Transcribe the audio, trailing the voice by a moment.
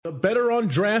Better on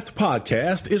Draft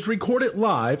podcast is recorded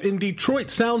live in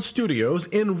Detroit Sound Studios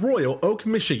in Royal Oak,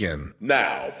 Michigan.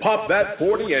 Now, pop that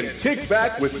 40 and kick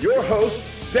back with your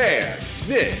hosts, Dan,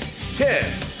 Nick,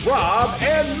 Ken, Rob,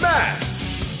 and Matt.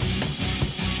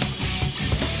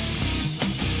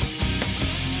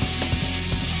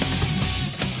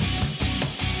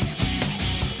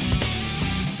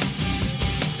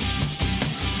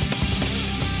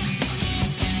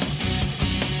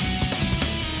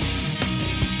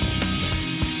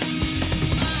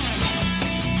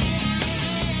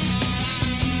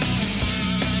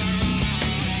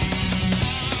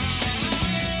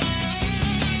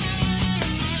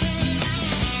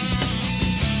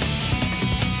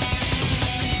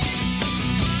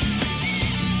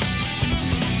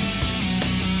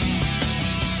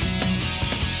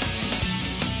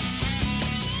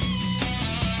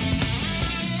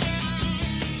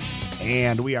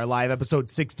 And we are live, episode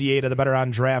 68 of the Better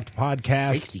on Draft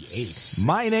podcast. 68.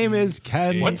 My name is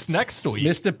Ken. What's next week?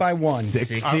 Missed it by one.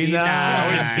 69.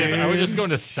 Are we just going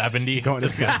to 70? Going to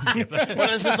 70. What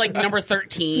is this, like number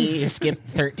 13? Skip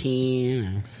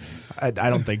 13. I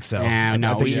don't think so.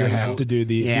 No, I think you don't. have to do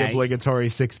the obligatory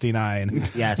 69.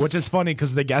 Yes. Which is funny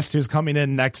because the guest who's coming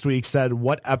in next week said,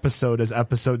 what episode is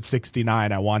episode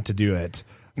 69? I want to do it.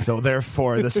 So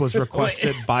therefore, this was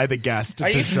requested by the guest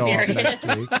to show up next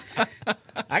week.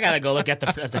 I gotta go look at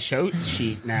the show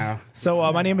sheet now.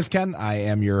 So my name is Ken. I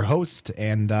am your host,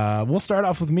 and we'll start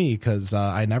off with me because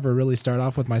I never really start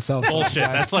off with myself. Bullshit.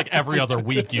 That's like every other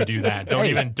week you do that.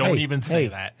 Don't even say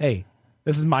that. Hey,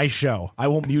 this is my show. I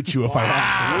won't mute you if I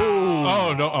want to.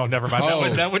 Oh no! Oh, never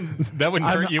mind. That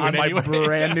wouldn't hurt you on in any my way.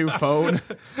 brand new phone.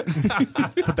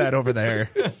 Let's put that over there.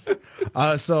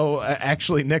 So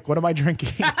actually, Nick, what am I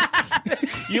drinking?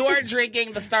 You are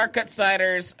drinking the Starcut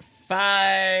Ciders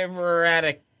 5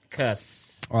 Radicus.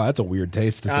 Oh, that's a weird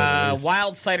taste to say the least.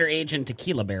 Wild cider aged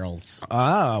tequila barrels.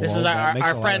 This is that makes a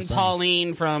our lot friend of sense.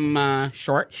 Pauline from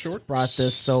Short brought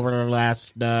this over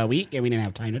last week, and we didn't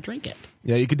have time to drink it.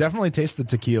 Yeah, you could definitely taste the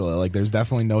tequila. Like, there's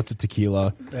definitely notes of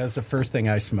tequila. That's the first thing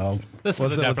I smelled. This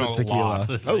Was is a it- was it definite tequila? loss.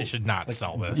 They should not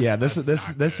sell this. Yeah, this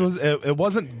was it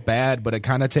wasn't bad, but it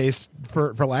kind of tastes,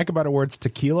 for lack of better words,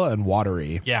 tequila and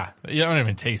watery. Yeah, you don't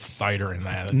even taste cider in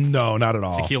that. It's No, not at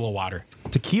all. tequila water.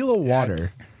 Tequila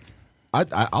water.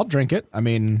 I'll drink it. I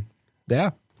mean,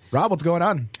 yeah. Rob, what's going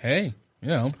on? Hey,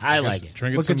 I like it.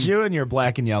 Drinking Look some, at you in your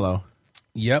black and yellow.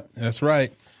 Yep, that's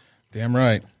right. Damn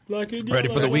right. Ready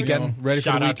for the weekend? Ready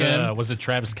Shout for the out weekend? to was it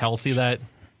Travis Kelce that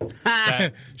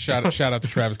Shout out to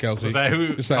Travis Kelce. Was that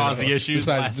who caused the issues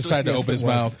last Decided to week? open his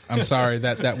Yes, it mouth. I'm sorry,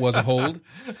 that was a hold.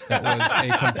 That was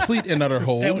a complete and utter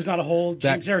hold. That was not a hold.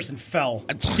 James Harrison fell.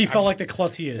 He fell like the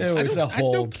klutz he is. It was a I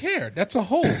don't hold. care. That's a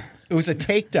hold. It was a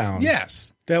takedown.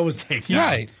 Yes. That was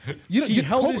Right. He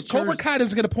held his Cobra jersey. Kai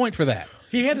doesn't get a point for that.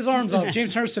 He had his arms up.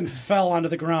 James Harrison fell onto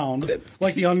the ground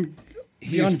like He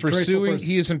is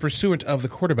in pursuant of the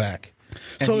quarterback.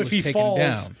 And So he if was he taken falls,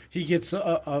 down. he gets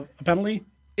a penalty.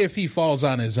 If he falls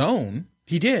on his own,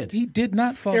 He did. he did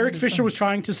not fall. Eric on his Fisher own. was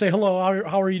trying to say hello.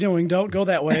 How are you doing? Don't go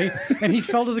that way, and he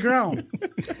fell to the ground.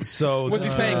 So Was he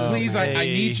saying, please, I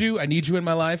need you. I need you in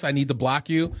my life. I need to block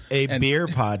you. a And- beer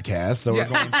podcast, so Yeah.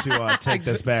 we're going to take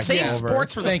this back Save over.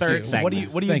 sports for the Thank third you.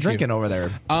 segment. What are you Thank drinking you. over there?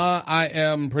 I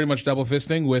am pretty much double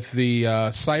fisting with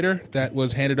the cider that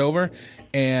was handed over,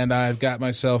 and I've got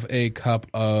myself a cup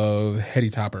of Heady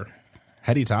Topper.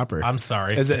 Heady Topper. I'm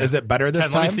sorry. Is it better this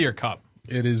Ken, time? let me see your cup.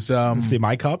 It is. See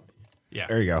my cup? Yeah.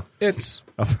 There you go. It's.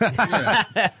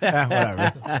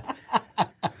 Whatever.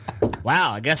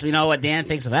 Wow, I guess we know what Dan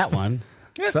thinks of that one.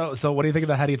 So what do you think of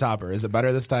the Heady Topper? Is it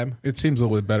better this time? It seems a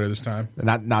little bit better this time.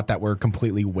 Not that we're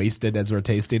completely wasted as we're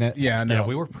tasting it. Yeah, no. Yeah,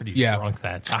 we were pretty Yeah. drunk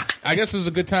that time. I guess this is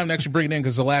a good time to actually bring it in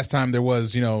because the last time there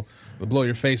was, the Blow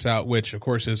Your Face Out, which of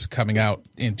course is coming out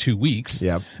in 2 weeks.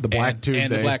 Yep, the Black Tuesday.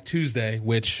 And the Black Tuesday,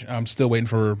 which I'm still waiting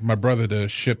for my brother to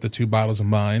ship the 2 bottles of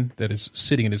mine that is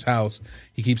sitting in his house.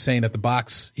 He keeps saying that the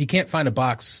box, he can't find a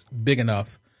box big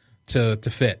enough to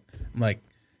fit. I'm like,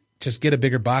 just get a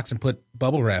bigger box and put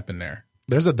bubble wrap in there.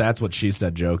 There's a "That's What She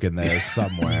Said" joke in there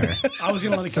somewhere. I was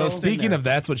going to let it So go. speaking of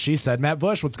 "That's What She Said," Matt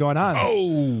Bush, what's going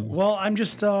on? Well, I'm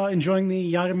just enjoying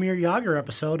the Yagamir Yager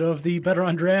episode of the Better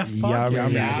on Draft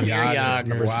podcast. Yager,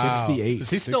 number Wow. 68. Does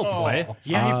he still play?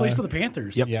 Yeah, he plays for the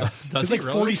Panthers. Yep. Yes. Does He's he like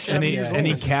really? 47 years old. And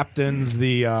he captains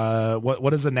the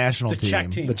what is the national The team? Czech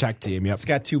team. The Czech team. Yep. It's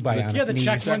got 2 bionic Yeah, the knees.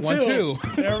 Czech one One, too.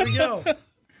 too. There we go.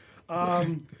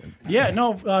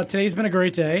 Today's been a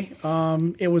great day.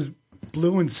 It was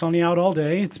blue and sunny out all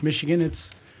day. It's Michigan.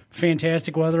 It's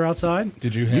fantastic weather outside.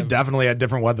 Did you You have? definitely had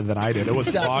different weather than I did. It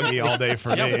was foggy all day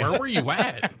for Yeah, me. where were you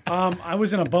at? I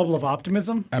was in a bubble of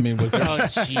optimism. I mean, was there? Oh,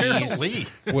 jeez. Lee.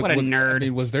 What a nerd. I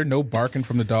mean, was there no barking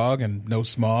from the dog and no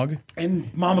smog?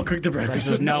 And Mama cooked the breakfast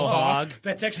with No hog.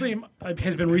 That's actually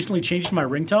has been recently changed to my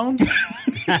ringtone.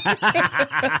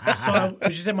 So I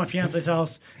was just at my fiance's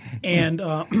house, and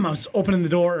I was opening the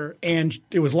door, and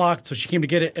it was locked. So she came to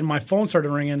get it, and my phone started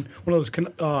ringing. One of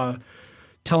those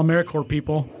Telemericorps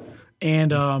people.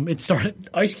 And it started.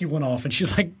 Ice Cube went off, and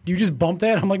she's like, "You just bumped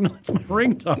that?" I'm like, "No, it's my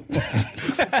ringtone."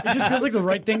 It just feels like the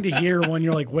right thing to hear when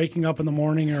you're like waking up in the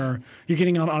morning, or you're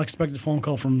getting an unexpected phone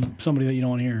call from somebody that you don't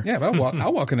want to hear. Yeah, but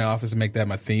I'll walk in the office and make that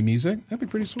my theme music. That'd be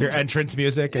pretty sweet. Your entrance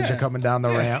music as you're coming down the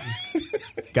ramp.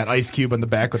 Got Ice Cube in the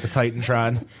back with the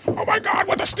Titantron. Oh my God,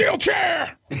 with a steel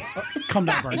chair! Calm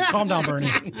down, Bernie. Calm down, Bernie.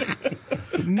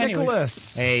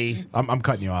 Nicholas. Hey. I'm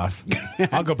cutting you off.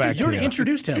 I'll go back You to already you.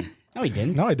 introduced him. No, he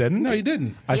didn't. No, I didn't. No, you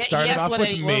didn't. I started off with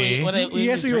me. He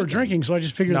asked what you were drinking, so I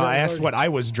just figured. No, that I was asked already- what I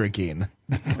was drinking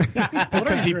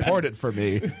because he poured it for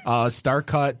me. Star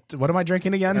Cut. What am I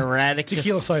drinking again? Erraticus.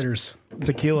 tequila ciders.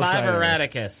 Tequila 5 cider.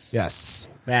 Erraticus. Yes.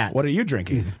 That. What are you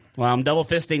drinking? Well, I'm double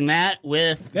fisting that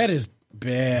with. That is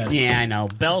bad. Yeah, I know.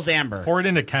 Bell's Amber. Pour it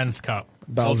into Ken's cup.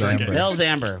 Bell's I'll drink Amber. it. Bell's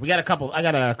Amber. I got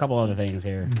a couple other things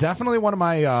here. Definitely one of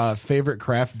my favorite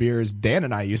craft beers. Dan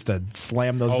and I used to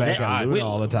slam those back God. at Luna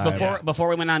all the time. Before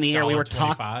we went on the air, we were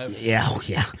talking. $1.25. Yeah, oh,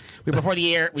 yeah. Before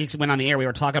the air, we went on the air. We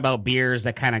were talking about beers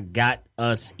that kind of got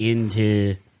us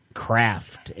into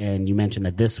craft, and you mentioned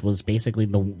that this was basically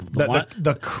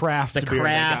the craft the beer that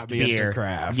craft got me beer. into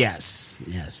craft.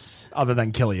 Yes. Other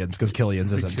than Killian's, because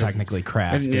Killian's isn't technically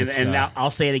craft. And, It's, I'll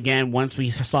say it again. Once we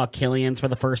saw Killian's for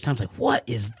the first time, it's like, what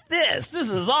is this? This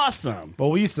is awesome.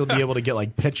 well, we used to be able to get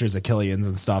like pictures of Killian's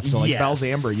and stuff. So like Yes. Bell's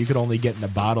Amber, you could only get in a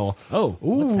bottle. Oh,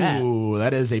 what's that? Ooh,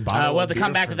 that is a bottle. We'll of have to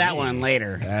come beer back for to that me. one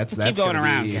later. That's Keep going gonna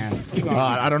around, be- Ken. Keep going.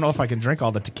 I don't know if I can drink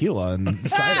all the tequila and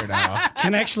cider now.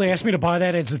 Ken actually asked me to buy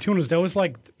that at Zatunas. That was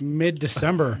like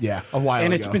mid-December. Yeah, a while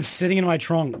and ago. it's been sitting in my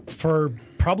trunk for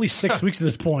probably 6 weeks at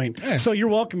this point. So you're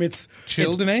welcome. It's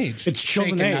Chilled in age. It's chilled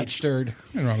Shaken, in not age. stirred.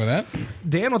 Nothing wrong with that.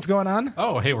 Dan, what's going on?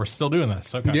 Oh, hey, we're still doing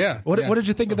this. Okay. Yeah. What yeah. did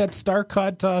you think of that Star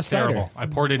Cut cider? Terrible. I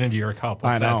poured it into your cup.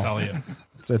 What's I know. that tell you?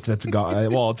 It's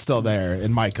gone. Well, it's still there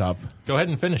in my cup. Go ahead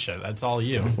and finish it. That's all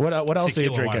you. What else are you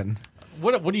Tequila drinking?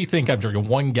 What do you think I'm drinking?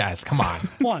 One guess. Come on.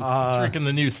 One. Drinking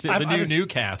the new I've-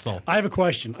 Newcastle. I have a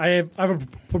question. I have a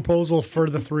proposal for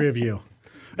the three of you.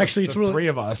 Actually, it's really Three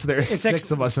of us. There's It's six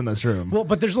of us in this room. well,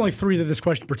 but there's only three that this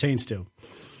question pertains to.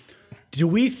 Do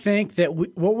we think that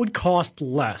what would cost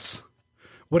less?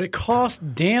 Would it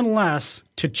cost Dan less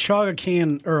to chug a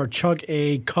can or chug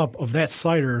a cup of that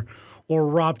cider, or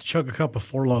Rob to chug a cup of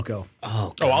Four Loko?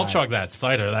 Oh, Oh, I'll chug that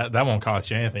cider. That won't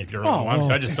cost you anything if you really want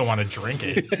to. I just don't want to drink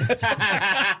it.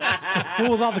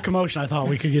 Well, without the commotion, I thought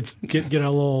we could get a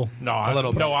little. No,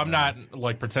 I'm not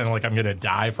like pretending like I'm going to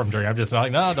die from drinking. I'm just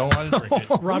like, no, don't want to drink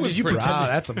it. Rob, did you Wow,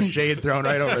 that's some shade thrown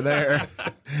right over there.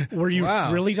 were you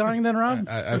Wow. really dying then, Rob?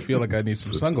 I feel like I need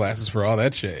some sunglasses for all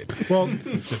that shade. Well,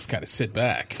 Just kind of sit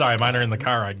back. Sorry, mine are in the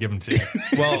car. I'd give them to you.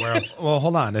 Well,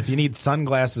 hold on. If you need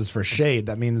sunglasses for shade,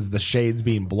 that means the shade's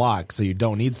being blocked, so you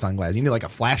don't need sunglasses. You need like a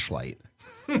flashlight.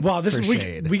 wow, this For is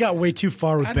shade. we got way too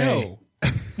far with I Bay. know.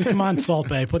 Come on, Salt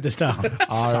Bay, put this down.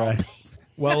 All right.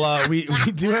 Well, we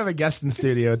do have a guest in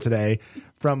studio today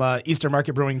from Eastern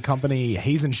Market Brewing Company,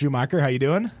 Hazen Schumacher. How you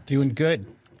doing? Doing good.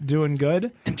 Doing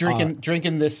good.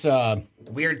 Drinking this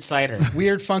weird cider.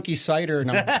 weird, funky cider. And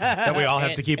That we all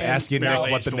have to keep asking Nick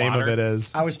what the barrel-aged name of water. it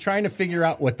is. I was trying to figure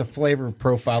out what the flavor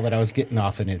profile that I was getting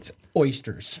off, and it's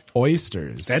oysters.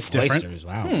 Oysters. That's different. Oysters.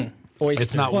 Wow. Oysters.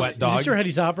 It's not wet Is dog. this your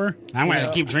Hetty's Hopper? I'm going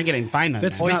to keep drinking and find them.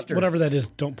 That's now. not Oysters. whatever that is.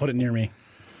 Don't put it near me.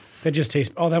 That just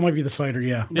tastes. Oh, that might be the cider.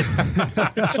 Yeah.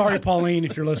 Sorry, Pauline,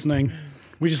 if you're listening.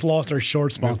 We just lost our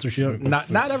short sponsorship. Not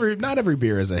every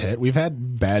beer is a hit. We've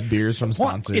had bad beers from What?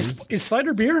 sponsors. Is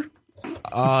cider beer?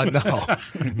 No,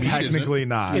 technically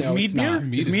not. Is No, mead it's beer?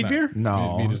 not. Is mead beer?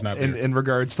 No, Mead is not beer. in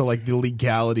regards to like the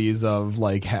legalities of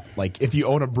like if you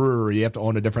own a brewery, you have to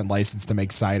own a different license to make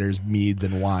ciders, meads,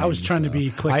 and wines. I was trying to be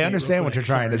clickbait I understand real what you're quick,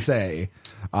 trying to say,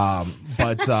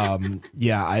 but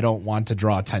yeah, I don't want to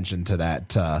draw attention to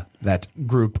that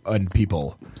group and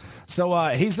people. So,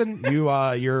 Hazen,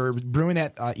 you're brewing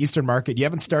at Eastern Market. You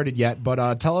haven't started yet,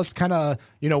 but tell us kind of,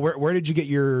 where did you get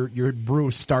your brew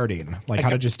starting? Like, how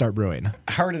did you start brewing?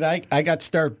 How did I got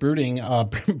start brewing?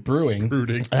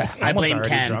 Brewing. I Someone's blame already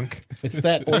Ken. drunk. It's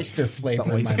that oyster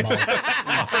flavor in my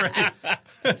mouth.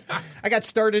 I got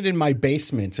started in my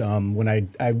basement when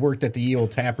I worked at the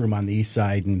old tap room on the east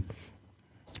side, and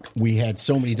we had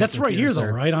so many. That's different right here, beers though,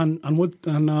 there. right on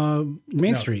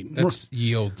Main Street. That's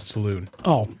Yield Saloon.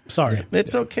 Oh, sorry.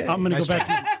 It's okay. I'm gonna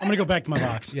go back to my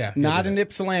box. Yeah, Not in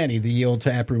Ypsilanti, the old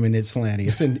tap room in Ypsilanti.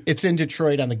 It's in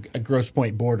Detroit on the Grosse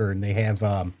Pointe border, and they have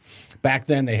back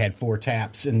then they had 4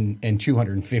 taps and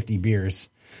 250 beers.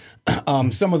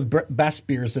 Some of the best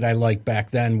beers that I liked back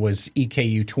then was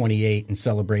EKU 28 and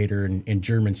Celebrator and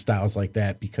German styles like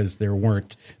that, because there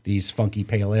weren't these funky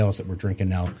pale ales that we're drinking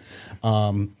now.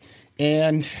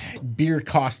 And beer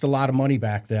cost a lot of money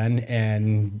back then,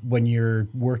 and when you're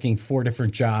working 4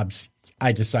 different jobs,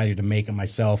 I decided to make it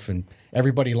myself, and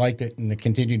everybody liked it, and they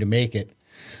continued to make it.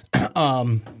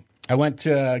 I went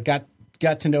to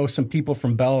got to know some people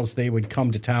from Bell's. They would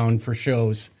come to town for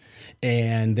shows,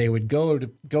 and they would go to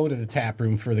the tap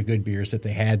room for the good beers that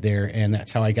they had there, and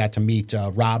that's how I got to meet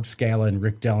Rob Scala and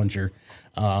Rick Dellinger.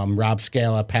 Rob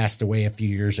Scala passed away a few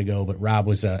years ago, but Rob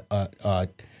was a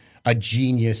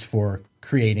genius for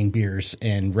creating beers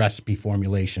and recipe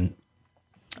formulation.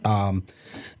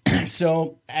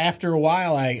 So after a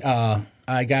while,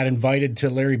 I got invited to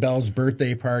Larry Bell's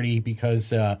birthday party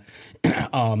because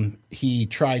he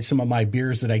tried some of my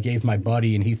beers that I gave my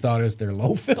buddy, and he thought it was their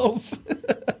low fills.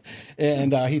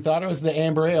 And he thought it was the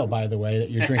amber ale, by the way, that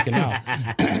you're drinking now.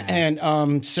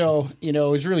 And so, it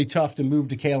was really tough to move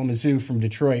to Kalamazoo from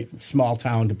Detroit, small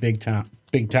town to big town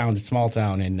to small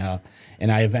town.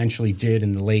 And I eventually did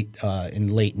in late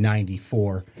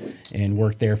 '94, and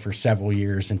worked there for several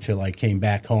years until I came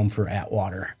back home for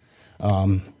Atwater.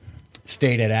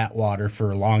 Stayed at Atwater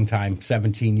for a long time,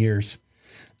 17 years.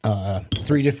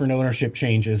 3 different ownership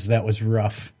changes. That was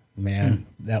rough, man.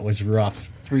 That was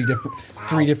rough. 3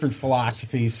 different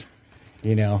philosophies,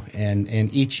 and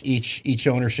each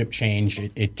ownership change,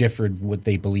 it differed what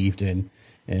they believed in.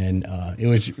 And it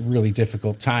was a really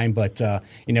difficult time, but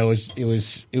it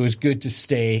was good to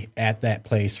stay at that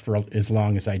place for as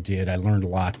long as I did. I learned a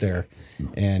lot there,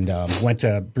 and went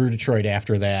to Brew Detroit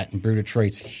after that. And Brew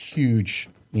Detroit's huge,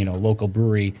 local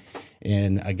brewery,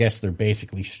 and I guess they're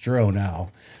basically Stroh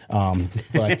now.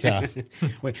 But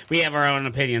we have our own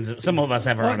opinions. Some of us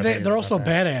have our own opinions. They're also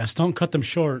badass. Don't cut them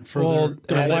short for their wide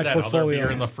that other portfolio.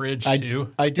 beer in the fridge too.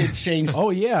 I did change.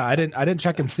 Oh yeah, I didn't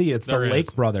check and see. It's the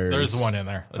Lake Brothers. There's one in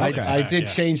there. I did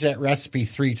change that recipe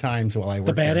 3 times while I worked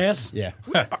The there. badass? Yeah.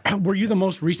 Were you the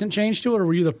most recent change to it, or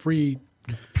were you the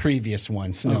previous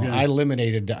ones? No, Okay. I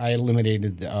eliminated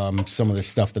some of the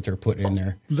stuff that they're putting in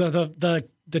there.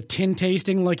 the tin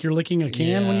tasting like you're licking a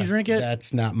can when you drink it?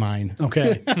 That's not mine.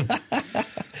 Okay.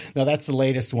 No, that's the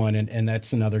latest one, and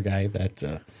that's another guy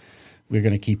that we're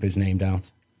going to keep his name down.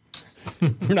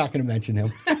 We're not going to mention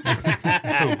him.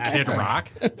 Kid Rock.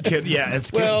 Yeah,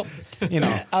 it's Well,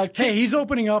 Hey, he's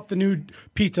opening up the new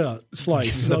pizza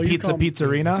slice. the so you come-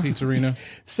 Pizzarina. Pizzarina.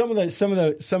 some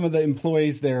of the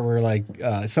employees there were like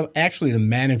actually the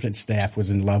management staff was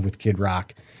in love with Kid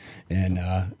Rock. And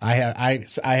I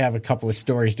have a couple of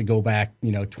stories to go back,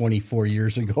 24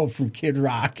 years ago from Kid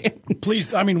Rock.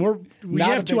 Please, I mean, we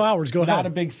have 2 hours. Go ahead. Not a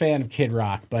big fan of Kid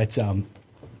Rock, but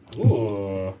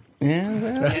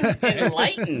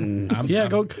Enlighten.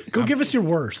 go give us your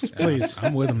worst, please.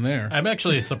 I'm with him there. I'm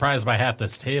actually surprised by half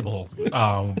this table.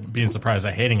 Being surprised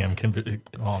at hating him can be.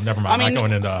 Well, never mind. I'm not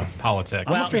going into politics.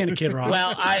 I'm a fan of Kid Rock.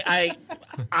 Well,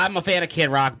 I'm a fan of Kid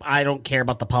Rock. I don't care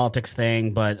about the politics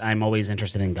thing, but I'm always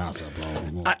interested in gossip.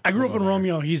 I grew up in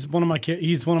Romeo. He's one of my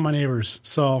He's one of my neighbors.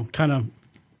 So kind of,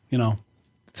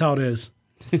 that's how it is.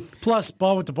 Plus,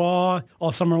 ball with the ball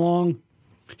all summer long.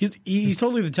 He's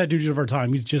totally the Ted Nugent of our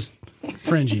time. He's just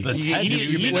fringy. Wait.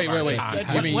 You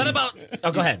mean, What about?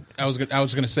 Oh, go ahead. I was going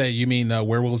to say, you mean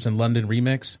Werewolves in London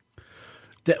remix?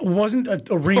 That wasn't a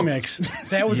remix.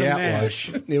 That was a mash.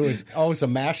 It was a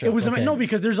mashup. It was okay. no,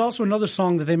 because there's also another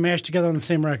song that they mashed together on the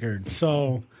same record.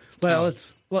 So,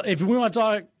 if we want to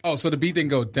talk, Oh, so the beat didn't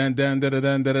go dun dun dun dun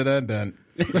dun dun dun dun.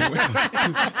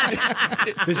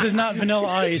 this is not Vanilla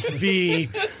Ice v.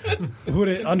 Who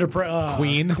did under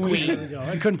Queen. There we go.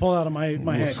 I couldn't pull it out of my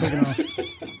head quick enough.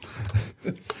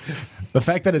 The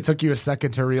fact that it took you a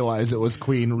second to realize it was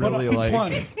Queen really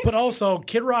But also,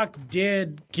 Kid Rock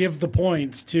did give the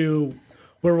points to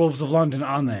Werewolves of London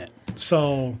on that.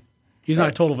 So he's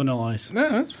not total Vanilla Ice.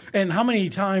 And how many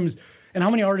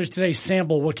artists today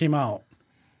sample what came out?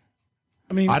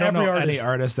 I mean, I don't know every any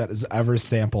artist that has ever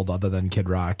sampled other than Kid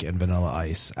Rock and Vanilla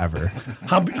Ice ever.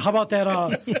 How about that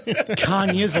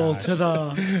Kanyezel to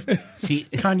the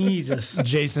Kanyezus?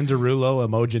 Jason Derulo,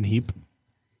 Emojin Heap.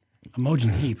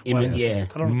 Emojin Heap. Yeah.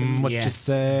 I don't know. What'd you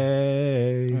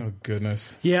say? Oh,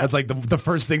 goodness. Yeah. That's like the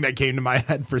first thing that came to my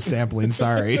head for sampling.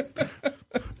 Sorry.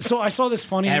 So I saw this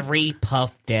funny. Every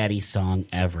Puff Daddy song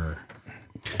ever.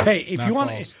 Hey, if you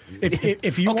want, false.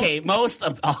 if you Okay, most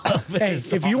of all of it. hey,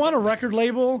 if you want a record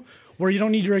label where you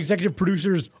don't need your executive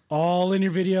producers all in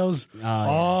your videos,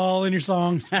 all in your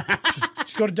songs,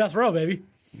 just go to Death Row, baby.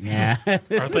 Yeah.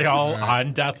 Aren't they all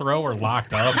on death row or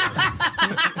locked up?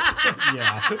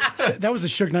 That was a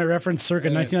Suge Knight reference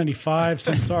circa 1995,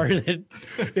 so I'm sorry that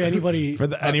anybody... For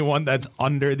anyone that's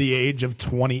under the age of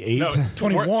 28. No,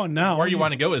 21 now. Where you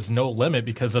want to go is No Limit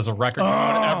because there's a record coming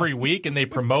out every week and they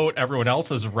promote everyone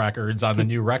else's records on the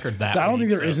new record that I don't week,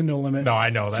 think there is a No Limit. No, I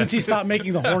know that. Since he stopped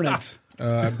making the Hornets.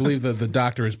 I believe that the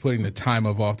doctor is putting the time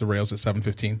of Off the Rails at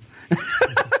 7:15.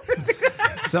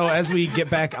 So as we get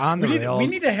back on the rails, we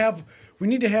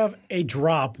need to have a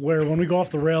drop where when we go off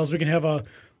the rails, we can have a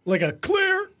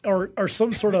clear or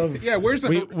some sort of Yeah, where's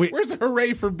the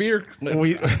hooray for beer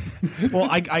clip?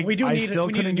 I still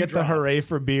couldn't get the hooray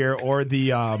for beer or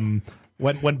the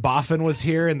when Boffin was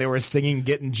here and they were singing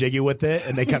 "Getting Jiggy with It"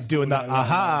 and they kept doing the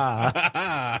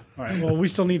aha. All right. Well, we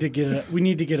still need to get a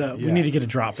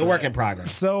drop. It's a work in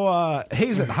progress. So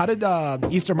Hazen, how did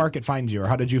Easter Market find you, or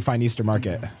how did you find Easter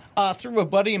Market? Through a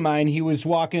buddy of mine. He was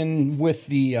walking with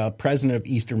the president of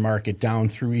Easter Market down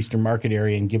through Easter Market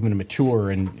area and giving him a tour,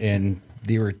 and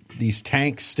there were these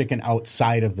tanks sticking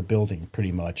outside of the building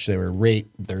pretty much. They were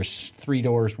there's 3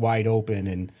 doors wide open,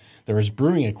 and there was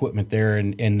brewing equipment there,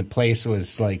 and the place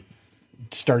was like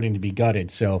starting to be gutted.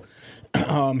 So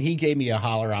he gave me a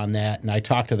holler on that, and I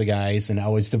talked to the guys, and I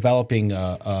was developing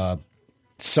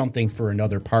something for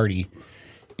another party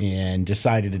and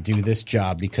decided to do this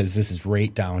job because this is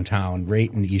right downtown,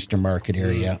 right in the Easter Market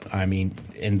area. I mean,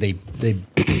 and they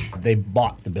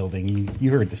bought the building.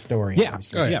 You heard the story. Yeah.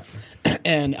 Obviously. Oh, yeah.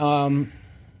 And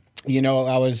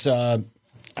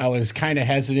I was kind of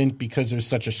hesitant because it was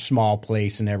such a small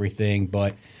place and everything,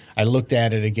 but I looked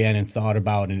at it again and thought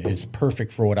about it, and it's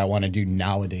perfect for what I want to do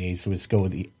nowadays, was go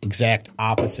the exact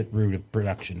opposite route of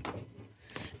production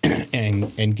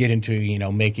and get into,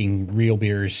 making real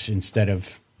beers instead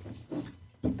of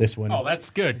this one. Oh, that's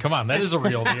good. Come on, that is a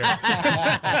real beer.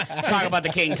 Talk about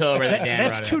the King Cobra that Dan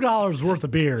That's brought $2 worth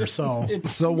of beer. So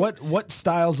So what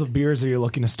styles of beers are you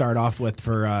looking to start off with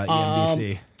for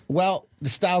EMBC? Well, the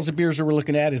styles of beers that we're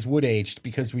looking at is wood aged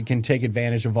because we can take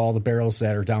advantage of all the barrels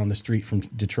that are down the street from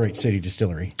Detroit City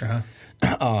Distillery.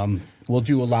 We'll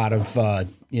do a lot of,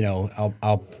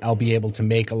 I'll be able to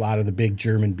make a lot of the big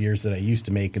German beers that I used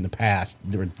to make in the past.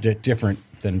 They were different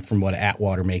than from what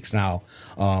Atwater makes now,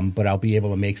 but I'll be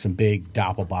able to make some big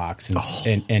Doppelbocks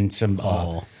and some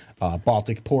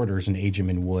Baltic porters and age them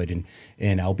in wood,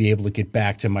 and I'll be able to get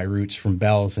back to my roots from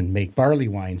Bell's and make barley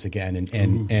wines again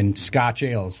and Scotch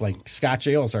ales. Like Scotch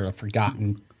ales are a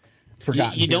forgotten.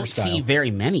 You don't see very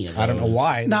many of those. I don't know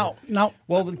why. now,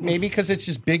 Well, maybe because it's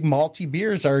just big malty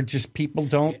beers are just people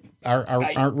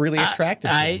aren't really attracted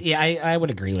to. I would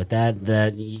agree with that.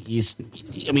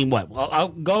 Well, I'll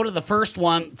go to the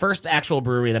first actual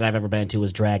brewery that I've ever been to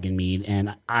was Dragon Mead,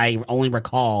 and I only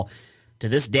recall to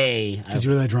this day because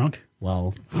you were that drunk.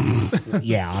 Well,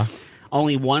 yeah,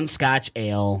 only one Scotch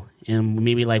ale and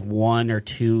maybe like 1 or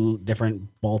 2 different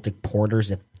Baltic porters,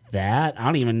 if that. I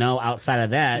don't even know outside of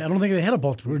that. I don't think they had a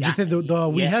Baltimore. Just had the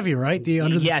Wee Heavy, right? The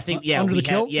under the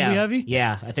kilt Wee Heavy.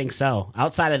 Yeah, I think so.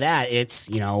 Outside of that, it's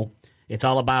it's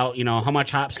all about how much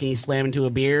hops can you slam into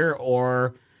a beer,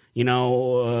 or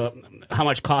how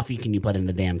much coffee can you put in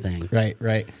the damn thing.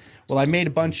 Right. Well, I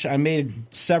made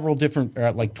several different,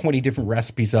 like 20 different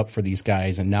recipes up for these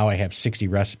guys, and now I have 60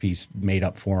 recipes made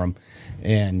up for them.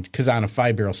 And because on a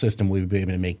 5-barrel system, we would be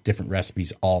able to make different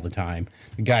recipes all the time.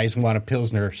 The guys want a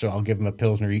Pilsner, so I'll give them a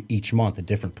Pilsner each month, a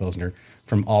different Pilsner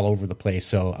from all over the place.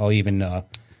 So I'll even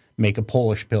make a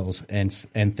Polish Pils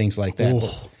and things like that.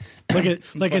 Like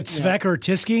a Svek or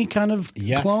Tysky kind of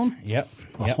clone? Yep.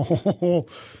 Oh.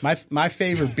 My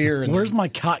favorite beer. Where's my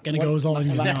cot going to go? Is all I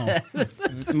need to know.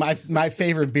 My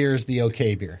favorite beer is the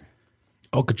OK beer.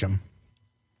 Okachum.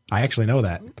 I actually know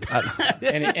that. And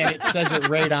it says it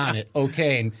right on it.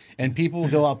 Okay, and people will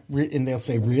go up and they'll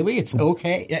say, "Really? It's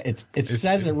okay." Yeah, it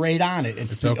says it right on it.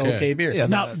 It's the OK beer. Yeah,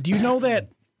 now, do you know that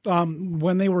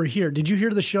when they were here, did you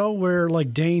hear the show where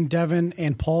like Dane, Devin,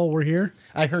 and Paul were here?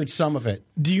 I heard some of it.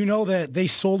 Do you know that they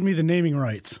sold me the naming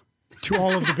rights to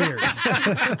all of the beers?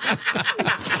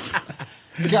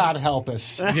 God help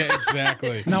us. Yeah,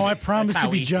 exactly. Now I promise to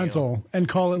be gentle and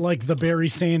call it like the Barry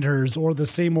Sanders or the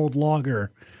same old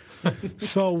lager.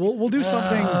 So we'll do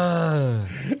something.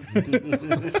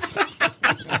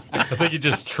 I think you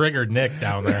just triggered Nick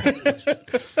down there.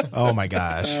 Oh my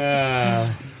gosh.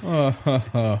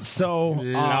 So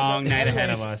Long night ahead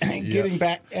of us. Getting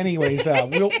back, anyways,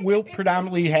 we'll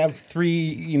predominantly have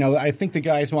 3. I think the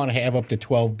guys want to have up to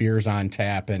 12 beers on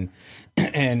tap, and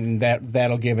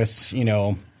that'll give us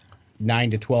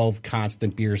 9 to 12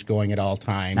 constant beers going at all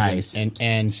times. Nice.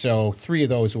 And so 3 of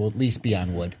those will at least be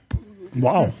on wood.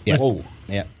 Wow. Yeah. Whoa.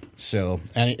 Yeah. So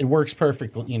and it works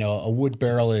perfectly. A wood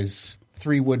barrel is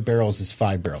 3 wood barrels is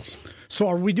 5 barrels. So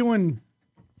are we doing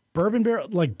bourbon barrel,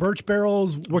 like birch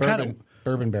barrels? What kind of?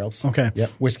 Bourbon barrels? Okay. Yep.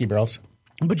 Whiskey barrels.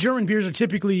 But German beers are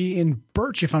typically in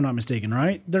birch, if I'm not mistaken,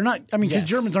 right? They're not. I mean, because Yes,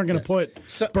 Germans aren't going to put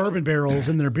bourbon barrels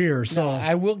in their beer. So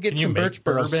I will get some make birch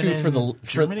barrels bourbon too for the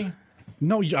Germany?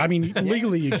 no, I mean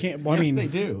legally you can't. Well, I mean, they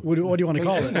do. What do you want to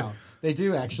call it? No, they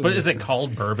do actually. But is it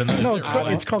called bourbon? No, it's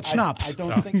called schnapps. I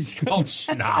don't think so. called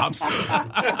schnapps.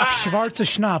 Schwarze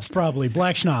schnapps, probably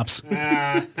black schnapps.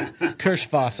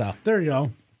 Kirschwasser. There you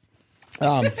go.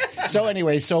 So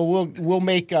anyway, we'll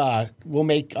make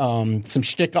some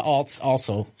Sticka alts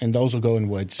also, and those will go in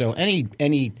wood. So any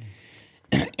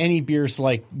beers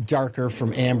like darker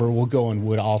from amber will go in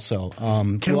wood also.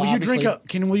 Will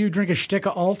you drink a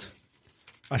Sticka alt?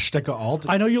 a Sticka alt.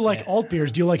 I know you like alt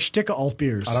beers. Do you like Sticka alt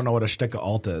beers? I don't know what a Sticka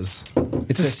alt is.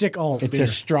 It's a stick alt. It's beer. a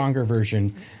stronger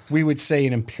version. We would say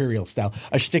an imperial style.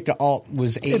 A Sticka alt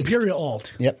was aged. Imperial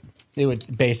alt. Yep. It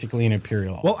would basically an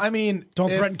imperial alt. Well, I mean, Don't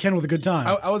threaten Ken with a good time.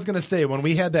 I was gonna say when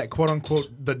we had that quote unquote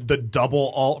the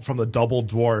double alt from the double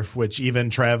dwarf, which even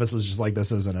Travis was just like,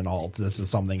 this isn't an alt, this is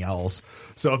something else.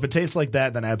 So if it tastes like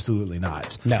that, then absolutely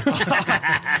not. No.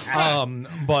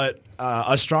 But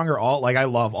a stronger alt, like I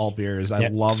love alt beers. I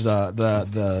love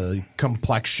the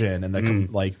complexion and the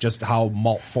like just how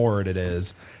malt forward it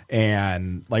is.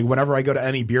 And like whenever I go to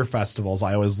any beer festivals,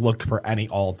 I always look for any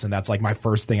alts, and that's like my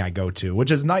first thing I go to,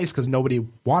 which is nice because nobody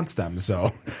wants them.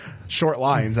 So short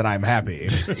lines, and I'm happy.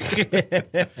 It's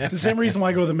the same reason why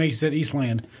I go to the Macy's at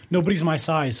Eastland. Nobody's my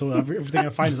size, so everything I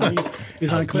find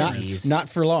is on clearance. Not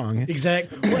for long.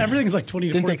 Exactly. Well, everything's like 20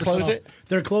 to 40%. Didn't they close off. it?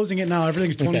 They're closing it now.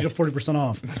 Everything's 20 to 40%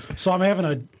 off. So I'm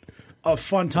having a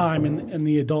fun time in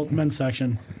the adult men's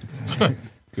section.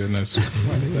 Goodness.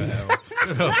 What the hell?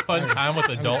 A fun time with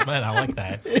adult men. I like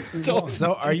that.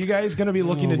 So are you guys going to be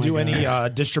looking to do any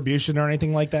distribution or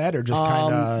anything like that, or just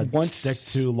kind of stick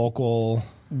to local?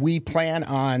 We plan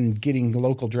on getting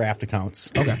local draft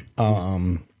accounts. Okay.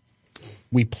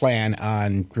 We plan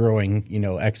on growing,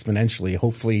 exponentially,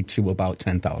 hopefully to about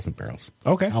 10,000 barrels.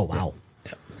 Okay. Oh, wow.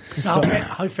 Now,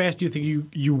 how fast do you think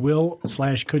you will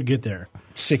 / could get there?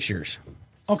 6 years.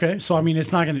 Okay, so I mean,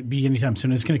 it's not going to be anytime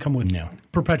soon. It's going to come with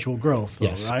perpetual growth. Though,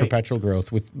 Yes, right? perpetual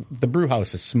growth. With the brew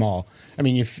house is small. I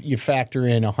mean, if you factor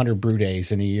in 100 brew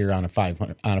days in a year on a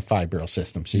 5 barrel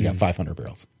system, so you got 500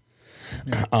 barrels.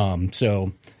 Yeah.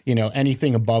 So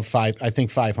anything above 5, I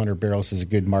think 500 barrels is a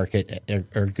good market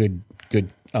or good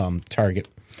target.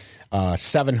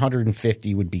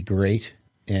 750 would be great,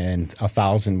 and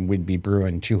 1,000 would be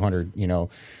brewing 200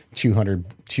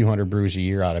 brews a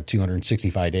year out of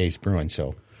 265 days brewing.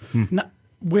 So Now,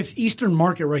 with Eastern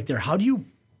Market right there, how do you?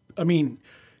 I mean,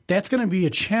 that's going to be a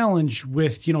challenge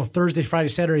with Thursday, Friday,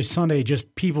 Saturday, Sunday,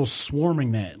 just people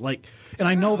swarming that. Like, and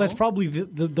I know that's probably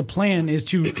the plan is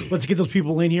to let's get those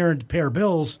people in here and pay our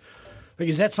bills. Like,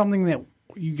 is that something that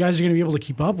you guys are going to be able to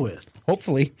keep up with?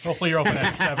 hopefully. Hopefully you're open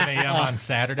at 7 a.m. on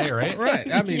Saturday, right?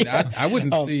 Right. I mean, I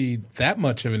wouldn't see that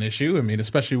much of an issue. I mean,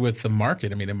 especially with the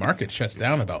market. I mean, the market shuts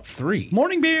down about 3.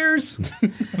 Morning beers.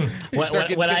 What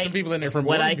Get some people in there for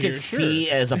what I morning could beer, see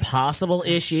sure. as a possible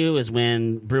issue is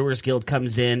when Brewers Guild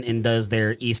comes in and does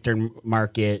their Eastern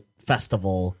Market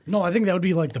Festival. No, I think that would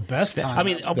be like the best time. I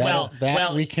mean,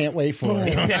 We can't wait for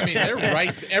it. I mean, they're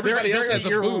right. Everybody else has a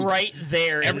you're booth. right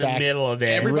there in the middle of it.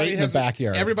 Everybody Right in the has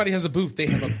backyard. Everybody has a booth. They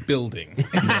have a building.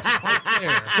 That's right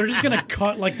there. they're just going to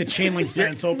cut like the chain link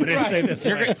fence open and say this.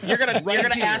 Way. You're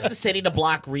gonna ask the city to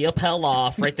block Riopel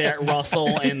off right there at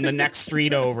Russell and the next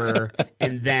street over,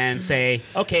 and then say,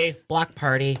 "Okay, block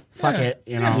party, fuck it,"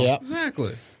 Yeah.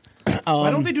 Exactly. Why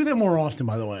don't they do that more often?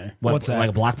 By the way, What's that? Like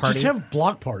a block party just have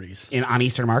block parties. on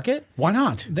Eastern Market? Why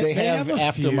not? They have a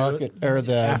aftermarket or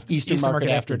the Eastern Market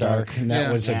After Dark, and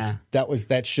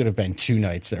that should have been 2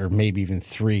 nights or maybe even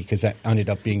 3 because that ended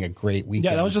up being a great weekend.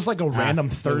 Yeah, that was just like a random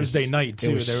Thursday night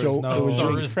too. It was, it was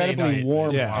Thursday incredibly night.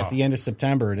 warm Yeah. at the end of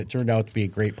September, and it turned out to be a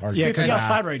great party. Yeah, because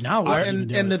outside right now.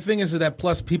 And the thing is that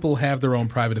plus people have their own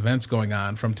private events going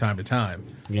on from time to time.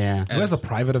 Yeah. Who has a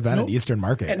private event at Eastern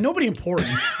Market? and nobody important.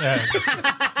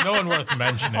 No one worth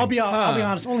mentioning. I'll be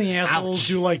honest. Only assholes Ouch.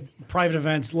 do like private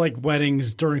events, like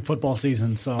weddings during football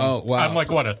season. So Oh wow! I'm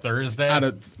like, what, a Thursday?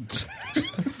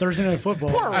 Thursday night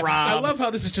football. I love how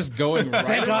this is just going right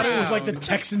Thank God it was like the around.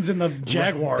 Texans and the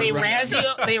Jaguars. They razz you.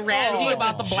 They razz you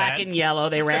about the black and yellow.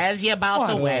 They razz you about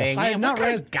the wedding. I have Man, not what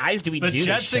kind razzed- of guys do we The do this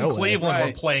Jets in show with? Cleveland were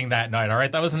Right. playing that night, all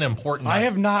right? That was an important night. I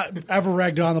have not ever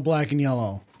ragged on the black and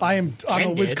yellow. I am on a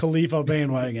Ken Wiz did. Khalifa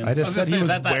bandwagon. I just was said gonna he say,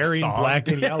 was is that wearing song? black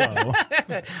and yellow.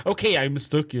 Okay, I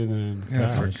mistook you then.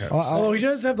 Although he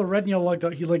does have the red and yellow, like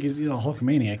he's like he's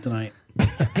Hulkamaniac tonight.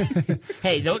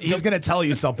 Hey, He's going to tell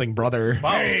you something, brother.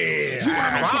 Wow.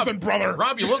 Rob, something, brother.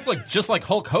 Rob, you look like just like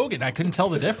Hulk Hogan. I couldn't tell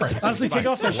the difference. Honestly, take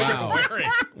off that shirt. Wow.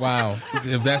 Wow.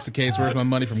 If that's the case, where's my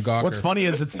money from Gawker? What's funny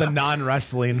is it's the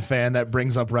non-wrestling fan that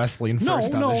brings up wrestling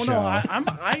first on the show.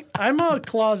 I'm a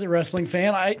closet wrestling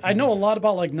fan. I know a lot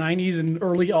about like 90s and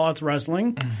early aughts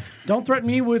wrestling. Don't threaten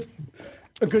me with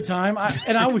a good time.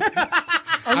 I was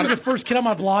like the first kid on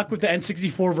my block with the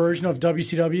N64 version of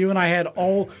WCW, and I had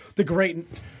all the great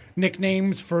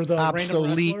nicknames for the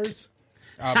Obsolete. random wrestlers.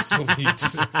 Obsolete.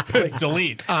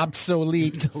 Delete.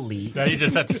 Obsolete. Now you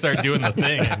just have to start doing the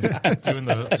thing. And doing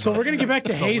the, So we're gonna get back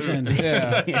to Hazen.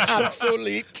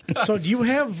 Obsolete. So do you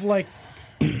have like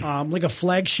a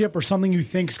flagship or something you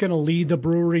think is going to lead the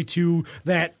brewery to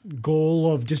that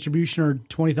goal of distribution or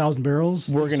 20,000 barrels?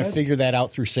 We're going to figure that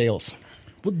out through sales.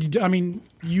 Well, I mean,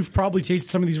 you've probably tasted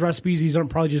some of these recipes. These aren't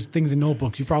probably just things in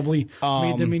notebooks. You probably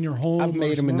made them in your home. I've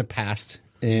made them in the past,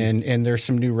 and there's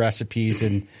some new recipes,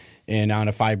 and on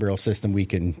a 5-barrel system we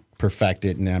can perfect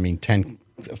it. And I mean,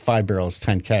 5 barrels,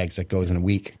 10 kegs that goes in a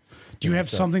week. Do you have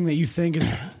something that you think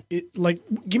is like?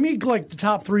 Give me like the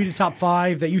top 3 to top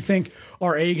 5 that you think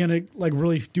are going to like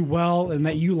really do well, and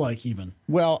that you like even.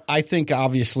 Well, I think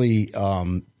obviously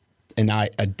a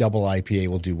double IPA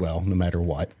will do well no matter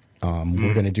what.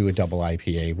 We're going to do a double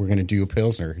IPA. We're going to do a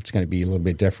Pilsner. It's going to be a little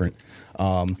bit different.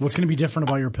 What's going to be different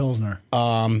about your Pilsner?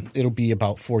 It'll be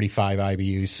about 45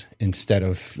 IBUs instead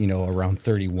of around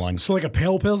 31. So like a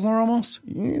pale Pilsner almost?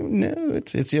 No,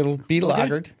 it'll be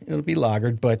lagered. It'll be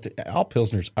lagered, but all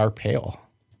Pilsners are pale.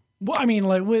 Well, I mean,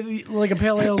 like with like a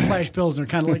pale ale / Pilsner,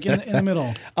 kind of like in the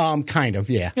middle. Kind of,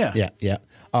 yeah. Yeah.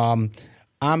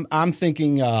 I'm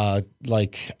thinking I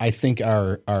think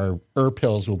our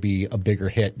Pils will be a bigger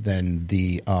hit than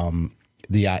the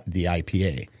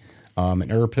IPA. An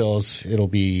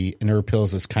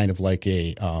Pils is kind of like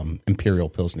a Imperial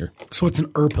Pilsner. So it's an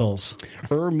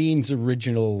Pils. Means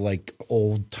original, like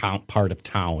old town part of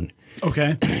town.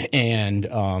 Okay. And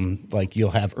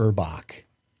you'll have Bach.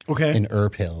 Okay. And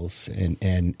Pils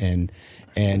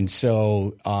and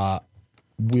so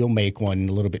we'll make one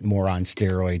a little bit more on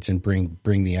steroids and bring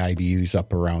the IBUs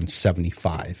up around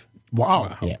 75.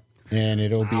 Wow. Yeah. And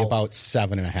it'll be about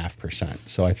 7.5%.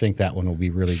 So I think that one will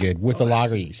be really good with the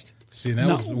lager yeast. See, that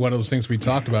was one of those things we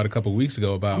talked about a couple of weeks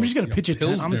ago about. I'm just going to pitch a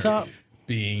 10 on the top.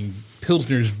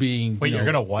 Pilsners being. Wait, you're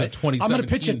gonna what? I'm going to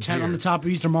pitch a 10 on the top of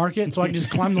Eastern Market so I can just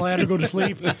climb the ladder, go to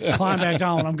sleep, climb back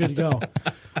down, I'm good to go.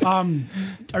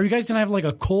 Are you guys going to have like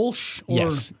a Kolsch? Or,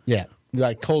 Yes. Yeah.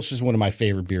 Like Kolsch is one of my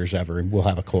favorite beers ever, and we'll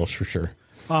have a Kolsch for sure.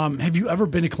 Have you ever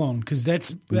been to Cologne? Because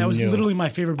that was literally my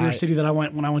favorite beer city that I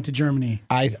went when I went to Germany.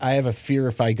 I have a fear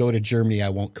if I go to Germany, I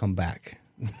won't come back.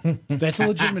 That's a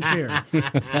legitimate fear.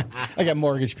 I got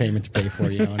mortgage payment to pay for,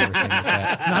 and everything like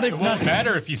that. It won't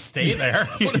matter if you stay there.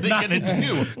 What are they going to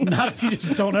do? Not if you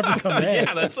just don't ever come back.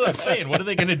 Yeah, that's what I'm saying. What are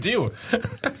they going to do?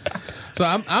 So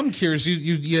I'm curious.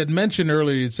 You had mentioned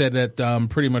earlier. You said that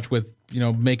pretty much with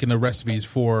making the recipes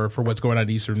for what's going on at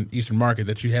Eastern Market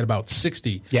that you had about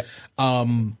 60. Yeah.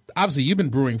 Obviously, you've been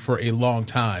brewing for a long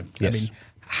time. Yes. I mean,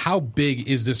 how big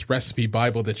is this recipe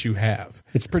Bible that you have?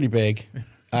 It's pretty big.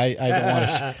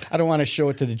 I don't want to show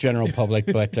it to the general public,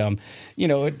 but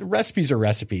recipes are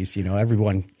recipes.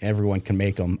 Everyone can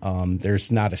make them.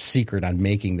 There's not a secret on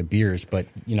making the beers, but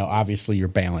obviously your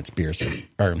balanced beers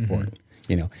are important.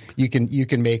 Mm-hmm.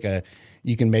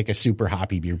 You can make a super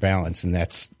hoppy beer balance, and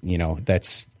that's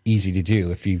easy to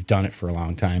do if you've done it for a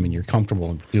long time and you're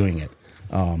comfortable doing it.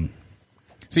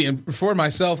 See, and for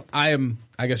myself, I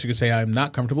guess you could say I'm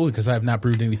not comfortable because I have not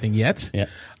brewed anything yet. Yeah.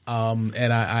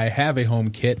 And I have a home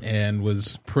kit and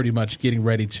was pretty much getting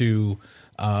ready to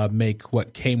make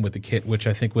what came with the kit, which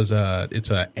I think was it's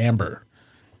a amber.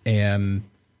 And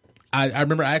I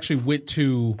remember I actually went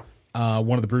to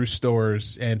one of the brew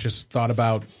stores and just thought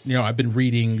about, I've been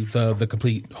reading the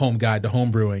complete home guide to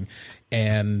home brewing,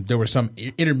 and there were some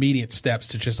intermediate steps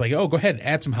to just like, go ahead,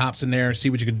 add some hops in there, see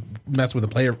what you could mess with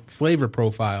the flavor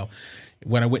profile.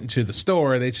 When I went into the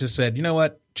store, they just said, you know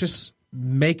what, just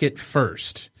make it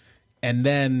first and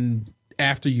then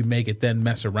after you make it, then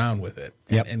mess around with it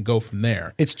and go from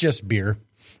there. It's just beer.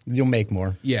 You'll make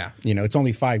more. Yeah. It's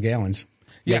only 5 gallons.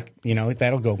 Yeah.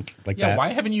 That'll go like that. Why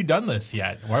haven't you done this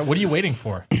yet? What are you waiting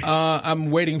for? I'm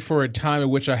waiting for a time at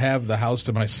which I have the house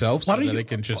to myself so that I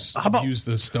can just use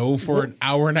the stove for an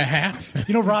hour and a half.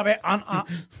 Rob, on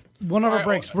one of our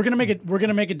breaks, we're gonna make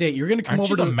a date. You're gonna come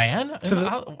Aren't over you the man to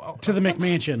the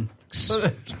McMansion.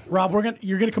 Rob,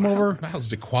 you're gonna come over. My house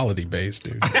is equality based,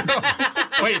 dude.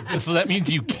 Wait, so that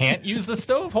means you can't use the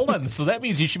stove? Hold on. So that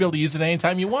means you should be able to use it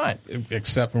anytime you want.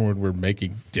 Except for when we're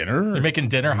making dinner. You're making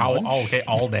dinner how? Oh, okay,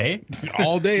 all day?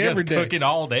 All day, every day. Cooking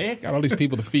all day? Got all these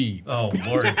people to feed. Oh,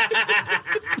 Lord.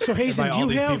 So, Hazen, By all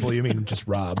these people, you mean just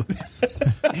Rob?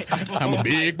 I'm a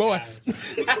big boy.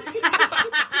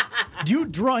 Do you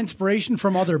draw inspiration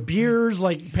from other beers,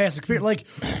 like past experience?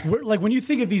 Like when you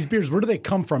think of these beers, where do they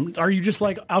come from? Are you just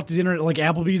like out to dinner at like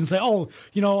Applebee's and say, "Oh,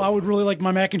 I would really like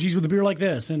my mac and cheese with a beer like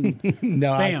this"? And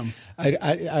No, bam.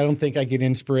 I don't think I get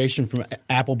inspiration from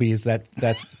Applebee's.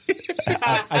 That's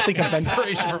I think I've been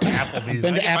Inspiration from Applebee's.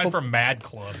 Been to I get mine Apple- from Mad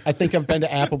Club. I think I've been to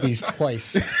Applebee's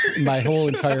twice in my whole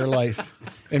entire life,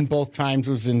 and both times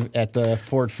was at the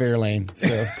Fort Fairlane.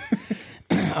 So.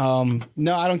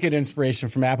 No, I don't get inspiration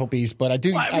from Applebee's, but I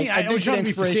do. Well, I do was get trying to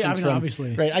be facetious, inspiration from.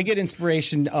 obviously. Right, I get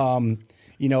inspiration, from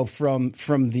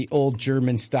the old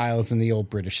German styles and the old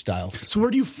British styles. So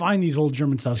where do you find these old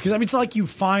German styles? Because it's not like you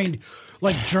find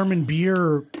like German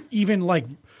beer even like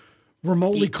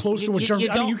remotely close to what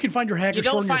German. You can find your Hacker. You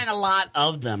don't find a lot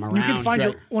of them around. You can find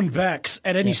your Lundbecks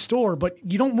at any store, but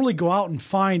you don't really go out and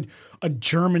find a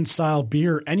German style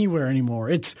beer anywhere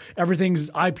anymore. Everything's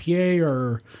IPA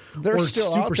or They're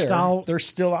still super out there. stout. They're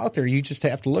still out there. You just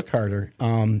have to look harder.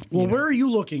 Where are you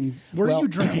looking? Where are you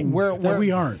drinking? Where we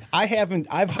aren't. I haven't.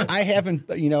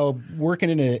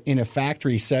 Working in a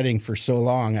factory setting for so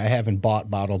long, I haven't bought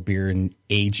bottled beer in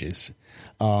ages.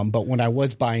 But when I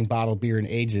was buying bottled beer in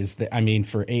ages,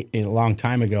 a long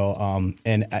time ago,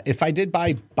 and if I did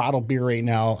buy bottled beer right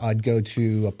now, I'd go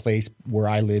to a place where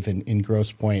I live in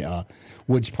Grosse Pointe,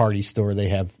 Woods Party Store. They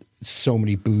have so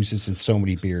many boozes and so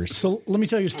many beers. So let me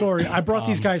tell you a story. I brought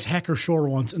these guys Hacker Shore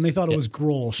once, and they thought it was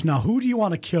Grolsch. Now, who do you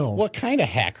want to kill? What kind of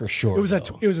Hacker Shore? It was a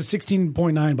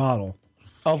 16.9 bottle.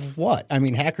 Of what?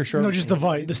 Hacker Shore. No, just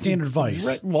the standard Vice.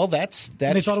 Right, well, that's.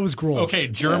 And they thought it was Grolsch. Okay,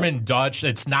 German, Dutch,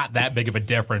 it's not that big of a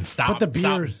difference. Stop. But the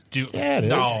beer- Yeah, it is.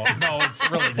 No,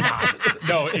 it's really not.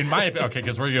 No, in my opinion, okay,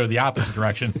 because we're going to go the opposite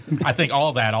direction. I think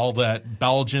all that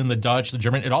Belgian, the Dutch, the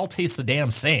German, it all tastes the damn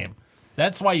same.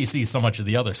 That's why you see so much of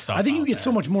the other stuff. I think you get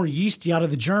so much more yeasty out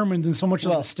of the Germans and so much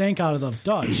of the stank out of the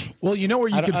Dutch. Well, you know where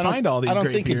you can find all these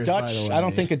great beers, by the way. I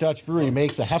don't think a Dutch brewery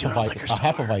makes a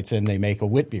Hefeweizen. They make a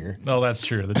wit beer. No, that's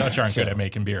true. The Dutch aren't good at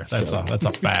making beer. That's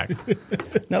a fact.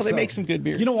 No, they make some good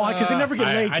beers. You know why? Because they never get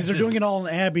laid because they're doing it all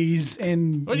in abbeys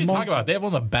and. What are you talking about? They have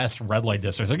one of the best red light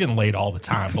districts. They're getting laid all the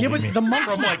time. Yeah, but me. the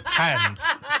monks from like tens.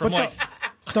 From like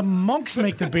the monks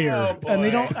make the beer, and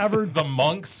they don't ever. The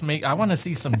monks make. I want to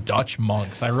see some Dutch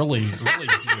monks. I really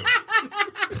do.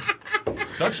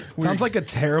 Dutch Sounds like a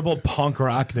terrible punk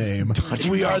rock name.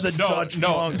 We are the Dutch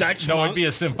monks. No, it'd be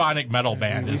a symphonic metal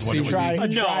band. Is what it would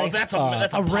be. That's a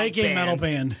a reggae band. metal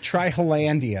band. Try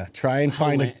Hollandia. Try and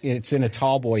find it. It's in a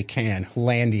tall boy can.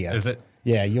 Hollandia. Is it?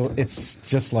 Yeah, it's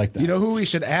just like that. You know who we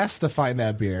should ask to find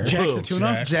that beer? Jack's the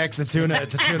Tuna. Jack's the Tuna.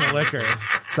 It's a tuna liquor.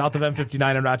 South of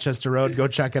M59 on Rochester Road. Go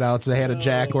check it out. Say hey to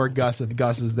Jack or Gus if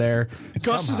Gus is there.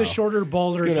 Gus is the shorter,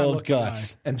 balder, Good kind of old looking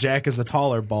Gus. guy. And Jack is the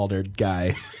taller, baldered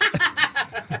guy.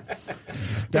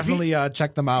 Definitely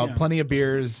check them out. Yeah. Plenty of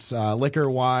beers, liquor,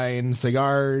 wine,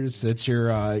 cigars. It's your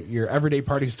everyday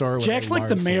party store. With Jack's a like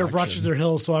the large mayor of selection. Rochester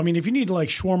Hills, so if you need like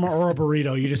shawarma or a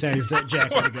burrito, you just ask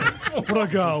Jack. Where'll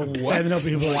go? And then there'll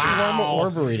be like, Shawarma or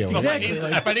burrito. So Exactly.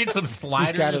 if I need some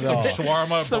got it sliders, some all.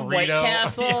 shawarma, Some White burrito.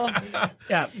 Castle.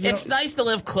 yeah, It's nice to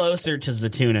live closer to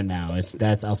Zatuna now.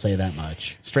 I'll say that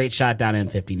much. Straight shot down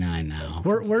M59 now.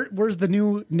 where's the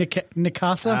new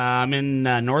Nikasa? I'm in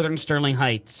northern Sterling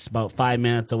Heights, about 5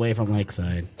 minutes away from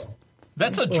Lakeside.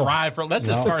 That's a drive. That's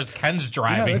as far as Ken's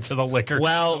driving to the liquor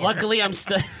Well, store. luckily I'm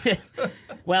still.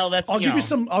 Well, that's. I'll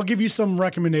give you some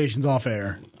recommendations off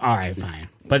air. All right, fine.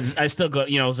 But I still go.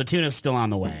 Zatuna's still on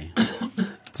the way.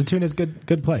 Zatuna's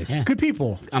good place. Yeah. Good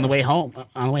people. On the way home,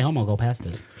 I'll go past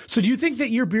it. So do you think that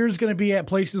your beer is going to be at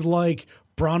places like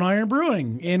Brown Iron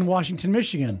Brewing in Washington,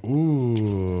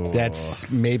 Michigan? That's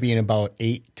maybe in about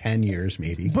 8-10 years,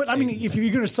 maybe. But I mean, if you're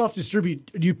going to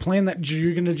self-distribute, do you plan that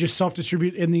you're going to just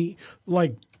self-distribute in the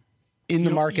in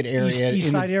the market area,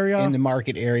 east side area, in the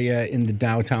market area, in the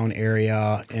downtown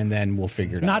area, and then we'll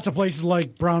figure it out. Not to places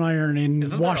like Brown Iron in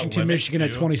Washington, Michigan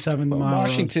at 27 miles.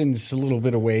 Washington's a little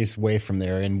bit of ways away from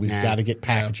there, and we've got to get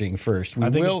packaging first. We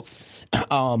will.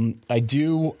 I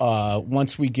do.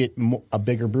 Once we get a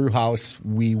bigger brew house,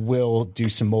 we will do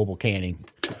some mobile canning.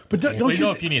 But don't you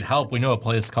know if you need help, we know a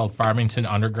place called Farmington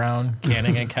Underground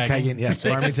Canning and Kegging. Yes,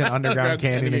 Farmington Underground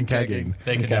Canning and Kegging.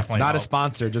 They can definitely not help. a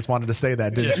sponsor. Just wanted to say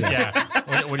that, didn't you?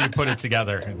 Yeah, when you put it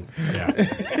together,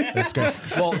 that's good.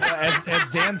 Well,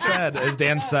 as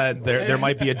Dan said, there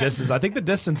might be a distance. I think the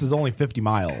distance is only 50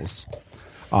 miles.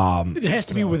 It has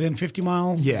to be within 50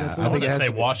 miles. Yeah, I think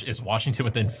is Washington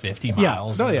within 50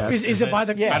 miles? No, yeah. Is it by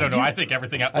the? I don't know. I think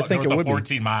everything. I think north it of would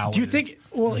 14 miles. Do you think?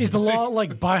 Well, is the law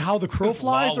like by how the crow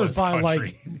flies, or lawless by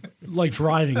country. like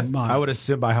driving miles? I would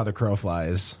assume by how the crow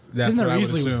flies. That's what I would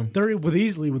assume. They're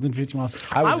easily within 50 miles.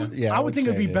 I would think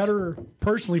it'd be better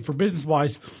personally for business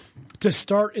wise to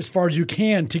start as far as you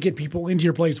can to get people into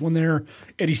your place when they're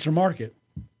at Eastern Market.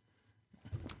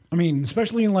 I mean,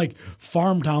 especially in like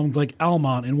farm towns like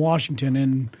Almont and Washington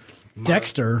and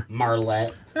Dexter.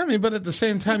 Marlette. I mean, but at the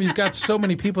same time, you've got so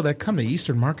many people that come to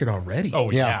Eastern Market already. Oh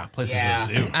yeah, places Yeah.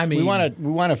 to zoo. I mean, we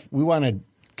want to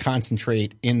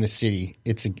concentrate in the city.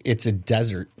 It's a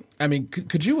desert. I mean,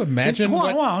 could you imagine?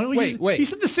 Hold on. Wait. He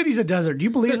said the city's a desert. Do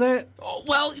you believe that?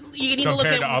 Well, you need to look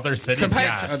Compared at to other cities,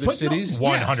 compared to yes. other cities,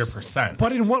 100%.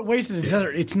 But in what ways is it a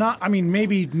desert? It's not. I mean,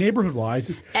 maybe neighborhood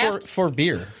wise. For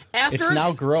beer. It's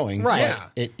now growing. Right.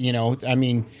 But I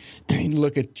mean, you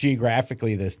look at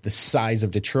geographically the size of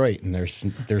Detroit, and we're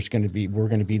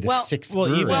going to be the sixth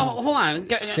brewery. Well, hold on.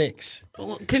 Six.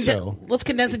 Let's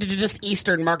condense it to just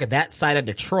Eastern Market, that side of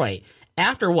Detroit.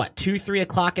 After 2-3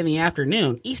 o'clock in the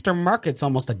afternoon, Eastern Market's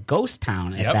almost a ghost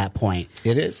town at that point.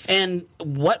 It is. And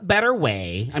what better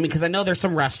way? I mean, because I know there's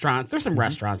some restaurants. There's some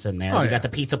restaurants in there. You got the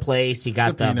pizza place. You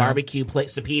got the barbecue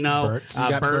place, Sapino. Burt's.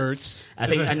 Burt's. I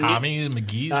think Isn't Tommy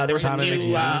McGee's? there was a Tommy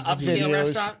new McGee's. upscale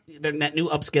restaurant. That new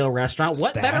upscale restaurant.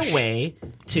 What Stash. better way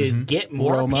to get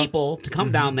more Roma. people to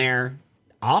come down there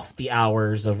off the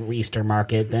hours of Eastern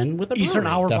Market than with a Eastern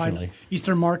brewery? hour Definitely. by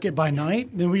Eastern Market by night.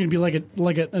 Then we can be like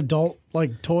an adult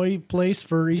toy place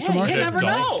for Eastern Yeah, Market. you never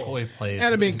Adult know. toy place.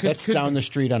 And I mean, That's down the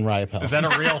street on Riopelle. Is that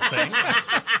a real thing?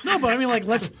 No, but I mean, like,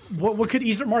 what could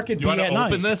Eastern Market You be want to at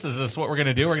open night? this? Is this what we're going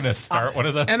to do? We're going to start one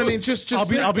of the. and I mean, just I'll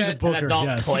be think the that- An booker. adult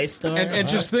Yes. toy store. and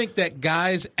just think that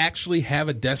guys actually have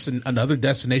another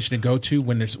destination to go to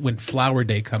when Flower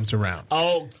Day comes around.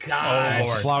 Oh gosh.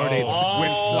 Lord. Flower dates. When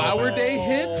Flower Day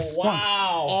hits,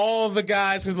 Wow. all the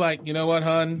guys are like, you know what,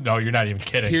 hun? No, you're not even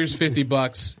kidding. Here's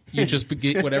 $50. You just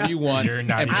get whatever you want You're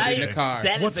not and put it in even the car.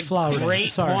 That What's is a Flower Day?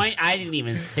 great Sorry. point. I didn't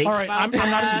even think All right, about I'm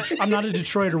that. not a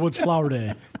Detroiter. What's Flower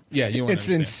Day? Yeah, you want It's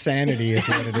insanity is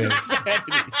what it is.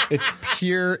 It's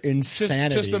pure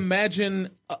insanity. Just imagine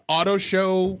an auto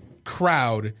show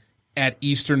crowd at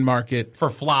Eastern Market. for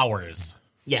flowers.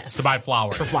 Yes. To buy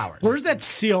flowers. For flowers. Where's that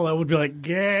seal that would be like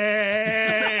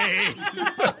gay?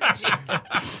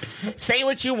 Say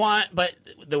what you want, but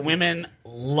the women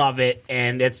love it,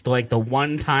 and it's like the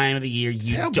one time of the year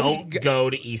you Tell don't those- go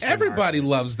to Eastern Everybody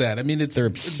loves that. I mean, They're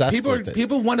obsessed people, with it.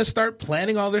 People want to start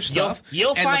planning all their Market. stuff.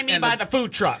 You'll and find me and by the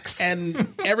food trucks.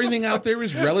 and everything out there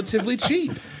is relatively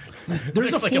cheap. There's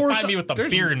It's a like you'll florist. find me with the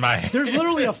beer in my hand. There's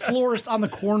literally a florist on the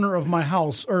corner of my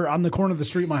house, or on the corner of the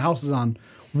street my house is on.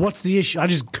 What's the issue? I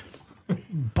just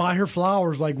buy her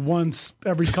flowers like once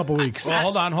every couple weeks. Well,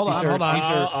 hold on.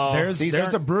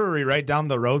 There's a brewery right down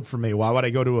the road from me. Why would I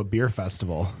go to a beer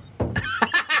festival?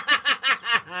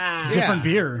 Different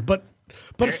beer, but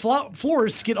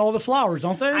florists get all the flowers,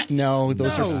 don't they? no,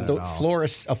 those are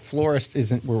florists. A florist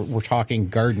isn't. We're talking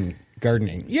gardening.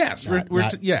 Yes, not, we're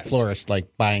not yes. florist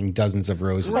like buying dozens of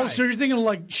roses. Oh, so you're thinking of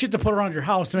like shit to put around your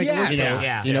house to make Yes. it look.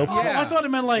 Yeah. You know, Oh, I thought it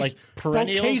meant like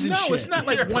perennials. bouquets and No, shit. it's not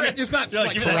like one. It's not You're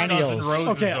like give me that dozen perennials. roses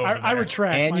Okay, over I there.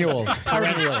 retract. annuals,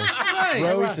 perennials,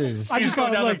 roses. I He's just going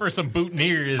thought down there like for some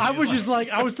boutonnieres. I was just like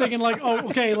I was thinking like, oh,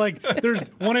 okay, like there's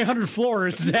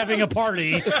 1-800-florists having a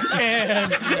party,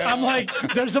 and I'm like,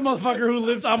 there's a motherfucker who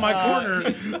lives on my corner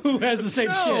who has the same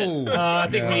shit. No, I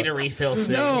think we need a refill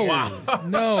soon. no,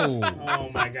 no. Oh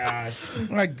my gosh.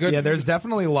 My good. Yeah, there's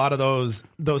definitely a lot of those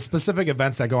specific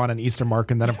events that go on in Eastern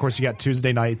Market, and then of course you got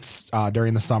Tuesday nights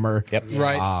during the summer. Yep.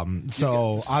 Right.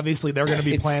 So obviously they're going to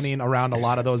be It's- planning around a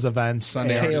lot of those events.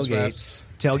 Sunday And Artist tailgates.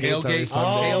 Tailgates every Tailgate.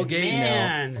 Sunday. Tailgate.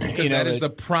 man. Because that is the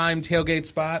prime tailgate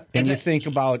spot. And you think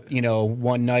about,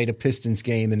 one night a Pistons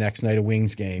game, the next night a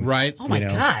Wings game. Right. Oh my You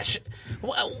know. gosh.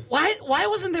 Why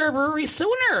wasn't there a brewery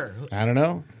sooner? I don't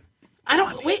know. I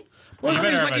don't wait. Well, You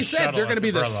better like have you a said, shuttle they're going to be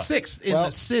the for the- 6th in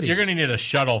the city. You're going to need a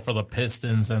shuttle for the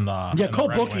Pistons and the Yeah, and call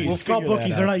the Red bookies. Wings. Call figure that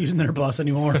bookies. They're out. not using their bus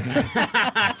anymore.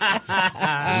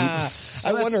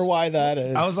 I wonder why that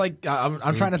is. I was like,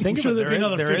 I'm trying to think Sure of it. there'd be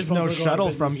another There fish is no bumper going out of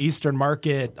shuttle from business. Eastern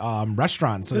Market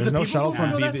restaurant, so Does there's the no people shuttle go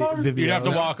from that far? Vivio's. You'd have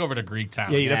to walk over to Greektown.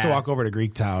 Yeah, you'd have to Yeah. walk over to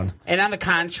Greektown. And on the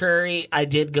contrary, I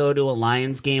did go to a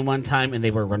Lions game one time, and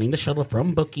they were running the shuttle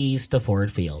from Bookies to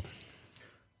Ford Field.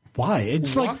 Why?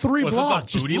 It's like 3 Was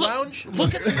blocks. it the Booty Lounge?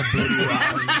 Look at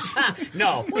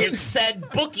No, it said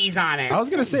Bookies on it. I was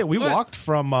gonna say we walked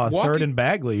from Third and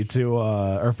Bagley to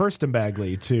or First and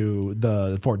Bagley to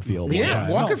the Ford Field. one Yeah, time.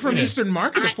 walking from Eastern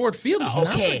Market to Ford Field is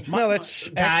Okay, nothing. well, it's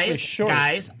actually short.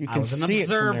 guys, You I can was an see it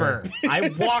from observer. I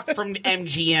walked from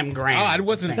MGM Grand. Oh, I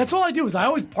wasn't. That's all I do is I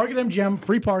always park at MGM,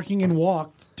 free parking, and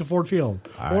walk to Ford Field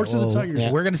or to the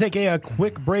Tigers. We're going to take a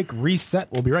quick break, reset.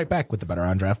 We'll be right back with the Better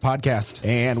on Draft podcast.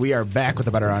 And we are back with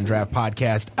the Better on Draft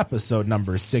podcast, episode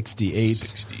number 68.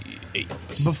 68.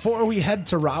 Before we head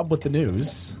to Rob with the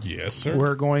news, Yes, sir.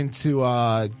 we're going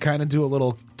to kind of do a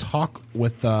little talk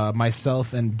with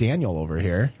myself and Daniel over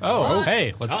here Oh,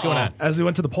 hey, what's going on? as we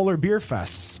went to the Polar Beer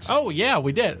Fest. Oh, yeah,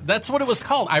 we did. That's what it was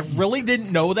called. I really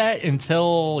didn't know that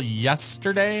until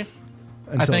yesterday.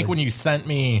 I think when you sent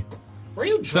me... Were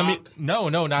you drunk? No,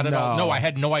 not at all. No, I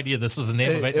had no idea this was the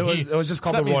name of it. It was just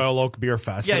called the Royal Oak Beer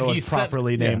Fest. Yeah, but it was he sent-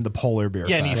 properly named the Polar Beer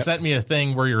Yeah, Fest. and he sent me a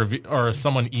thing where or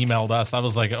someone emailed us. I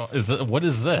was like, oh, what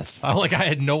is this? I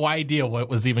had no idea what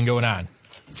was even going on.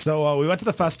 So we went to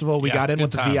the festival. We Yeah, got in good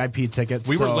with time. the VIP tickets.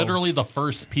 We were So- literally the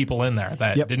first people in there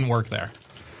that Yep. didn't work there.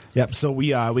 Yep. So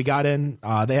we got in.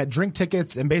 They had drink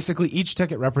tickets, and basically each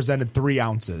ticket represented 3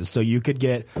 ounces. So you could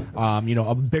get,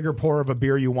 a bigger pour of a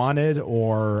beer you wanted,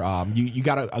 or you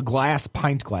got a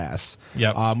pint glass.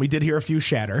 Yep. We did hear a few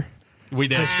shatter, We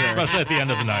did, especially at the end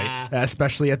of the night.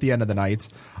 especially at the end of the night.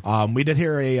 We did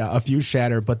hear a few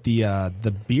shatter, but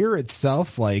the beer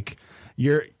itself,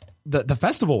 the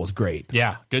festival was great.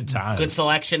 Yeah, good times. Good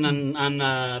selection on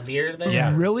the beer there?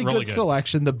 Yeah. Really good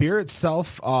selection. The beer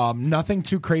itself, nothing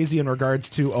too crazy in regards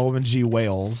to O&G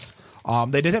Wales.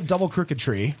 They did have Double Crooked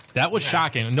Tree. That was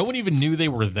shocking. No one even knew they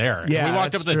were there. Yeah, we walked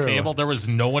up that's to the true. table. There was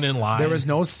no one in line. There was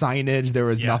no signage. There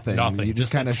was nothing. You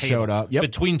just kind of a table. showed up. Yep.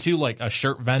 Between two, like a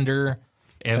shirt vendor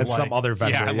and some other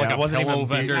vendor. Yeah, Yeah, like it a wasn't pillow even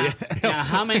vendor. beer. Now,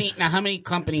 how many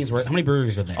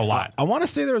breweries were there? A lot. I want to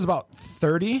say there was about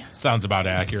 30. Sounds about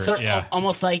accurate. So, yeah.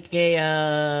 almost like a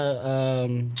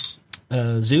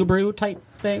zoo brew type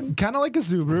thing. Kind of like a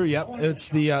Zubru. Yep. It's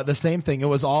the same thing. It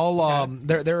was all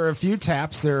there were a few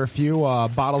taps, there were a few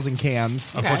bottles and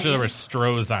cans. Unfortunately, there was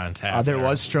Stroh's on tap. There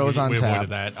was Stroh's on we tap.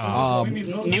 avoided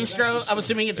that. New Stro? I'm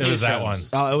assuming it's it New was that one.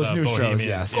 Stros. It was New Bohemian. Stroh's,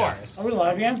 yes. Of course. Are we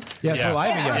live again? Yes, Yeah. we're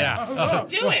live again. Yeah.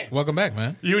 Do it. Welcome back,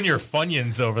 man. You and your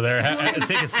Funyuns over there.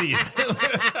 Take a seat.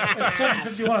 It's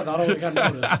 7:51. I thought I would have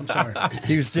got noticed. I'm sorry.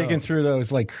 he was digging through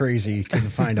those like crazy. Couldn't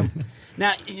find them.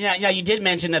 Now, you did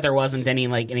mention that there wasn't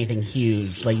anything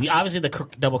huge. Like obviously the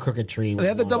Double Crooked Tree. They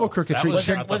had the Double Crooked That Tree. was-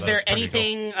 Chim- Was that there was pretty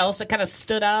anything else that kind of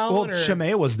stood out? well, or?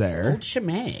 Chimay was there. Old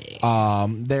Chimay.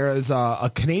 There is a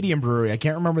Canadian brewery. I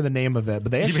can't remember the name of it,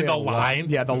 but they You actually mean the had a line?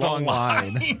 Yeah, the long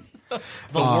line.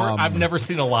 I've never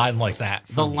seen a line like that.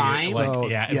 The line? So,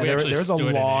 we actually there's a stood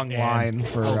in it, long and line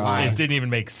for. It didn't even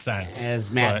make sense. As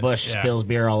Matt But, Bush yeah. spills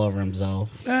beer all over himself.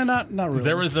 Not really.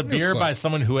 There was a beer by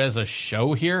someone who has a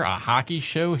show here, a hockey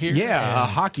show here. Yeah, a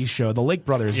hockey show, the Lake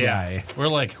Brothers guy. We're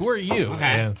like, who are you? Okay.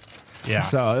 And, yeah.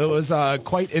 So it was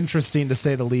quite interesting to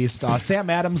say the least. Sam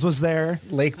Adams was there.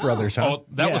 Lake Brothers, huh? Oh,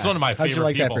 that was one of my favorite How'd you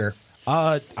like people.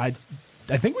 that beer?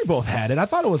 I think we both had it. I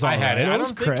thought it was all I had right. it. I was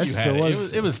don't think you crisp. had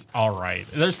it. It was all right.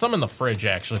 There's some in the fridge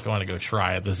actually. If you want to go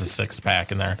try it, there's a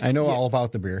 6-pack in there. I know all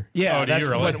about the beer. Yeah, Oh, do you that's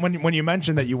really? when you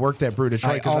mentioned that you worked at Brew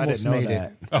Detroit, I because I almost didn't know made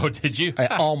that. Oh, did you? I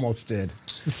almost did.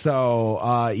 So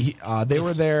they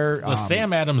were there. The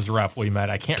Sam Adams rep we met.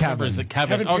 I can't remember. Is it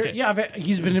Kevin? Kevin Okay. Yeah,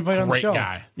 he's been invited on the Great show.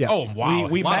 guy. Yeah. Oh wow.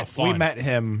 We a lot met of fun.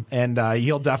 him, and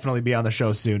he'll definitely be on the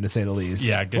show soon, to say the least.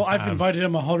 Yeah. Good Well, times. I've invited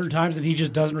him 100 times, and he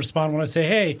just doesn't respond when I say,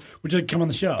 "Hey, would you like to come on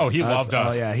the show?" Oh, he loved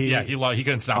us. He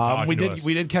couldn't stop talking we to did us.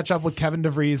 we did catch up with Kevin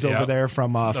DeVries over Yep. there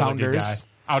from Another good guy. Founders.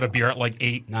 Out of beer at like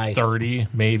 8:30,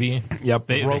 maybe. Yep,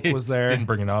 Roke was there. Didn't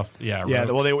bring enough. Yeah. Yeah,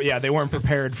 Roke. well, they weren't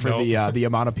prepared for Nope. the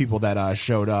amount of people that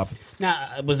showed up. Now,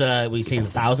 was it? We saying the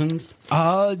thousands?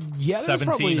 Yeah, there's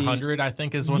probably 1,700, I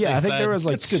think, is what Yeah, they I think said. there was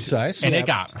like It's good size. and yeah. it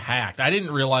got packed. I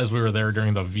didn't realize we were there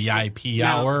during the VIP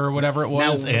Now- hour or whatever it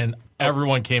was, now- and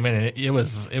everyone came in, and it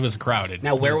was crowded.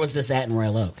 Now, where was this at in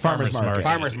Royal Oak? Farmers Market.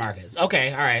 Farmers markets.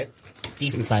 Okay, all right.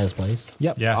 Decent sized place.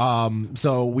 Yep. Yeah.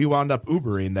 So we wound up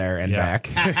Ubering there and back.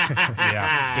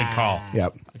 Yeah, good call.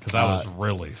 Yep. Because I was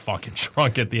really fucking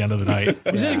drunk at the end of the night.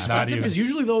 Was it Not expensive? even- Because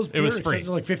usually those It was beers free.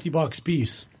 are like $50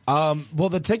 piece. Well,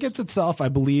 the tickets itself, I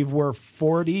believe, were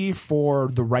 $40 for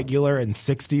the regular and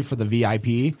 $60 for the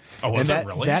VIP. Oh, was and it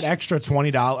really? that extra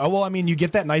 $20? Oh, well, I mean, you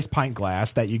get that nice pint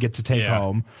glass that you get to take Yeah.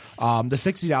 home. The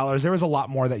 $60, there was a lot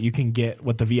more that you can get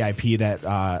with the VIP that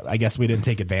I guess we didn't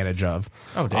take advantage of.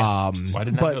 Oh, damn. Why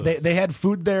didn't I know But this? they had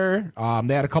food there.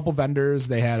 They had a couple vendors.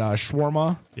 They had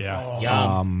shawarma. Yeah.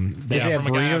 Yum. They have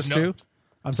from a guy I've burritos known- too.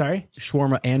 I'm sorry?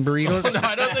 Shawarma and burritos. No,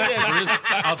 I don't think they had burritos.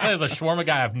 I'll say the shawarma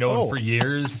guy I've known for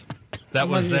years that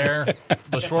was there.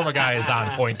 The shawarma guy is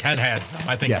on point. Ken had some.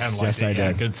 I think Yes, Ken liked yes, it. I Yeah,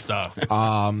 did. good stuff.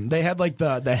 They had like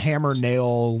the hammer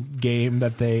nail game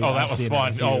that they. Oh, that was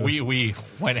fun. Oh, we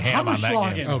went ham on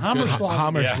that game.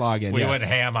 Hammerschlagen. We yes. went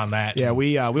ham on that. Yeah,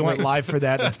 we went live for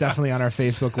that. That's definitely on our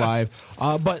Facebook Live.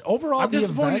 But overall, I'm the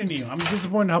disappointed event, in you. I'm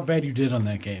disappointed how bad you did on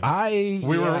that game.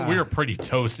 We were pretty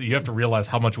toasty. You have to realize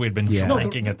how much we had been Yeah.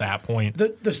 drinking at that point.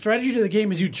 The strategy to the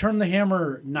game is you turn the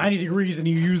hammer 90 degrees and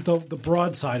you use the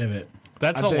broad side of it.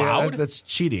 That's allowed. That's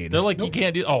cheating. They're like, you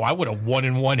can't do. Oh, I would have won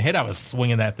in one hit. I was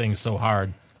swinging that thing so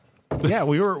hard. Yeah,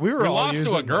 we were We all lost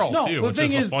using, to a girl No, too, the which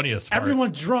thing is is, the funniest part.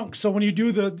 everyone's drunk. So when you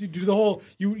do the whole,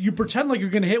 you pretend like you're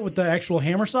going to hit with the actual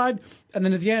hammer side, and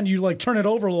then at the end you like turn it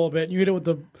over a little bit and you hit it with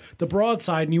the broad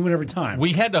side, and you win every time.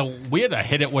 We had to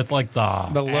hit it with like the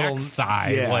little axe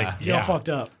side, yeah. like You all fucked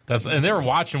up. And they were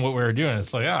watching what we were doing.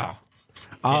 It's like,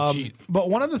 can't cheat. But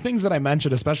one of the things that I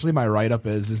mentioned, especially my write up,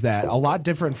 is that a lot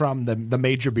different from the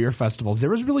major beer festivals. There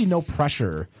was really no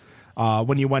pressure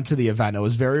when you went to the event. It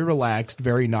was very relaxed,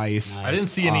 very nice. I didn't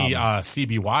see any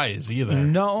CBYs either.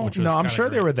 No, which was I'm kinda sure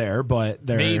they great. were there, but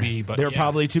Maybe, but they were yeah.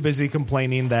 probably too busy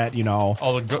complaining that All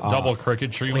the double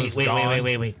crooked tree was Wait, gone.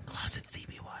 wait. Closet CBYs.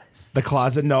 the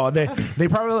closet. No, they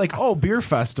probably like, oh, beer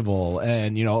festival,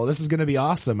 and this is going to be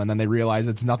awesome, and then they realize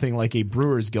it's nothing like a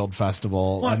Brewers Guild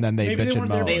festival, What? and then they Maybe they bitch and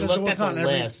weren't there moan. They Because looked it at was the on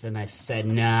every- list and I said,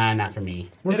 nah, not for me.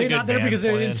 Were They they had a not good there band because they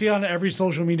playing. didn't see it on every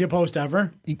social media post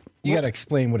ever? You got to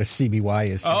explain what a CBY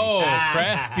is. To me. Oh,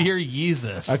 craft beer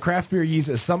Yeezus. A craft beer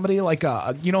uses somebody like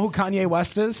you know who Kanye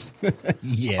West is?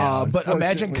 Yeah, But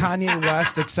imagine Kanye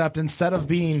West, except instead of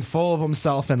being full of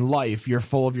himself in life, you're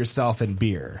full of yourself in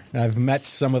beer. I've met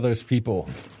some of those people.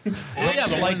 Yeah,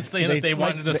 the ones saying that they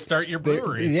wanted to start your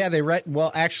brewery. They read.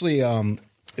 Well, actually,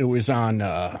 it was on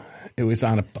a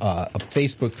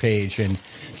Facebook page, and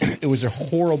it was a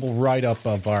horrible write up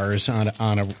of ours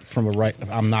from a right.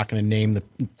 I'm not going to name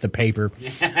the paper.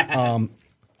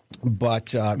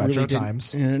 But Metro really didn't-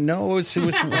 Times? no, it was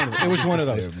one of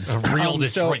those. A real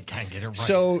so- Detroit can't get it right.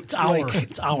 So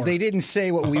It's our. they didn't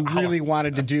say what we really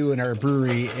wanted to do in our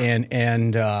brewery,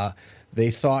 and they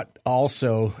thought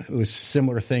also it was a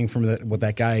similar thing from what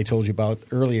that guy I told you about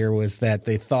earlier, was that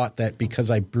they thought that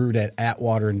because I brewed at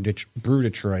Atwater and Brew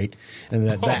Detroit, and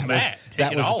that Matt,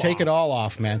 take it all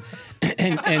off, man.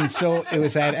 And so it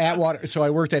was at Atwater. So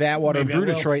I worked at Atwater Maybe and I Brew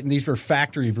will. Detroit, and these were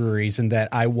factory breweries, and that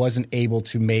I wasn't able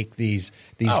to make these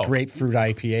grapefruit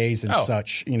IPAs and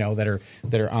such, that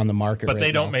are on the market. But right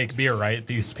they don't now. make beer, right?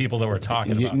 These people that we're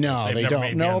talking about. No, They've they never don't.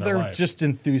 made beer No, in their they're life. just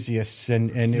enthusiasts,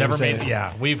 and it Never was made. a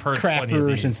Yeah, we've heard craft plenty of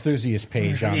brewers these. enthusiast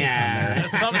page on Yeah.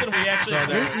 It's something we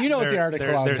actually. You know what the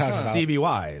article I'm There's talking about.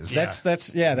 CBYs. That's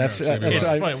It's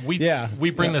funny.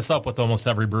 We bring this up with almost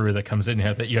every brewery that comes in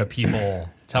here, that you have people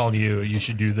telling you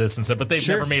should do this and stuff, but they've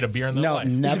never made a beer in their life.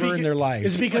 never in their lives.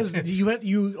 Is it because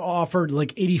you offered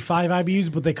like 85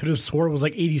 IBUs, but they could have swore it was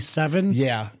like 87?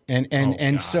 Yeah,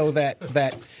 and so that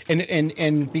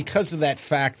and because of that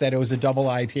fact that it was a double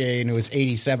IPA and it was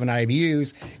 87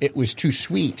 IBUs, it was too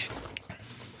sweet.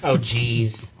 Oh,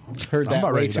 jeez. Heard I'm that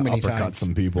about way ready too to many uppercut times.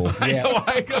 some people. Yeah,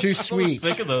 I got too so sweet.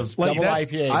 sick of those. Double that's-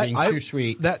 IPA being too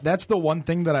sweet. That's the one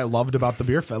thing that I loved about the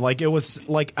beer fest. Like, it was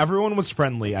like everyone was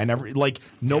friendly.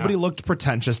 Nobody looked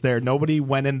pretentious there. Nobody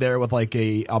went in there with like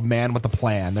a man with a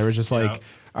plan. There was just like,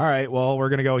 all right, well, we're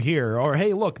gonna go here, or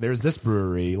hey, look, there's this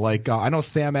brewery. Like, I know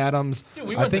Sam Adams. Dude,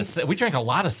 we drank a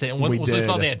lot of Sam. We Was this did.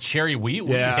 on that cherry wheat?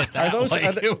 We Yeah. hit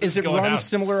that. Is it going run out.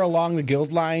 similar along the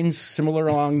guild lines, similar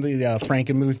along the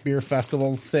Frankenmuth Beer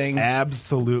Festival thing?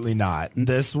 Absolutely not.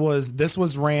 This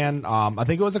was ran. I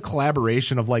think it was a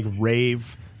collaboration of like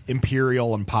Rave,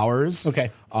 Imperial, and Powers. Okay.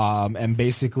 And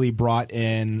basically brought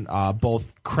in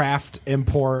both craft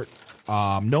import,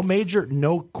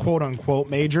 no quote unquote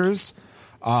majors.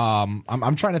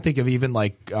 I'm trying to think of even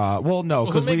like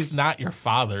because who makes not your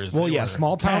father's. Well, They yeah, were-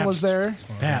 Small Town was there.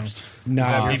 Pabst.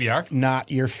 Not, Is that PBR? not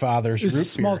your father's It's root a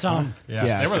small beer. town.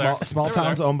 Yeah, they were there. Small They were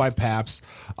Town's there. owned by Pabst.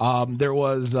 There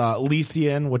was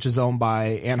Lycian, which is owned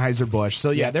by Anheuser-Busch. So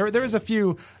yeah, there was a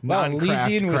few Wow, non-craft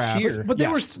Lycian was craft. here. But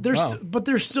Yes. they're still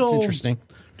That's interesting.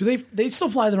 Do they still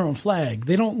fly their own flag?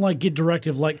 They don't like get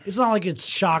directive like it's not like it's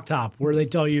Shock Top where they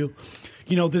tell you,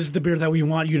 this is the beer that we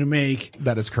want you to make.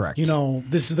 That is correct.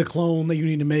 This is the clone that you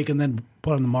need to make and then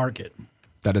put on the market.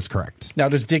 That is correct. Now,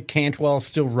 does Dick Cantwell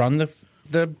still run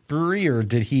the brewery, or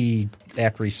did he,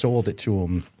 after he sold it to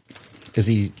him, is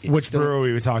he Which still,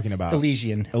 brewery are we talking about?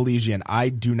 Elysian. Elysian. I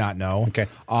do not know. Okay.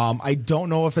 I don't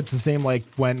know if it's the same like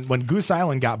when Goose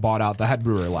Island got bought out, the head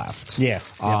brewer left. Yeah.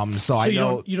 So So I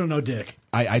know you don't know Dick.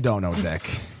 I don't know Dick.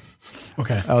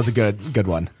 Okay. That was a good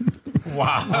one.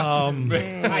 Wow.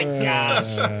 My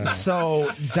gosh. So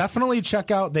definitely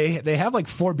check out. They have like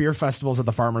 4 beer festivals at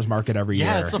the farmers market every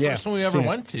Yeah, year. it's the first one we ever seen it.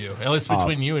 went to. At least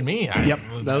between you and me. Yep,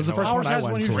 that was the first one I has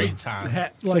went one to. usually Great time.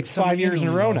 It's like 5 years in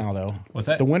a row now, though. What's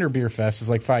that? The Winter Beer Fest is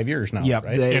like 5 years now. Yep,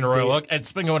 right? they- In Royal Oak.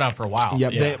 It's been going on for a while.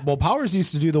 Yep. Yeah. Powers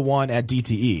used to do the one at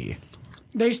DTE.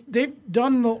 They've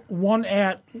done the one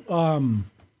at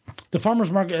the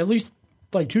farmers market at least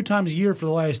like 2 times a year for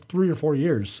the last 3 or 4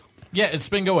 years. Yeah, it's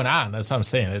been going on. That's what I'm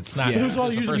saying. It's not. But it was it's all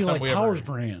the used to first be time like we Powers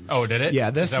ever. brands. Oh, did it? Yeah,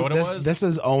 Is that what it was? This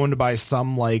is owned by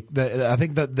some like I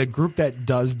think that the group that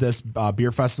does this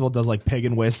beer festival does like Pig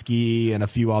and Whiskey and a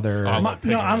few other. Oh,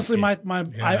 No, honestly,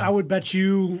 I would bet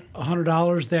you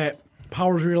 $100 that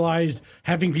Powers realized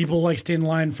having people like stand in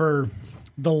line for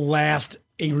the last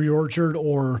Angry Orchard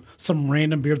or some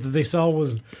random beer that they sell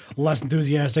was less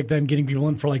enthusiastic than getting people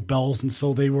in for like Bell's, and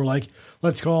so they were like,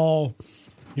 let's call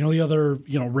the other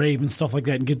Rave and stuff like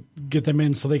that and get them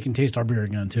in so they can taste our beer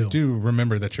again too. Do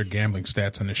remember that your gambling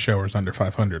stats on the show is under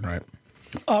 500, right?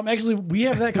 Actually, we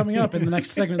have that coming up in the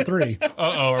next segment 3.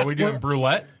 Are we doing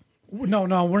Brulette?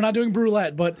 No, we're not doing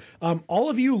Brulette, but all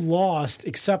of you lost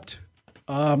except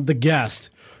the guest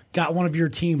got one of your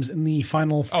teams in the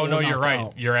final 4. Oh no, you're knocked right.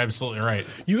 out. You're absolutely right.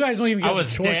 You guys don't even get I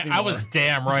was the choice I anymore. was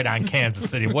damn right on Kansas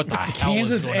City. What the hell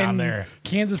Kansas is going on and there?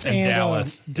 Kansas And and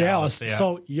Dallas. Dallas. Yeah.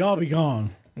 So y'all be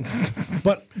gone.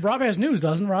 But Rob has news,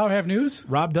 doesn't Rob have news?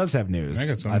 Rob does have news. I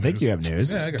got some think news. you have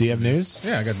news. Yeah, I got Do you some have news?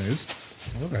 Yeah, I got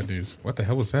news. I got news. What the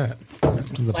hell was that?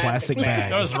 It's a plastic bag.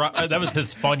 That was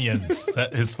his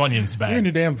Funyuns. His Funyuns You're in bag.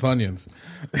 your damn Funyuns.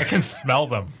 I can smell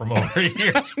them from over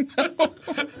here.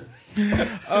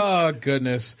 Oh,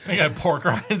 goodness. I got pork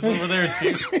rinds over there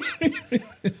too.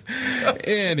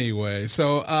 Anyway,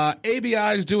 so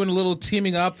ABI is doing a little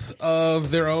teaming up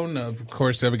of their own. Of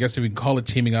course, I guess if we can call it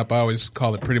teaming up, I always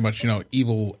call it pretty much,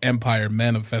 Evil Empire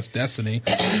Manifest Destiny.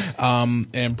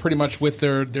 And pretty much with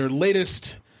their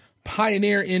latest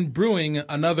pioneer in brewing,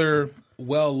 another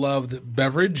well-loved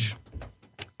beverage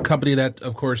company that,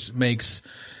 of course, makes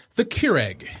the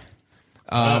Keurig.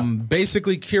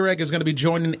 Basically, Keurig is going to be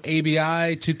joining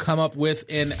ABI to come up with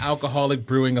an alcoholic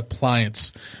brewing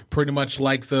appliance, pretty much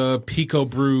like the Pico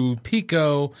Brew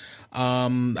Pico.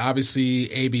 Obviously,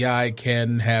 ABI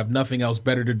can have nothing else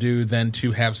better to do than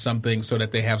to have something so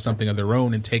that they have something of their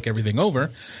own and take everything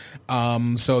over.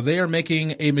 So they are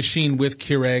making a machine with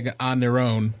Keurig on their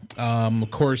own.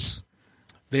 Of course,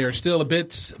 they are still a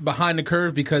bit behind the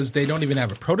curve because they don't even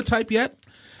have a prototype yet.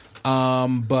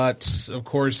 But of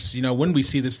course, when we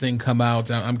see this thing come out,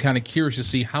 I'm kind of curious to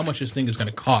see how much this thing is going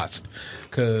to cost.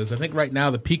 Because I think right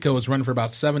now the Pico is running for about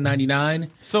 $7.99.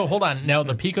 So hold on. Now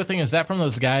the Pico thing, is that from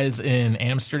those guys in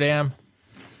Amsterdam?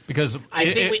 Because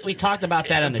I think we talked about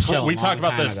that on the show. We talked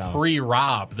about this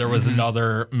pre-Rob. There was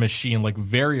another machine like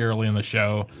very early in the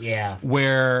show. Yeah.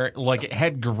 Where like it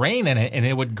had grain in it and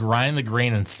it would grind the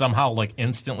grain and somehow like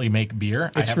instantly make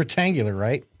beer. It's rectangular,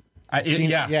 right? I've seen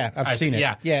seen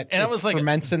it. Yeah. And I was like,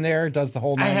 ferments in there, does the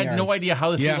whole 9 I had yards. no idea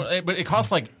how this Yeah. thing was, but it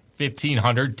cost like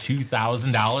 $1,500,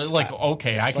 $2,000. Like,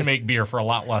 okay, I can make beer for a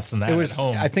lot less than that It was. at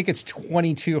home. I think it's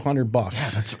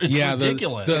 $2,200. It's Yeah,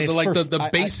 ridiculous. the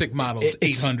basic model is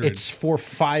 $800. It's for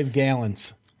 5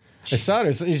 gallons. I saw it.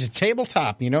 It's a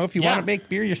tabletop. If you Yeah. want to make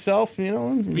beer yourself,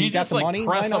 you you got just the like money.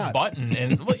 press why a not? button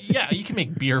and you can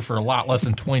make beer for a lot less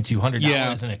than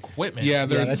 $2,200 in equipment. Yeah,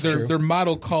 that's true. their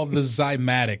model called the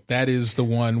Zymatic. That is the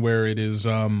one where it is.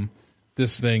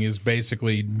 This thing is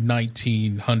basically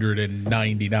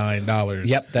 $1,999.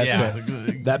 Yep, that's Yeah.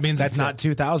 it. That means that's not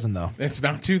 2,000 though. It's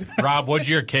not too. Rob, what'd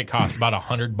your kit cost? About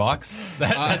 $100?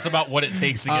 That's about what it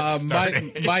takes to get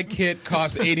started. My kit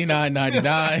costs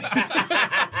 $89.99.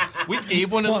 We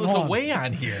gave one of those hold on. away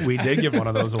on here. We did give one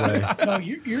of those away. No,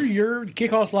 your kid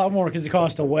costs a lot more because it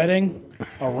costs a wedding,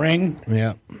 a ring,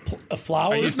 Yeah. a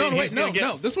flowers. No, he's gonna get-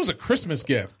 no. This was a Christmas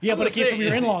gift. Yeah, but it came say, from your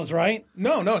is he- in-laws, right?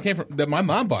 No, it came from that. My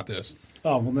mom bought this.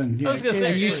 Oh, well then. Yeah. I was gonna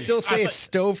say, And you still say I it's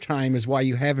stove time is why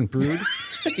you haven't brewed.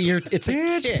 It's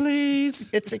a kit. please.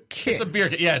 It's a kit. It's a beer.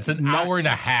 Yeah, it's an hour and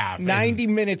a half. 90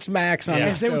 minutes max on Yeah. the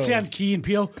As they would say on stove. Key and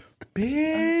Peele.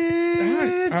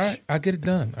 All right, I'll get it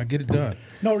done.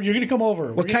 No, you're going to come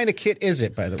over. What kind of kit is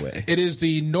it, by the way? It is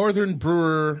the Northern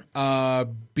Brewer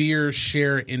Beer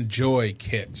Share Enjoy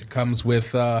kit. It comes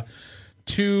with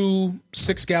 2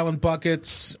 6-gallon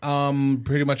buckets,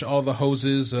 pretty much all the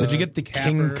hoses. Did you get the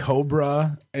King capper.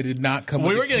 Cobra? I did not come. We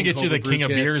with were going to get you the King of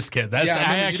Beers kit. That's Yeah, I I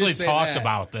remember you actually did say talked that.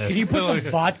 about this. Can you put some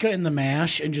vodka in the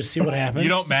mash and just see what happens? You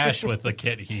don't mash with the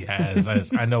kit he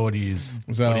has. I know what he's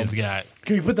got.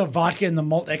 Can we put the vodka in the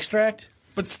malt extract?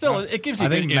 But still, it gives you I a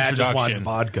good think Matt just wants introduction.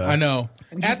 vodka. I know.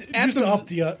 Just to up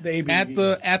the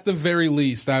ABV. At the very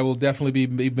least, I will definitely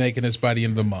be making this by the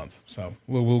end of the month. So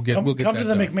we'll get Come that to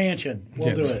the done. McMansion.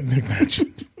 We'll do it. McMansion.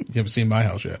 You haven't seen my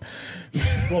house yet.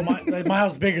 Well, my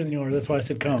house is bigger than yours. That's why I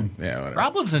said come. Yeah, whatever.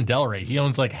 Rob lives in Delray. He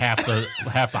owns like half the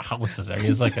houses there. He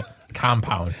has like a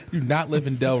compound. You do not live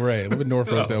in Delray. I live in North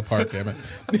Rosedale Park. Damn it.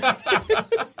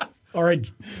 All right,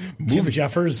 Tim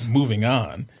Jeffers, Moving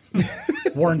on.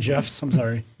 Warren Jeffs. I'm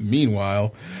sorry.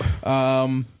 Meanwhile,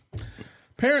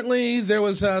 apparently there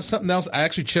was something else. I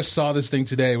actually just saw this thing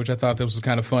today, which I thought that was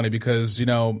kind of funny because,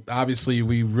 obviously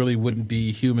we really wouldn't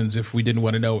be humans if we didn't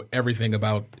want to know everything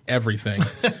about everything.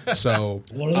 So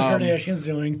What are the Kardashians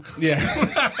doing? yeah,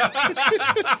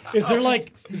 Is there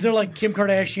like Kim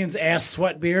Kardashian's ass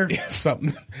sweat beer?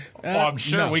 something. Oh, I'm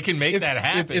sure we can make that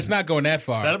happen. It's not going that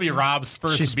far. That'll be Rob's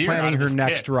first She's beer. out planning of her his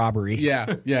next kit. robbery.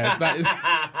 Yeah.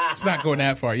 It's not going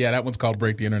that far. Yeah, that one's called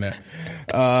Break the Internet.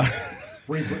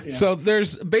 So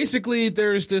there's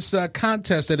this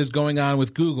contest that is going on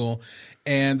with Google,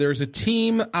 and there's a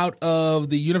team out of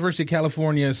the University of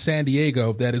California, San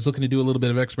Diego, that is looking to do a little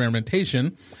bit of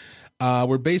experimentation.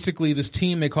 Where basically this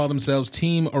team, they call themselves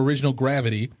Team Original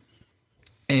Gravity,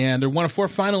 and they're one of 4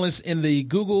 finalists in the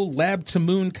Google Lab to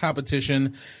Moon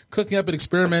competition, cooking up an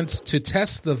experiment to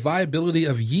test the viability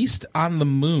of yeast on the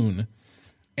moon.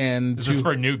 And Is this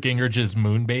for Newt Gingrich's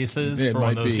moon bases It for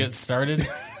when might those be. get started?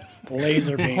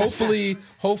 Laser beam.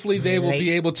 hopefully they will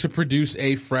be able to produce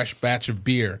a fresh batch of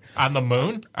beer. On the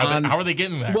moon? How are they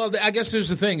getting there? Well, I guess there's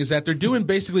the thing is that they're doing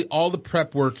basically all the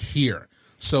prep work here.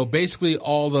 So basically,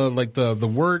 all the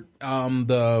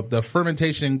the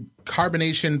fermentation,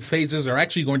 carbonation phases are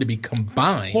actually going to be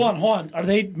combined. Hold on. Are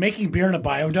they making beer in a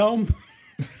biodome?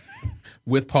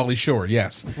 With Pauly Shore.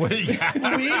 Yes,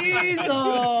 Yeah.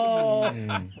 Weasel.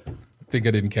 I think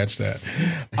I didn't catch that.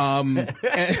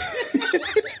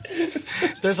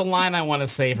 There's a line I want to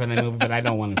say for the movie, but I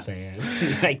don't want to say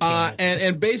it. I can't.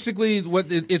 And basically,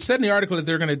 what it said in the article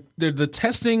that the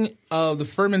testing of the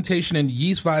fermentation and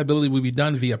yeast viability will be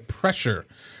done via pressure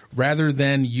rather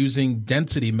than using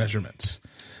density measurements.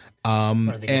 Or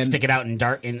they can stick it out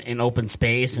in open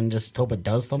space and just hope it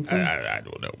does something. I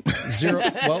don't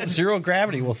know. Zero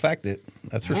gravity will affect it.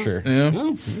 That's for sure.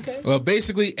 Oh, okay. Well,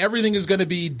 basically, everything is going to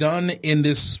be done in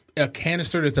a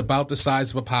canister that's about the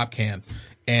size of a pop can,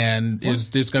 and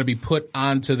it's going to be put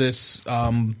onto this.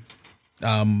 I don't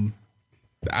know.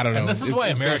 And this is why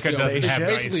America doesn't have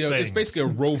nice It's things. basically a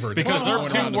rover Because Going they're around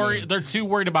too the worried. moon. They're too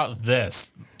worried about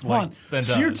this. Hold on. Than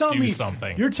So to you're telling do me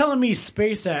something. You're telling me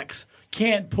SpaceX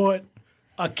can't put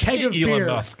a keg Get of Elon beer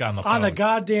Musk on the a phone.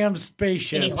 goddamn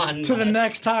spaceship Elon to the Musk.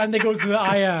 next time they goes to the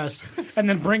IS and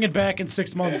then bring it back in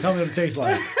 6 months and tell me what it tastes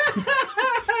like.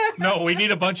 No, we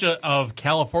need a bunch of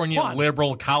California What?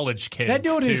 liberal college kids. That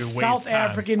dude to is waste South time.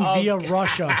 African via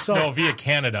Russia. So No, via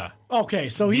Canada. okay,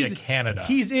 so Via he's Canada.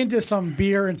 He's into some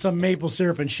beer and some maple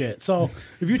syrup and shit. So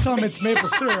if you tell him it's maple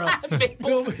syrup,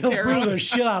 he'll brew the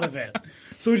shit out of it.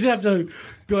 So we just have to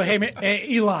be like,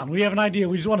 hey, Elon, we have an idea.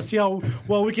 We just want to see how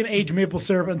well we can age maple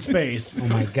syrup in space. Oh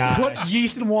my gosh. Put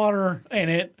yeast and water in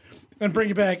it and bring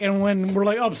it back. And when we're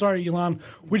like, oh, I'm sorry, Elon,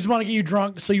 we just want to get you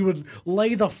drunk so you would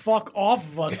lay the fuck off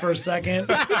of us for a second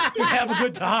and have a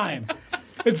good time.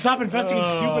 And stop investing in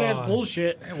stupid ass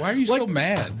bullshit. Why are you so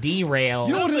mad? Derail.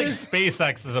 You know I what don't it think is?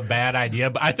 SpaceX is a bad idea,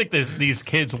 but I think these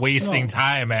kids wasting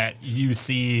time at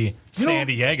UC San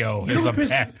Diego is a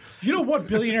bad. You know what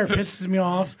billionaire pisses me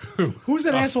off? Who's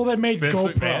that asshole that made Vince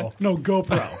GoPro? McMahon? No,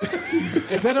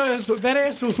 GoPro. that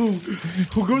asshole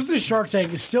who goes to Shark Tank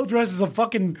and still dresses a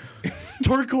fucking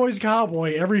turquoise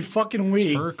cowboy every fucking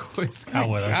week. Turquoise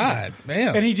cowboy. God,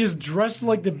 man. And he just dressed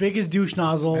like the biggest douche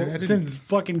nozzle since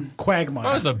fucking Quagmire. If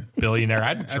I was a billionaire,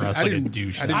 I'd dress like a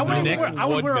douche. I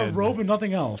would wear a Woodman. robe and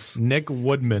nothing else. Nick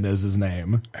Woodman is his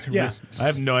name. Yeah. I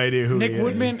have no idea who Nick he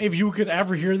Woodman, is. if you could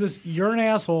ever hear this, you're an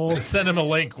asshole. Send him a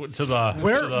link to the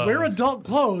Wear adult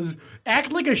clothes,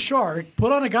 act like a shark,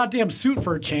 put on a goddamn suit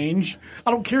for a change.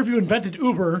 I don't care if you invented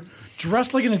Uber,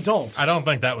 dress like an adult. I don't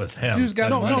think that was him. Dude's got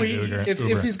That money. Uber.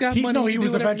 If he's got money, He can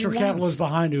was do the whatever venture he capitalist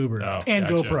wants. behind Uber and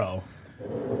gotcha. GoPro.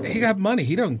 He got money.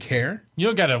 He don't care. You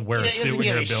don't got to wear a He doesn't suit when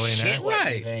give you're a a billionaire. shit. What do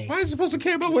you Right. think? Why is he supposed to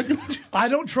care about what? I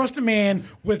don't trust a man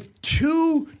with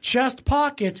 2 chest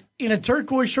pockets in a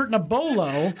turquoise shirt and a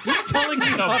bolo telling me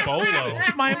A bolo.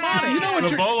 my money. You know what?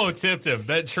 The bolo tipped him.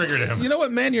 That triggered him. You know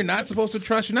what man you're not supposed to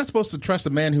trust? You're not supposed to trust a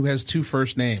man who has 2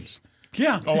 first names.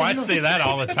 Yeah. Oh, I say that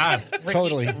all the time.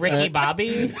 Totally. Ricky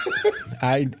Bobby?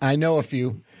 I know a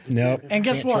few. Nope. And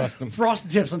guess Can't what? trust 'em.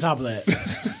 Frosted tips on top of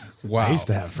that. Wow. I used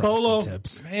to have frosted Bolo.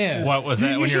 tips. Man. What was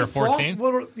that when you were said frost-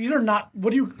 14? These are not. What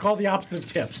do you call the opposite of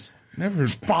tips? Never.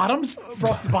 Bottoms?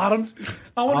 Frosted bottoms?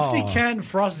 I want to see Ken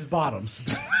Frost's bottoms.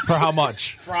 For how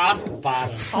much? Frost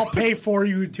Bottom. I'll pay for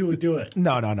you to do it.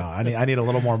 No. I need a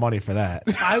little more money for that.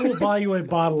 I will buy you a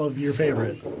bottle of your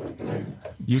favorite.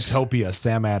 Utopia,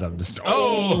 Sam Adams.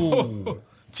 Oh,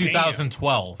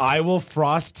 2012. I will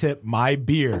frost tip my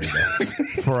beard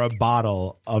for a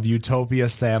bottle of Utopia,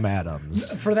 Sam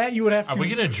Adams. For that, you would have to. Are we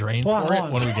going to drain Hold on, for it hold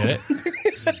on. when we get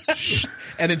it?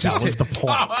 And it just That was the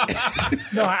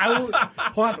point. No, I will.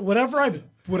 Hold on.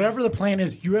 Whatever the plan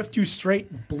is, you have to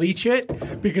straight bleach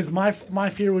it because my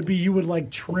fear would be you would like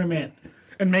trim it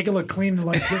and make it look clean and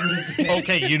like give it the same.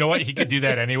 Okay, you know what? He could do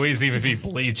that anyways, even if he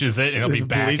bleaches it, and he'll be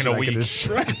back in a I week. could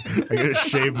just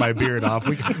shave my beard off.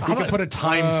 We could put a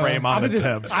time frame on the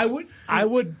tips. I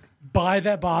would buy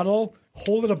that bottle,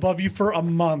 hold it above you for a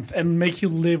month, and make you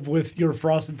live with your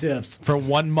frosted tips. For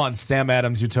 1 month, Sam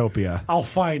Adams Utopia. I'll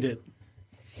find it.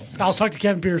 I'll talk to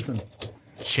Kevin Pearson.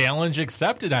 Challenge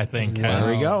accepted, I think.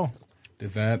 There we go.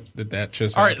 did that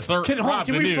just. All right, so Can Rob,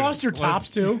 the we news. frost your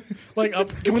tops Let's- too? Like,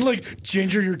 can we like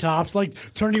ginger your tops? Like,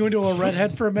 turn you into a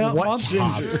redhead for a month? What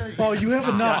tops? Oh, you have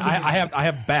enough. I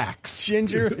have backs.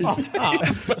 Ginger is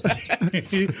tops.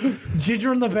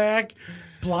 Ginger in the back,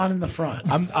 blonde in the front.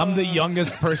 I'm the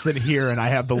youngest person here, and I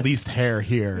have the least hair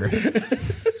here.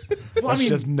 Well, Let's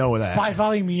just know that. By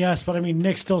volume, yes, but I mean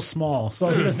Nick's still small, so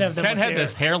he doesn't have that Ken much had hair.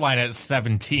 this hairline at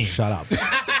 17. Shut up.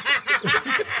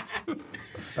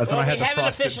 That's when I We had the haven't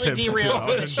frosted officially tips, derailed too.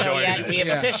 from the show enjoying yet. it. We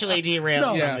have officially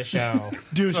derailed Yeah. from the show.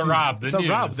 So Rob, the news.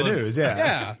 Rob, the news,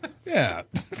 yeah. Yeah.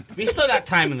 We still got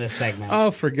time in this segment. Oh,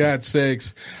 for God's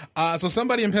sakes. So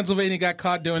somebody in Pennsylvania got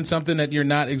caught doing something that you're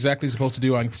not exactly supposed to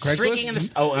do on Streaking in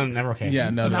Craigslist. the never okay. Yeah,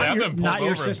 no, See, no. I've your- been pulled not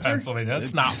your over in sister? Pennsylvania.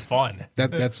 That's not fun.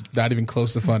 That's not even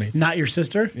close to funny. Not your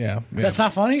sister? Yeah. That's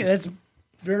not funny? That's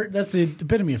the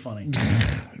epitome of funny.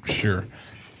 Sure.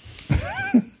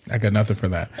 I got nothing for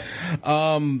that.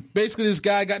 Basically, this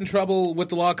guy got in trouble with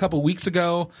the law a couple weeks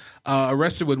ago,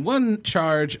 arrested with one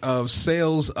charge of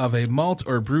sales of a malt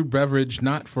or brewed beverage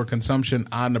not for consumption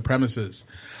on the premises.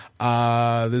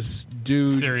 This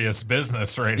dude... Serious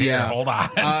business right here. Yeah. Hold on.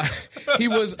 He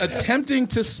was attempting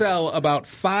to sell about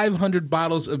 500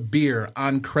 bottles of beer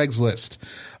on Craigslist,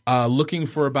 looking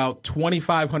for about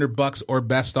 $2,500 or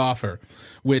best offer.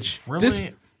 Which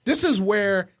Really? this is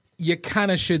where you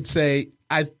kind of should say,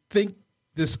 I think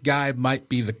this guy might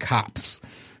be the cops,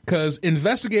 because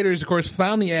investigators, of course,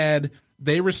 found the ad.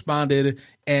 They responded,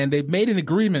 and they made an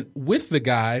agreement with the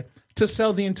guy to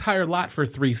sell the entire lot for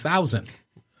 $3,000.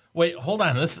 Wait, hold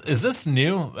on. Is this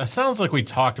new? That sounds like we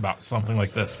talked about something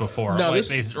like this before. No, like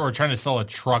this- they were trying to sell a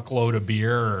truckload of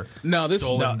beer or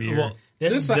stolen beer. Well,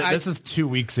 This- this is 2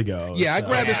 weeks ago. Yeah, I so-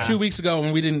 grabbed this 2 weeks ago,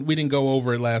 and we didn't go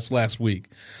over it last week.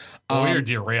 we were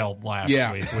derailed last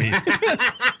yeah. week.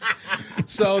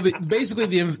 So basically,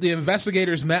 the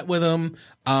investigators met with him.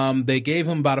 They gave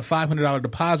him about a $500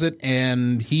 deposit,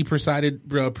 and he proceeded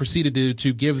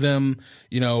to give them,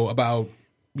 about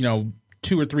 $200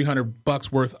 or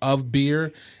 $300 worth of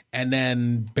beer, and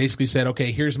then basically said,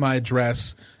 "Okay, here's my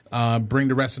address. Bring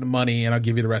the rest of the money, and I'll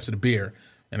give you the rest of the beer."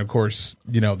 And of course,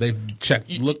 they've checked,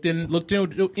 looked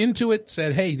into it,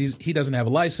 said, "Hey, he doesn't have a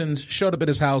license." Showed up at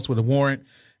his house with a warrant.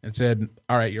 And said,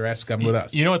 "All right, your ass come with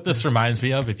us." You know what this reminds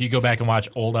me of? If you go back and watch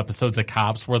old episodes of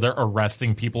Cops where they're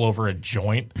arresting people over a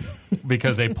joint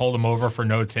because they pulled them over for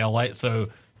no taillight. So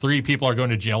 3 people are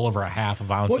going to jail over a half of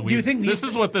ounce What of weed. do you think? This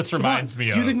is what this reminds me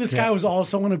of. Do you think this guy was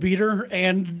also in a beater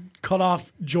and cut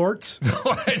off jorts?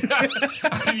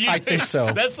 I think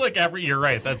so. That's like you're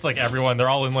right. That's like everyone. They're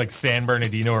all in like San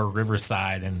Bernardino or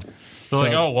Riverside. And So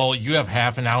like, oh, well, you have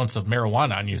half an ounce of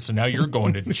marijuana on you, so now you're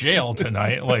going to jail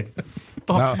tonight. Like,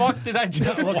 the fuck did I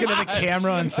just Look into the watch?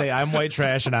 camera and say, I'm white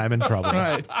trash and I'm in trouble.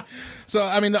 Right. So,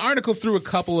 I mean, the article threw a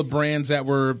couple of brands that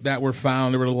were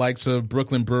found. There were the likes of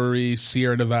Brooklyn Brewery,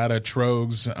 Sierra Nevada,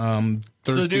 Trogs, Thirsty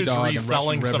So the dude's Dog,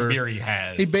 reselling and Russian some River. beer he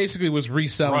has. He basically was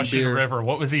reselling Russian beer. River.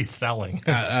 What was he selling?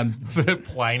 Is it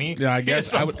Pliny? Yeah, I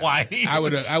guess I would. Pliny. I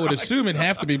would assume it'd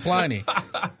have to be Pliny.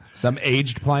 Some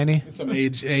aged Pliny. Some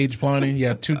age Pliny.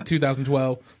 Yeah,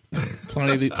 2012.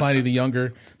 Pliny the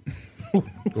Younger.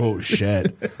 Oh,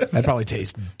 shit. That probably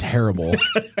tastes terrible.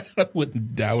 I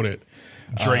wouldn't doubt it.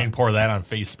 Drain pour that on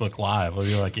Facebook Live. We'll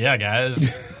be like, yeah, guys,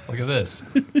 look at this.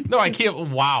 No, I can't.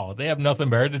 Wow, they have nothing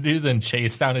better to do than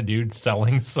chase down a dude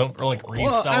selling some or like reselling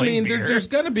Well, I mean, beer. there's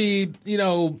going to be,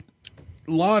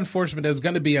 law enforcement is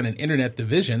going to be on an internet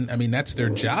division. I mean, that's their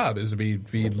job is to be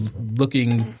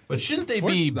looking. But shouldn't they for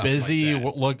be stuff busy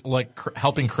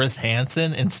helping Chris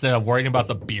Hansen instead of worrying about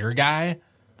the beer guy?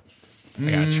 I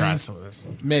gotta try some of this.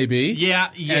 Maybe. Yeah.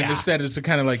 And instead, it's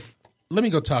kind of like, let me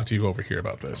go talk to you over here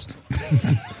about this.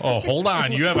 Oh, hold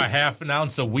on. You have a half an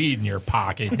ounce of weed in your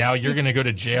pocket. Now you're going to go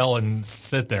to jail and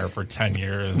sit there for 10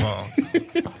 years. Oh.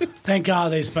 Thank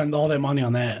God they spend all that money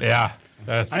on that. Yeah.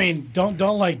 I mean, don't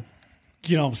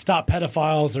stop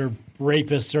pedophiles or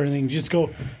rapists or anything. Just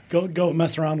go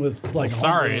mess around with like.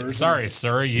 Sorry,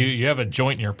 sir. You have a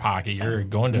joint in your pocket. You're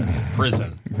going to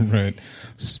prison. Right.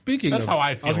 Speaking That's of, how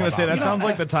I feel. I was going to say, about that it. sounds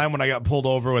like the time when I got pulled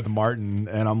over with Martin,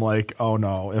 and I'm like, oh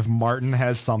no, if Martin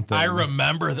has something. I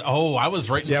remember. I was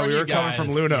right in Yeah, front we of were you coming guys. from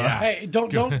Luna. Yeah. Hey,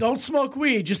 don't smoke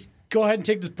weed. Just go ahead and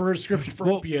take this prescription for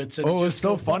opiates. And what was just so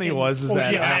go funny fucking was is OD that-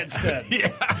 on that instead.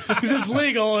 Because it's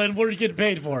legal and we're getting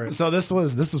paid for it. So this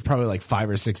was probably like 5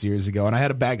 or 6 years ago, and I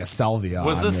had a bag of salvia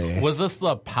Was on me. this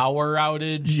the power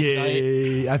outage?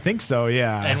 night? Yeah, I think so.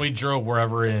 Yeah, And we drove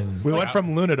wherever in. we went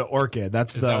from Luna to Orchid.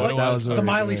 That's Is that what it was? what The we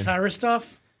were Miley doing. Cyrus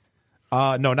stuff?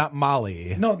 No, not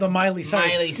Molly. No, the Miley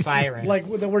Cyrus. Miley Cyrus. Like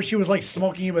where she was like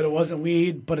smoking it, but it wasn't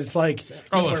weed, but it's like.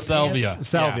 Oh, her salvia. pants.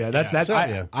 Salvia. Yeah, That's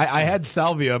Salvia. I had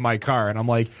salvia in my car, and I'm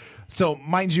like, so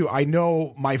mind you, I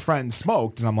know my friend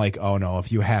smoked, and I'm like, oh no,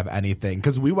 if you have anything,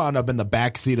 because we wound up in the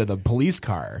back seat of the police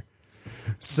car,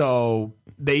 so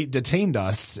they detained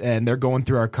us, and they're going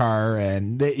through our car,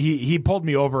 and he pulled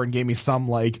me over and gave me some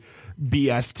like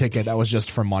BS ticket that was just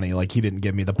for money. Like he didn't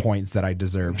give me the points that I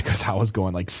deserved because I was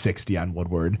going like 60 on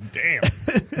Woodward. Damn.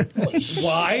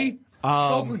 Why? It's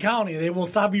Oakland County. They will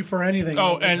stop you for anything.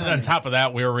 Oh, and on top of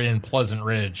that, we were in Pleasant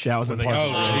Ridge. Yeah, I was in Where they-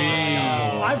 Pleasant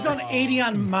Ridge. I've done 80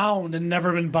 on Mound and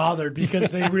never been bothered because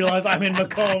they realize I'm in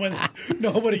Macomb and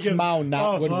nobody gives. Mound,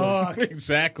 not Woodward. fuck.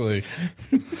 exactly.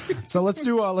 So let's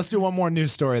do one more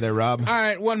news story there, Rob. All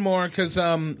right, one more because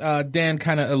Dan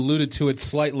kind of alluded to it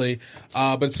slightly,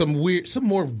 but some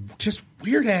more just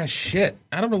weird ass shit.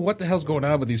 I don't know what the hell's going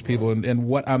on with these people and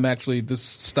what I'm actually this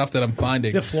stuff that I'm finding.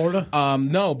 Is it Florida?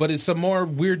 No, but it's some more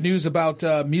weird news about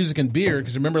music and beer.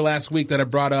 Because remember last week that I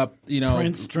brought up,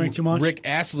 Prince drank too much? Rick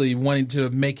Astley wanting to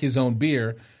make his own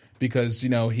beer because he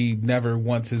never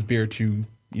wants his beer to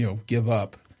give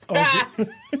up.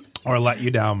 Or let you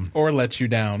down. Or let you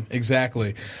down.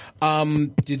 Exactly.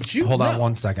 Did you Hold on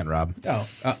 1 second, Rob.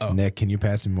 Oh, Nick, can you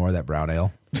pass me more of that brown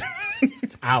ale?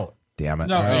 It's out. Damn it.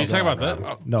 No, All are right, you talking Rob. about that?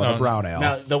 Oh, No, the brown ale.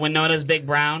 No, the Winona's Big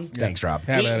Brown. Thanks, Rob.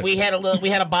 Have at it. We had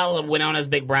a bottle of Winona's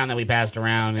Big Brown that we passed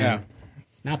around. And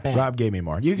not bad. Rob gave me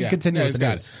more. You can continue with he's the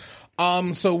got news.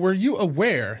 it. So were you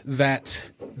aware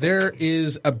that there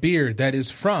is a beer that is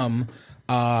from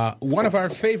one of our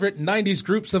favorite 90s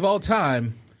groups of all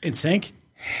time, In sync?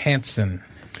 Hanson?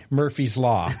 Murphy's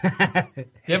Law.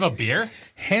 You have a beer?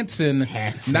 Hanson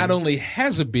not only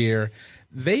has a beer,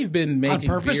 they've been On making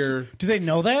purpose? beer. Do they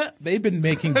know that? They've been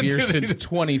making beer since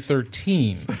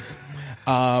 2013.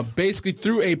 Basically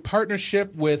through a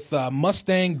partnership with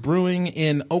Mustang Brewing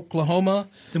in Oklahoma.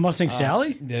 The Mustang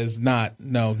Sally? There's not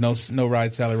no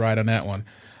ride Sally ride on that one.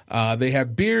 They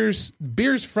have beers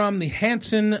from the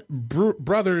Hanson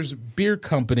Brothers Beer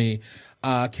Company.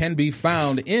 Can be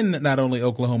found in not only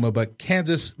Oklahoma but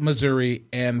Kansas, Missouri,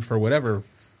 and for whatever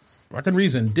fucking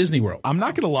reason, Disney World. I'm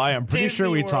not going to lie. I'm pretty sure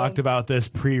we talked about this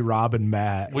pre-Rob and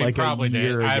Matt We like probably a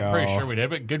year did. ago. I'm pretty sure we did,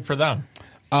 but good for them.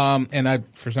 And I,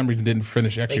 for some reason, didn't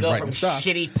finish They actually go writing from the stuff.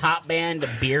 shitty pop band to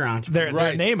beer entrepreneur. Their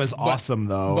Right. name is But- awesome,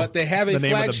 though. But they have a The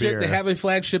name of the flagship. beer. They have a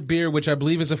flagship bear, which I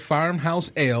believe is a farmhouse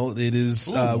ale. It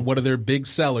is one of their big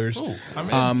sellers. Ooh, I'm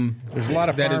in. There's a lot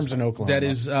of That farms is in Oklahoma. That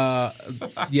is,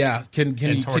 yeah. Can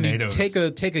you tornadoes. take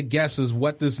a guess as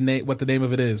what the name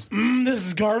of it is? This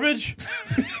is garbage.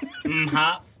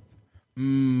 Hop.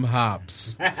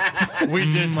 Hops.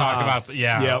 We did talk about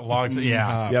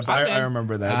Yep, I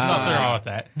remember that. There's nothing wrong with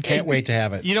that. Can't wait to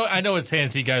have it. You know, I know it's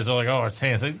Hansy. You guys are like, oh, it's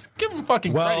Hansy. Give them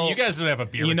fucking credit. You guys don't have a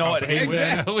beer you know what, company.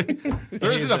 Hazen-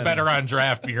 There isn't a better on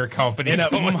draft beer company. In a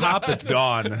hop, it's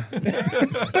gone.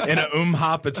 In a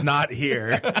hop, it's not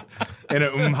here. In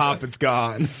a hop, it's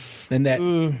gone. And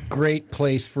that great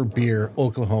place for beer,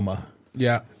 Oklahoma.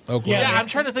 Yeah. Oklahoma. Yeah, I'm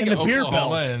trying to think in of the beer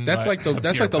Oklahoma belt. and That's like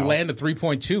the land of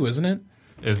 3.2, isn't it?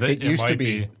 Is it? It used to might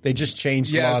be. They just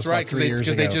changed Yeah, laws that's right. about 3 years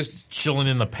Because ago. they just chilling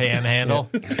in the panhandle,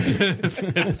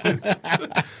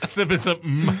 sipping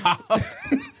some.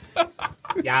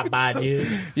 Yeah, bye, dude.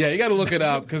 you got to look it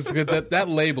up because that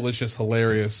label is just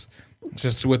hilarious.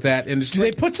 Just with that, and it's Do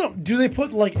they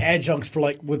put like adjuncts for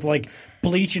like with like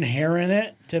bleach and hair in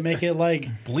it to make it like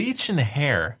Bleach and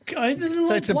hair.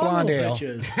 It's a blonde ale.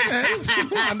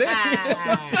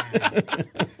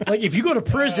 Like if you go to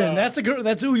prison, that's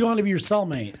who you want to be your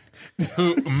cellmate.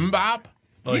 Who Mbop?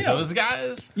 Like Yeah. those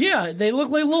guys? Yeah, they look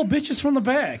like little bitches from the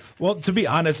back. Well, to be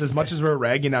honest, as much as we're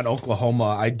ragging on Oklahoma,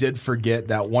 I did forget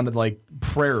that one of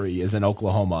Prairie is in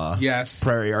Oklahoma. Yes.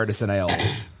 Prairie Artisan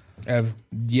Ales. I've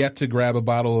yet to grab a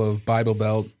bottle of Bible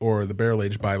Belt or the Barrel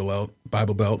Aged Bible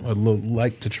Belt. I'd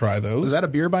like to try those. Was that a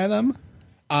beer by them?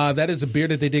 That is a beer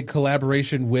that they did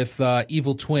collaboration with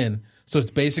Evil Twin. So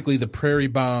it's basically the Prairie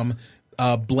Bomb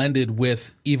blended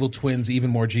with Evil Twin's Even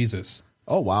More Jesus.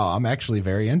 Oh, wow. I'm actually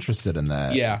very interested in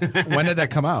that. Yeah. When did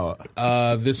that come out?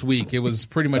 This week. It was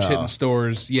pretty much hitting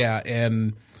stores. Yeah,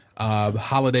 and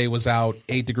Holiday was out.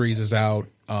 8 Degrees is out.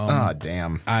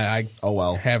 Damn. I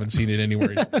well. haven't seen it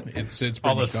anywhere. It's pretty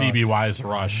All the much gone. CBY's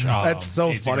rush. That's so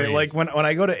 8 funny. degrees. Like when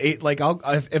I go to 8, like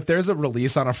if there's a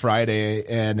release on a Friday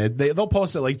and they'll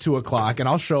post it like 2:00 and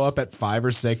I'll show up at 5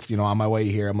 or 6, on my way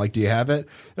here. I'm like, do you have it?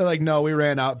 They're like, no, we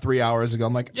ran out 3 hours ago.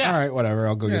 I'm like, Yeah. all right, whatever.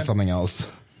 I'll go get something else.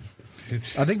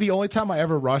 I think the only time I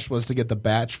ever rushed was to get the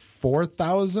batch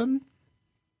 4,000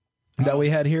 that we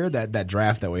had here, that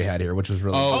draft that we had here, which was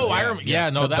really Oh, good. I remember. Yeah,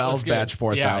 no, The that Bell's was good. batch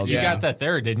 4,000. Yeah, you got that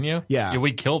there, didn't you? Yeah.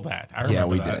 We killed that. I remember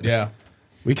we that. did. Yeah.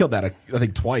 We killed that, I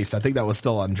think, twice. I think that was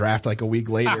still on draft like a week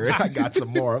later. I got some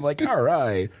more. I'm like, all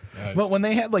right. Nice. But when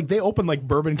they opened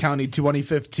Bourbon County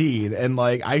 2015, and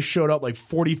I showed up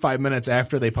 45 minutes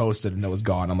after they posted and it was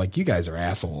gone. I'm like, you guys are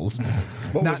assholes.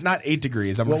 Not 8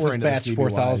 Degrees. I'm What was referring batch to the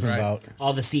 4,000 Right. about?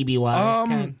 All the CBYs.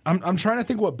 kind. I'm trying to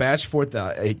think what batch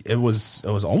 4,000. It was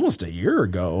almost a year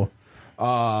ago.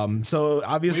 So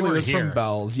obviously We it were was here. from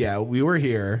Bell's. Yeah, we were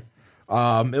here.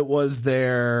 It was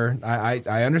there.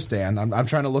 I understand. I'm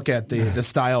trying to look at the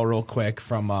style real quick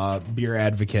from Beer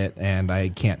Advocate, and I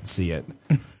can't see it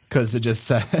because it just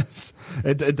says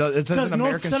it says Does an North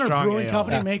American Center Strong Brewing Ale.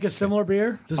 Company make a similar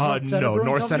beer? Does No, Brewing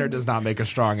North Center Company? does not make a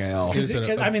strong ale. Is it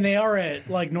a- I mean, they are at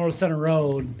North Center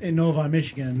Road in Novi,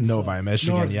 Michigan. Novi,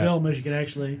 Michigan, Northville, Michigan,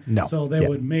 actually. No. So they Yeah.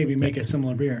 would maybe make a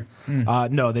similar beer.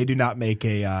 No, they do not make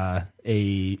a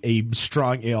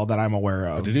strong ale that I'm aware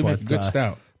of. They do make a good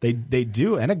stout. They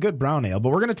do, and a good brown ale. But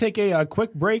we're going to take a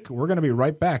quick break. We're going to be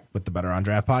right back with the Better on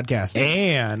Draft podcast.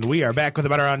 And we are back with the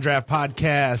Better on Draft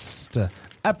podcast,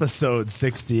 episode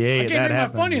 68. I can't That drink my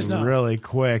happened Funyuns now. really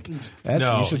quick.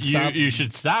 No, you should stop. you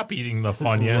should stop eating the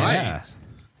Funyuns. Yeah.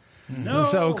 No.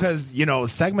 So, because,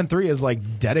 segment 3 is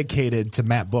dedicated to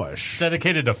Matt Bush.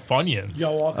 Dedicated to Funyuns.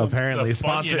 You're welcome. Apparently, The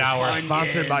sponsored Funyun Hour.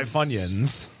 sponsored by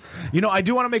Funyuns. I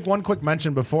do want to make one quick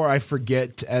mention before I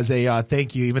forget as a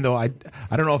thank you, even though I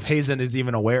don't know if Hazen is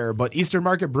even aware, but Eastern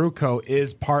Market Brew Co.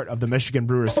 is part of the Michigan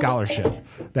Brewers Scholarship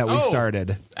that we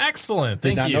started. Excellent.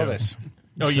 Thank Did not you. know this.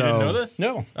 Oh, you didn't know this?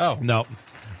 No. Oh. No.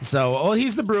 So,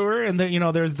 he's the brewer, and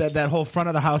there's that whole front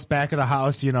of the house, back of the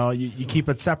house. You keep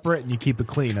it separate and you keep it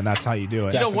clean, and that's how you do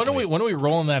it. When are we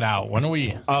rolling that out? When are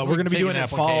we? We're going to be doing taking it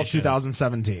fall of applications?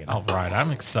 2017. All right, I'm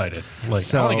excited. I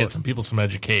So- want to get some people some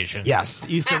education. Yes,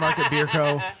 Eastern Market Beer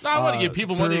Co. I want to give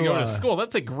people money to through, go to school.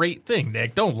 That's a great thing,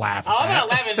 Nick. Don't laugh at Oh, I'm that. not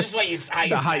laughing. It's just how you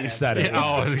said it. How you said it.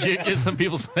 Oh, get some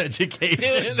people some education.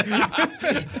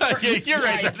 Dude. You're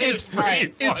right. That is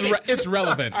pretty funny. It's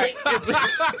relevant. All right.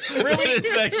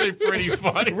 It's actually pretty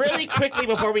funny. Really quickly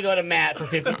before we go to Matt for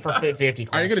 50 questions.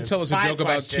 Are you going to tell us a 5 joke about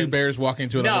questions. 2 bears walking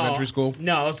to an elementary school?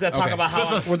 No, I was going to talk Okay. about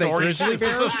how Is this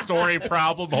a story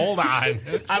problem? Hold on.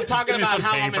 I'm talking Give me about some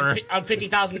how paper. I'm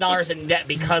 $50,000 in debt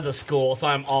because of school, so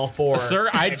I'm all for Sir,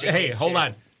 hey, education. hold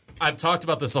on. I've talked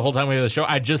about this the whole time we had the show.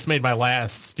 I just made my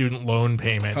last student loan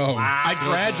payment. Oh, I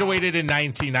graduated in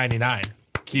 1999.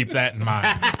 Keep that in mind.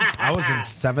 I was in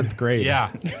 7th grade.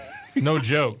 Yeah. No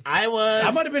joke. I was.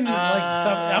 I might have been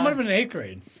I might have been in 8th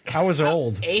grade. I was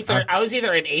old. I was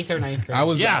either in 8th or 9th grade. I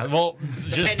was. Yeah, well,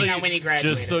 just so, on when he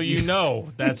graduated. just so you know,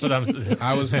 that's what I'm saying.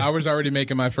 I was already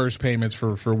making my first payments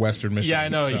for Western Michigan. Yeah, I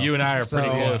know. so. You and I are pretty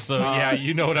close. So, yeah,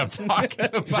 you know what I'm talking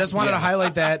about. Just wanted to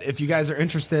highlight that if you guys are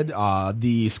interested,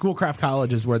 the Schoolcraft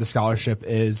College is where the scholarship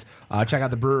is. Check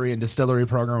out the brewery and distillery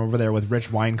program over there with Rich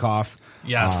Weinkoff.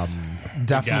 Yes.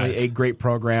 Definitely Guys. a great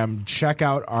program. Check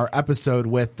out our episode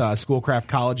with Schoolcraft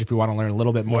College if you want to learn a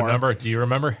little bit more. What number? Do you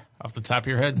remember off the top of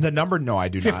your head? The number? No, I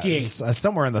do 58. not. It's,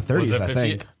 somewhere in the 30s, Was it I 50?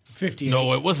 think. 58.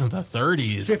 No, it wasn't the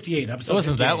 30s. 58. Episode It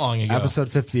wasn't 58. that long ago. Episode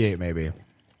 58, maybe.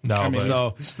 No, I mean, but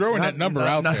So- he's throwing that number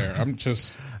out there. I'm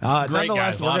just. Great, Nonetheless,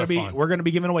 guys. A lot of fun. we're gonna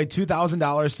be giving away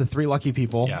 $2,000 to 3 lucky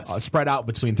people. Yes. Spread out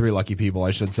between 3 lucky people,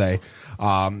 I should say.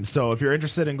 So if you're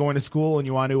interested in going to school and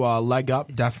you want to leg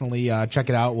up, definitely check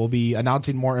it out. We'll be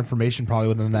announcing more information probably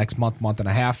within the next month and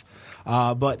a half.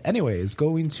 But anyways,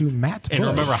 going to Matt and Bush.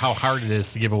 remember how hard it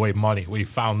is to give away money. We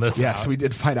found this Yes, out. we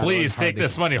did find out. it was Please hard take to-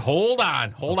 this money. Hold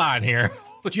on here.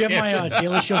 Do you have my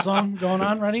Daily Show song going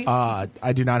on ready? I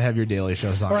do not have your Daily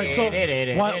Show song. All right, so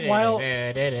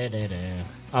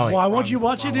while I want you to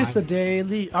watch it, it's the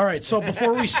Daily. All right, so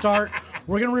before we start,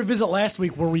 we're going to revisit last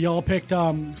week where we all picked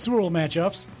Super Bowl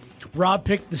matchups. Rob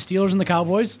picked the Steelers and the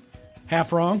Cowboys.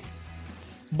 Half wrong.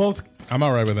 Both I'm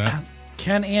all right with that.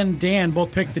 Ken and Dan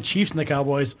both picked the Chiefs and the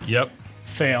Cowboys. Yep.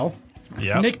 Fail.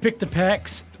 Yep. Nick picked the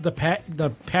Packers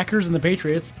and the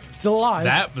Patriots. Still alive.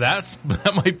 That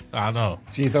might, I don't know.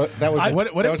 Gee, that was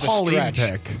What that did was a Pauline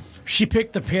stretch. pick? She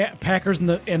picked the Packers and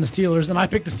the Steelers, and I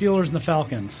picked the Steelers and the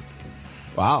Falcons.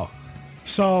 Wow.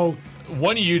 So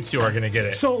One of you two are going to get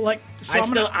it.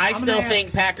 I still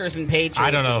think Packers and Patriots.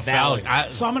 I don't know. is valid.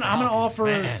 So I'm gonna offer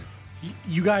man.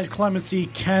 you guys clemency,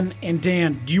 Ken and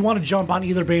Dan. Do you want to jump on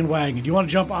either bandwagon? Do you want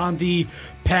to jump on the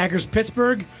Packers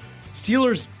Pittsburgh,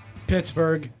 Steelers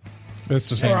Pittsburgh? That's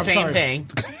the same. I'm Same sorry. thing.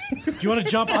 Do you want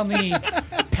to jump on the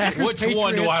Packers Which Patriots?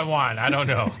 one do I want? I don't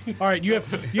know. All right, you have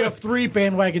 3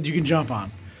 bandwagons you can jump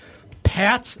on: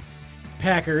 Pats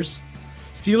Packers,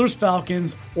 Steelers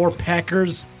Falcons, or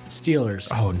Packers Steelers.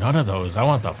 Oh, none of those. I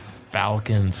want the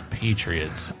Falcons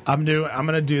Patriots. I'm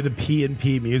gonna do the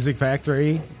P&P Music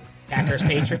Factory. Packers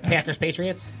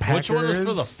Patriots. Which one was for the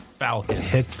Packers, Falcons?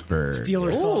 Pittsburgh.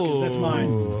 Steelers Falcons. That's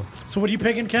mine. So what are you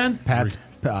picking, Ken? Packers,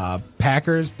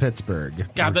 Pittsburgh.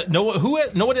 God,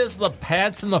 what is the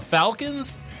Pats and the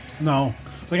Falcons? No,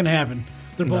 it's not gonna happen.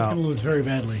 They're both No. going to lose very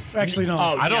badly. Actually, no.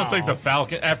 I don't think the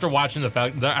Falcons. After watching the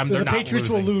Falcons, they're the not Patriots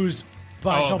losing. will lose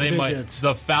by double they might. digits.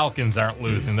 The Falcons aren't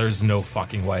losing. There's no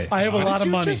fucking way. I have a lot of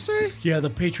you money. just say? Yeah, the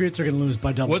Patriots are going to lose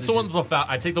by double What's the one? digits.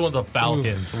 I take the one the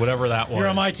Falcons, whatever that was. You're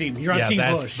on my team. You're on Team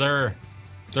Bush. They're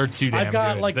too damn I've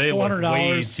got good. like they look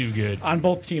way $400 too good. on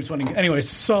both teams winning. Anyways,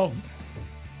 so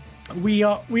we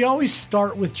always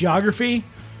start with geography,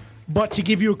 but to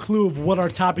give you a clue of what our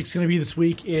topic's going to be this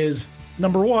week is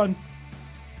number 1.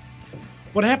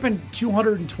 What happened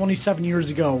 227 years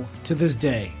ago to this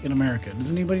day in America?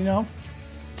 Does anybody know?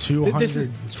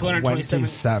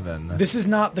 227. This is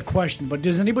not the question, but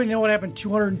does anybody know what happened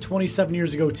 227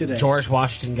 years ago today? George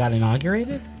Washington got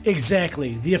inaugurated.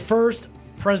 Exactly. The first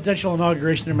presidential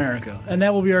inauguration in America. And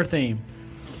that will be our theme.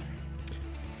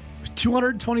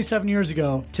 227 years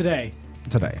ago today.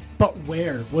 Today. But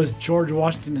where was George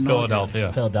Washington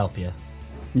inaugurated? Philadelphia.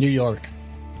 New York.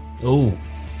 Ooh.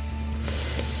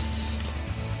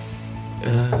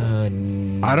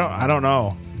 I don't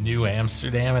know. New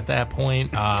Amsterdam at that point.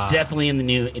 It's definitely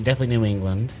definitely New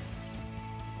England.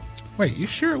 Wait, you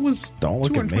sure it was Don't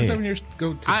look at me. 227 years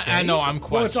ago today? I know. I'm Well,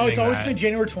 questioning. it's always that. been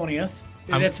January 20th.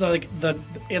 That's like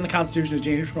in the Constitution is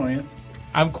January 20th.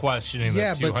 I'm questioning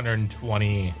Yeah, the but-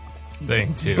 220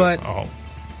 thing too. But- oh.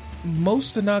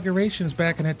 Most inaugurations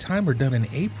back in that time were done in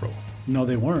April. No,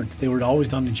 they weren't. They were always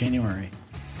done in January.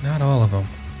 Not all of them.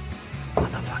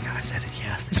 Motherfucker, I said it.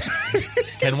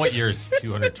 Yes. And what year is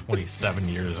 227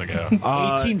 years ago?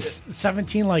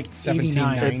 1817, like 89.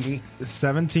 1790.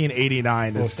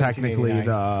 1789 is technically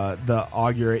 1789.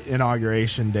 the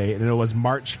inauguration date, and it was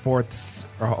March 4th.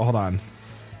 Hold on.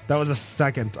 That was a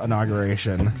second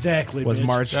inauguration. Exactly. Was bitch.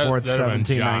 March 4th, That'd have been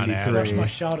John That's my 1793.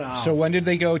 shout out. So when did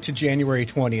they go to January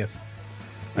 20th?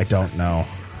 I don't know.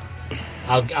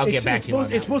 I'll get back to you on It's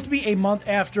that. supposed to be a month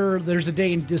after there's a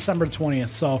day in December 20th.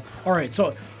 So, all right.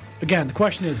 So, again, the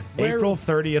question is where, April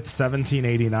 30th,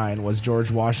 1789 was George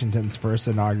Washington's first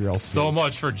inaugural speech. So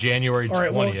much for January 20th. All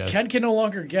right. Well, Ken can no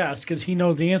longer guess because he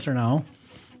knows the answer now.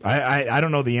 I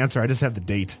don't know the answer. I just have the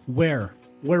date. Where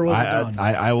was it done?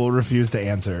 I will refuse to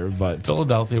answer, but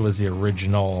Philadelphia was the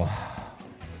original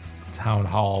town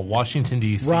hall. Washington,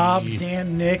 D.C. Rob,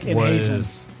 Dan, Nick, and Hazen.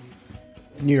 was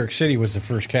New York City was the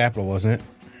first capital, wasn't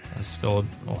it? was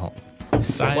Philadelphia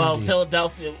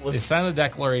was They signed the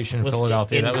Declaration in was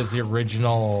Philadelphia. in- That was the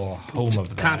original home of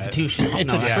that. Constitution.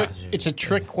 It's a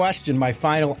trick question. My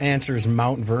final answer is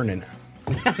Mount Vernon.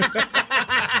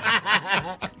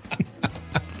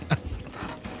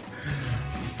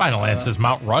 Final answer is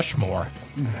Mount Rushmore.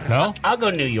 No? I'll go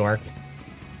New York.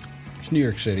 It's New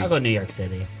York City. I'll go New York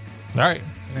City. All right.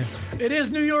 It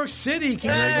is New York City.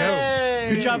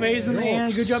 Good job, Hazen,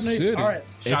 and good job, Nate. City. All right.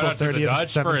 Shout out to the 30th,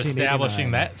 Dutch for 1789.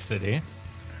 establishing that city.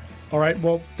 All right.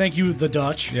 Well, thank you, the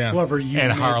Dutch. Yeah. Whoever you And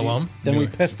may be. Harlem. Then we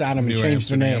pissed on him and New changed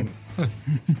the Amsterdam. name.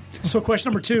 So,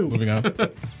 question number 2. Moving on.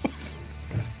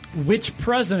 Which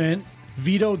president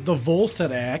vetoed the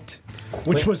Volstead Act,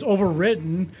 which was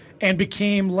overridden and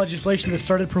became legislation that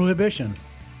started prohibition?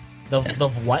 The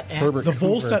what? Act? Herbert The Hoover.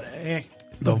 Volstead Act.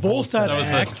 The Volstead That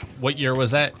was Act. what year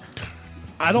was that?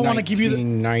 I don't want to give you the.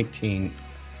 1919.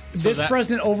 This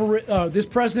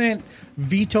president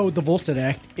vetoed the Volstead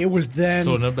Act. It was then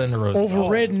So it would have been Roosevelt.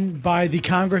 overridden by the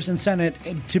Congress and Senate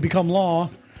to become law.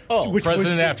 Which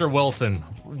President was, after Wilson.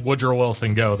 Woodrow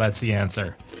Wilson, go. That's the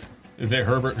answer. Is it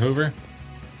Herbert Hoover?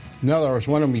 No, there was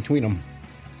one in between them.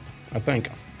 I think.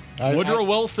 Woodrow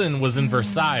Wilson was in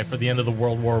Versailles for the end of the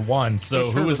World War I. So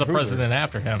It's who was the Herbert Hoover. president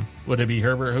after him? Would it be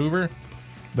Herbert Hoover?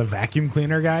 The vacuum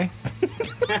cleaner guy?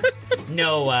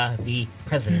 No, the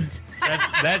president.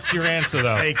 That's your answer,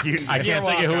 though. Thank you. I can't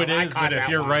think of who it welcome. I is, caught but if that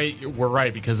you're one. right, we're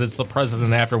right because it's the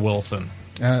president after Wilson.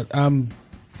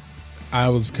 I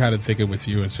was kind of thinking with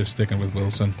you. It's just sticking with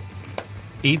Wilson.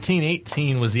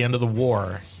 1818 was the end of the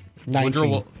war.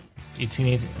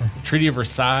 1818. Treaty of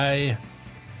Versailles.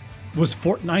 was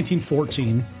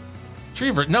 1914.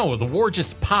 No, the war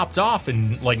just popped off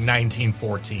in like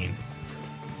 1914.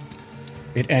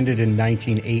 It ended in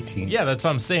 1918. Yeah, that's what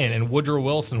I'm saying. And Woodrow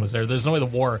Wilson was there. There's no way the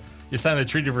war. You signed the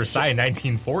Treaty of Versailles in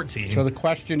 1914. So the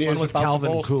question is was about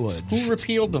Calvin the Coolidge? Who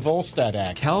repealed the Volstead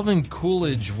Act? Calvin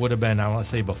Coolidge would have been, I want to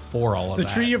say, before all of The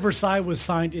that. Treaty of Versailles was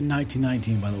signed in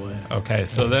 1919, by the way. Okay,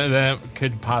 so that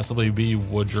could possibly be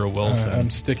Woodrow Wilson. I'm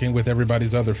sticking with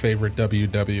everybody's other favorite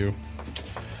WW.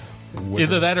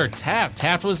 Either that or Taft.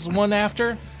 Taft was the one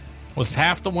after? Was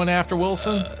Taft the one after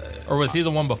Wilson? Or was he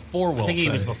the one before Wilson? I think he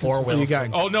was before Wilson. You got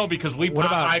Oh, no, because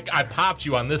I popped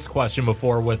you on this question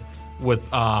before with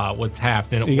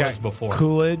Taft, and it you was got before.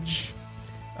 Coolidge.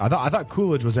 I thought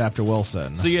Coolidge was after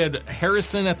Wilson. So you had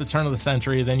Harrison at the turn of the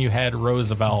century, then you had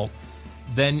Roosevelt,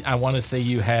 then I want to say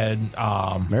you had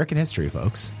American history,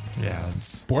 folks.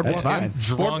 it's Boardwalk, That's fine.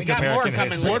 drunk We got more American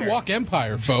coming history. later. Boardwalk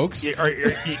Empire, folks.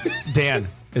 Dan,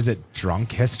 is it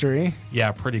drunk history?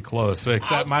 Yeah, pretty close.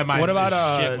 Except my mind What about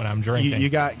is shit when I'm drinking. You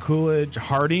got Coolidge.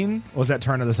 Harding was that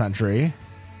turn of the century.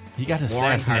 He got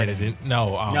Warren assassinated. Harding. No,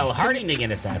 No, Harding didn't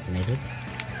get assassinated.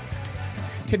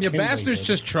 Can you bastards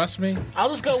just trust me? I'll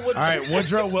just go with. All right,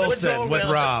 Woodrow Wilson with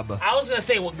Rob. I was gonna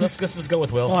say let's just go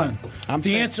with Wilson.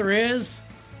 The answer is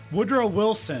Woodrow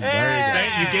Wilson.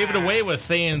 You gave it away with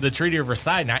saying the Treaty of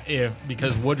Versailles,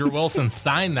 because Woodrow Wilson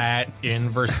signed that in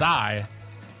Versailles.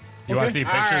 You want to see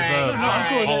pictures of I'm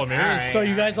cool with Paul it. Ramirez? So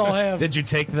you guys all have. Did you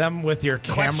take them with your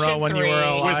camera Question when you 3. were With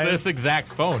alive? this exact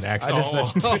phone, actually. I just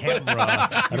said camera.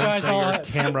 I didn't guys say all your have-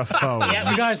 camera phone.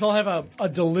 You guys all have a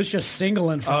delicious single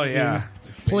in front Oh of yeah.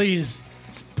 you. Please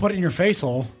put it in your face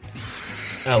hole.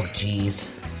 Oh, jeez.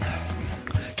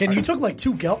 Ken, you took like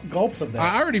 2 gulps of that.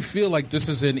 I already feel like this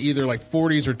is in either like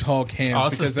 40s or tall cans. Oh,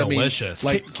 this is because delicious.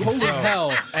 Like holy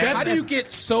hell! How do you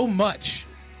get so much?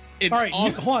 all right,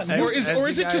 hold on. Or is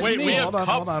it just Wait, me? we have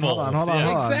Hold on.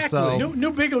 Yeah. Exactly. So,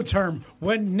 New bingo term.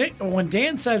 When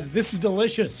Dan says this is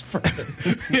delicious,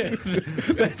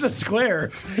 that's a square.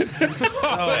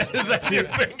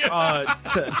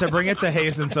 to bring it to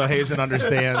Hazen so Hazen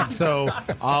understands. So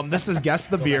this is Guess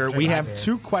the Beer. We have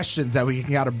 2 questions that we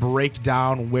can kind of break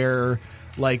down where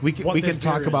like we What can this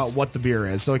talk beer about is. what the beer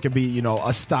is. So it could be,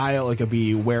 a style, it could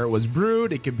be where it was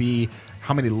brewed, it could be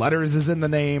how many letters is in the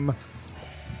name.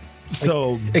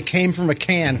 So It came from a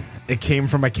can. it came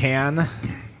from a can.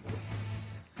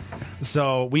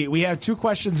 So we have 2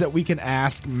 questions that we can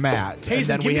ask Matt. Hazen, and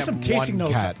then give we me have some tasting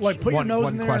one notes. catch. Like, put your nose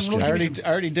one in there and question. look I Give me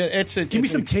already did. Give me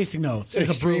some tasting notes as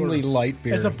a brewer. extremely light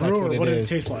beer. As a That's brewer, what does it is.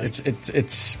 taste like?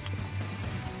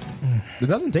 It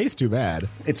doesn't taste too bad.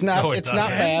 It's not. No, it it's not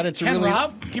doesn't. bad. It's a Ken, really.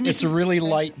 Rob, give me it's a some- really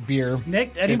light beer.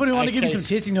 Nick, anybody want to I give me some taste-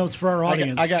 tasting notes for our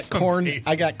audience? I got corn. taste.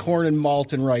 I got corn and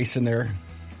malt and rice in there.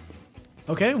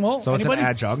 Okay, well, So it's anybody? an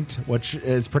adjunct, which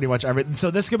is pretty much everything.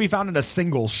 So this can be found in a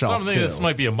single shelf, Something too. this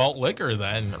might be a malt liquor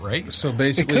then, right? So It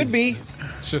basically, could be. It's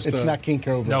just It's a, not King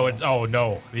Cobra. No, it's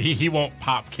no. He won't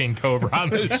pop King Cobra on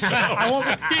this show.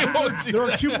 He won't do There are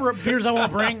that. two beers I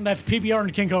won't bring. That's PBR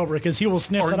and King Cobra because he will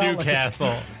sniff Or it out. Newcastle.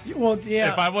 Like it's, well,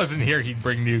 yeah. If I wasn't here, he'd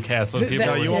bring Newcastle. People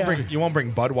that- would- You won't Yeah.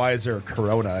 bring Budweiser or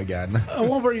Corona again. I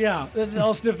won't bring. Yeah,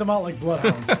 I'll sniff them out like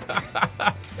bloodhounds.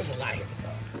 There's a lot here.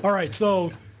 All right,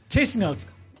 so tasting notes.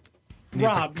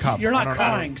 Needs a Rob, cup. you're I not don't-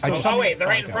 crying. So I tell Oh, me- wait, they're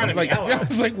right in front of me. like, I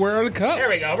was like, where are the cups? There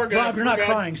we go. We're good. Rob, you're not We're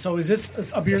good. crying. So is this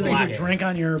a beer There's a that lot you would here. drink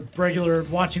on your regular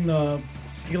watching the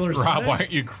Steelers? Rob, Sunday? why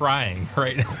aren't you crying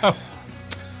right now?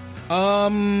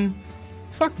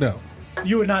 Fuck no.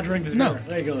 You would not drink this No. beer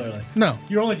regularly. No.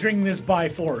 You're only drinking this by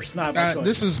force, not by choice.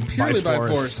 This is purely by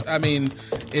force. force. I mean,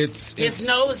 it's His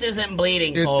nose isn't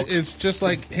bleeding, folks. it's just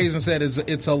like Hazen said.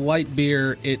 It's a light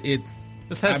beer. It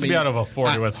This has I to mean, be out of a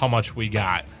 40 I- with how much we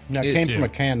got. No, it It came too. from a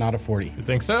can, not a 40. You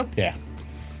think so? Yeah.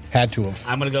 Had to have.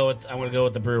 I'm gonna go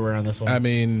with the brewer on this one. I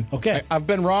mean, okay. I've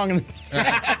been wrong. But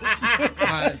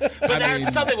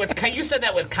that's something you said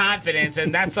that with confidence,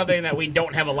 and that's something that we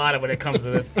don't have a lot of when it comes to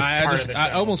this part of the show.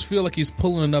 I almost feel like he's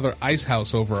pulling another ice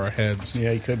house over our heads.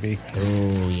 Yeah, he could be.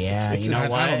 Ooh, yeah. You know I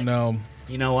what? don't know.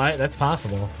 You know what? That's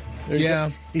possible. Yeah,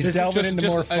 He's This is delving into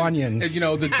more Funyuns. You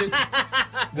know,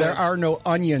 There are no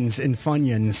onions in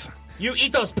Funyuns. You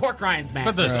eat those pork rinds, man.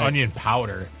 But there's onion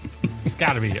powder. It's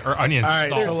got to be, or onion All right,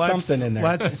 salt. so let's, something in there.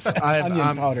 Let's.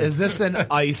 Onion powder. Is this an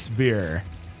ice beer?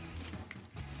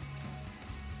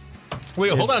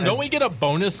 Wait, hold on. is- Don't we get a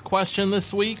bonus question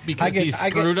this week because he I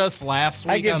screwed us last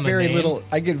week I get on the very name? little.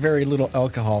 I get very little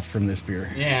alcohol from this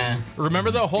beer. yeah. Remember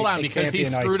though, hold on, It because can't he be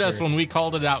an ice screwed us beer. when we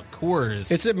called it out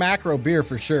Coors. It's a macro beer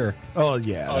for sure. Oh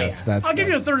yeah, that's. I'll give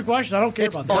you a third question. I don't care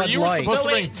It's about or that. you were Light. supposed to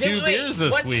bring wait, two beers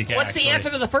this what's, week. What's the actually. answer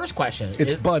to the first question?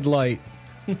 It's Bud Light.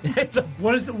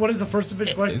 What is the first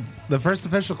official question? The first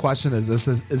official question is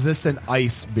this an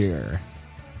ice beer?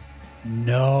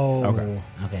 No. Okay.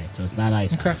 Okay, so it's not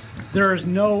ice. Okay. There is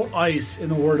no ice in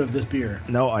the word of this beer.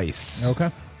 No ice.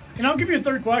 Okay. And I'll give you a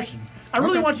third question. I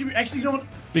really want you. Actually, you know what?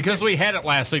 Because we had it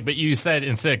last week, but you said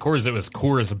instead of Coors, it was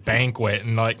Coors Banquet,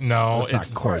 and like, no, It's not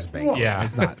Coors Bank. Yeah.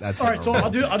 It's not. That's All right, so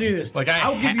I'll do this. Like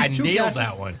I'll give you I two nailed guesses.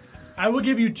 that one. I will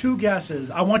give you two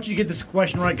guesses. I want you to get this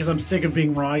question right because I'm sick of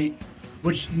being right.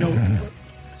 Which no. So I'm gonna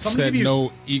Said give you-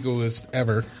 no egoist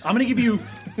ever. I'm going to give you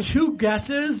two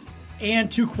guesses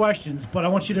and two questions, but I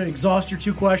want you to exhaust your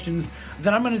two questions.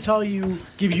 Then I'm going to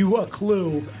give you a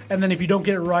clue, and then if you don't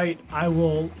get it right, I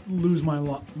will lose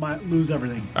lose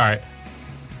everything. All right.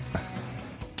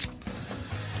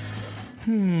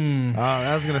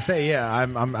 I was gonna say, yeah.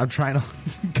 I'm trying to.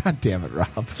 God damn it,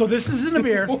 Rob! So this isn't a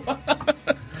beer.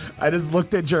 I just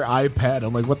looked at your iPad.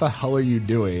 I'm like, what the hell are you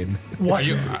doing? What?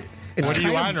 What are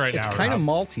you on right It's now? kind of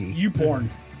Rob? malty. You porn.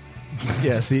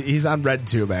 Yes, he's on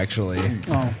RedTube actually.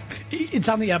 Oh, it's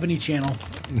on the Ebony channel.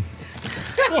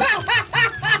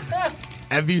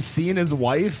 Have you seen his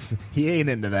wife? He ain't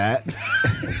into that.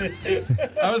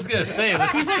 I was gonna say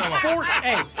this He's is like 40.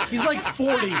 Hey, he's like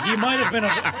 40. He might have been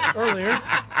earlier.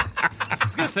 I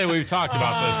was gonna say we've talked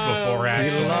about this before. He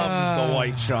Actually, loves the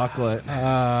white chocolate.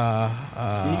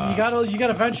 You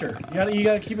gotta venture. You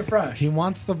gotta keep it fresh. He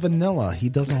wants the vanilla. He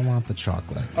doesn't want the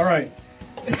chocolate. All right.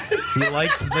 He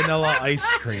likes vanilla ice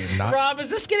cream. Not Rob, is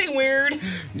this getting weird?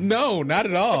 No, not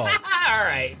at all. All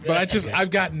right. But I've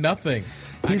got nothing.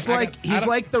 He's I like don't-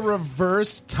 like the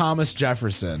reverse Thomas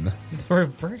Jefferson.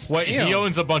 reverse. what? He Damn.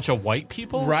 owns a bunch of white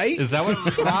people, Right? Is that what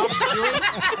Rob's doing?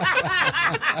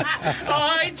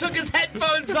 Oh, he took his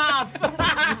headphones off.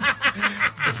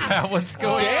 Is that what's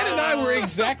going Dan on? and I were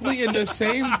exactly in the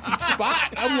same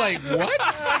spot. I'm like, what?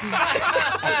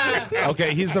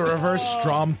 Okay, he's the reverse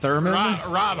Strom Thurmond.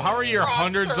 Rob, how are your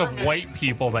hundreds of white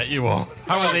people that you own?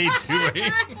 How are they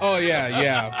doing? Oh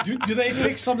yeah. Do they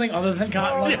pick something other than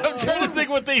cotton? Like, Yeah, I'm trying to think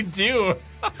what they do.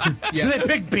 do they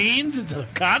pick beans instead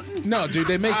of cotton? No, dude,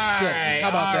 they make shit. How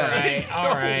about that?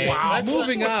 All right. Wow.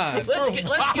 Moving on.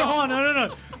 Let's get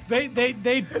No.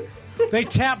 They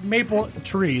tap maple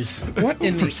trees. What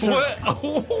in the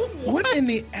What? what in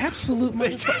the absolute?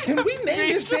 Can we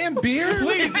name this damn beer?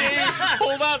 Please, Dave.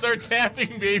 Hold on. They're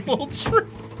tapping maple tree.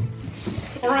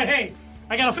 All right, hey,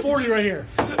 I got a 40 right here.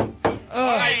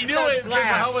 I knew so it's it because of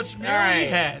how glass. much beer All right. he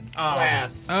had.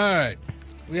 glass. All right,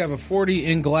 we have a 40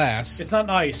 in glass. It's not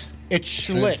nice. It's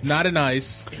Schlitz. It's not an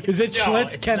ice. Is it No,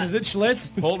 Schlitz? it's Ken, not. is it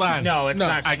Schlitz? Hold on. No, it's No,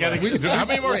 not. I gotta. Schlitz. How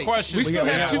many more wait, questions? We still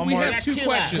do have two. have? We more. have That's two two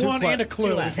left. questions. One and a clue.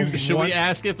 Two If left. you- Should we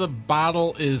ask if the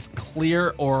bottle is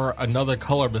clear or another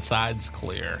color besides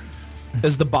clear?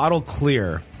 Is the bottle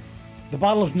clear? The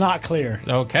bottle is not clear.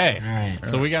 Okay. All right.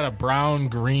 So we got a brown,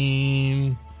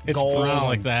 green, It's gold, brown.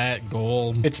 like that,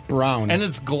 gold. It's brown. And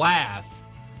it's glass,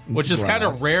 which is kind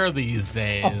of rare these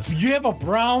days. You have a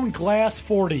brown glass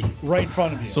 40 right in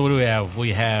front of you. So what do we have?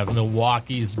 We have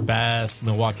Milwaukee's Best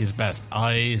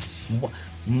Ice.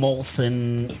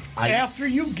 Molson Ice. After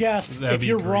you guess, That'd if be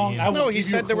you're green. wrong, I will no, he give you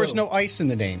said a there was clue. no ice in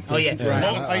the name. Oh, yeah. There's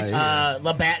no Ice.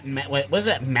 Labatt. What is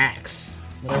that? Max.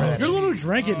 You're the one who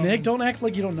drank it, Nick. Don't act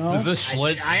like you don't know. Is this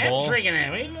Schlitz I am Bull? drinking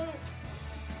it. Wait, no.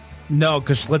 No,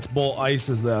 because Schlitz Bull Ice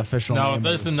is the official No, name.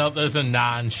 there's a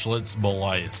non-Schlitz Bull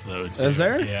Ice though. Too. Is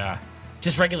there? Yeah,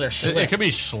 Just regular Schlitz. it could be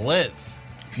Schlitz.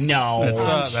 No.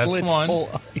 That's Schlitz one. Bull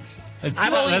Ice.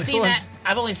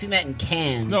 I've only seen that in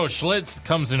cans. No, Schlitz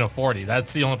comes in a 40.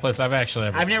 That's the only place I've actually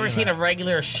ever. I've never seen that. a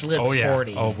regular Schlitz Oh yeah.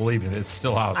 40. Oh, believe me, it's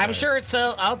still out there. I'm sure it's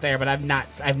still out there, but I've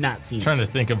not seen it. Trying to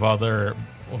think of other.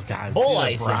 Oh God, Bull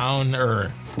it's Ice. either brown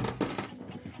or.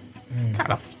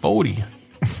 Got a 40.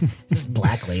 Is this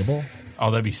Black Label? Oh,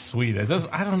 that'd be sweet. It does.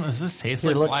 I don't know. Does this taste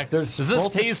like look, black? they're Does this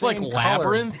both the taste like same color.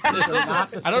 labyrinth? This is, I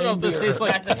don't know if this tastes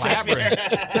like labyrinth.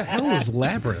 What the hell is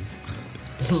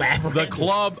Labyrinth? Labyrinth. The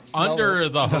club under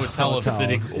the hotel of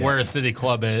City, where City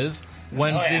Club is.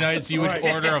 Wednesday nights, you would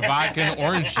order a vodka and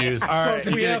orange juice. right,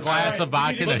 you we get a have- glass all right, of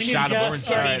vodka and a we need to shot of guess. orange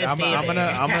All right,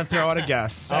 juice. I'm gonna throw out a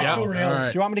guess. Yeah. Cool, Real. All right.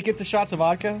 Do you want me to get the shots of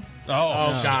vodka?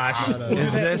 Oh gosh. We'll do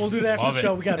Is that- this- we'll do that for Love the it.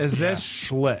 show. We got Is this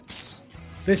Schlitz?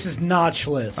 This is not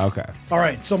Schlitz. Okay. All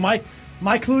right. So my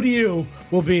clue to you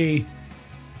will be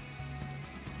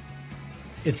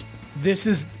this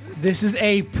is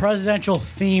a presidential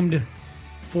themed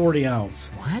 40 ounce.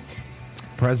 What?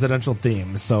 Presidential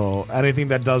theme. So anything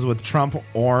that does with Trump,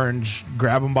 orange,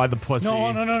 grab him by the pussy. No.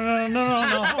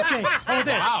 Okay. Hold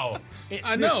this. Wow.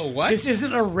 I know, what? This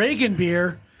isn't a Reagan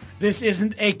beer. This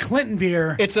isn't a Clinton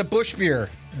beer. It's a Bush beer.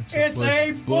 It's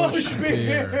a Bush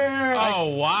beer.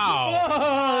 Oh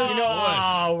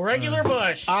wow. Regular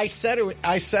Bush. I said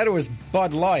it was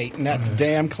Bud Light, and that's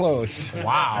damn close.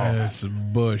 Wow. It's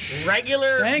Bush.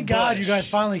 Regular Thank God Bush. you guys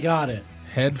finally got it.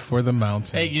 Head for the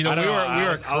mountain. Hey, you know we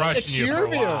were crushing It's you your for a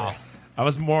beer. while. I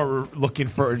was more looking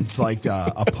for it's like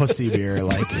a pussy beer.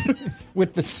 Like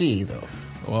With the C, though.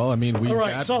 Well, I mean, we've All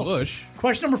right, got so Bush.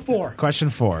 question number 4. question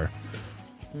 4.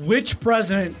 Which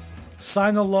president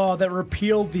signed the law that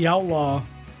repealed the outlaw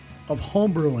of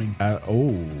homebrewing?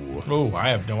 Oh, I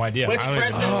have no idea. Which I don't even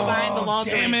president know. signed the law to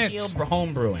damn it. repeal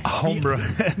home brewing? Homebrew.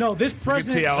 No, this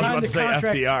president see, I was signed about the to say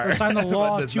contract FDR, or signed the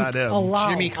law but that's to not him. allow.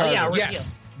 Jimmy Carter. yeah,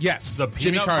 Yes. Yes. The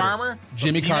Jimmy peanut Carter. farmer?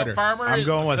 Jimmy The peanut Carter. farmer? I'm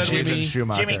going with said- Hazen Jimmy-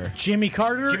 Schumacher. Jimmy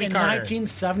Carter Jimmy in Carter.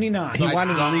 1979. He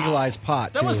wanted to legalize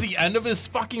pot, That too. was the end of his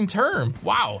fucking term.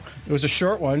 Wow. It was a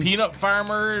short one. Peanut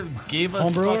farmer gave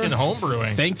us Homebrewer? fucking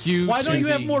homebrewing. Thank you. Why don't to you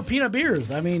have the- more peanut beers?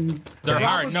 I mean, They're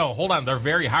hard. No, hold on. They're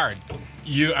very hard.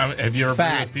 You have you ever Fat.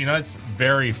 brewed with peanuts?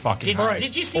 Very fucking Did, hard.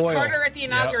 did you see Oil. Carter at the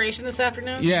inauguration this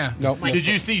afternoon? Yeah. Nope. Did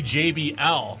you see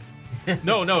JBL?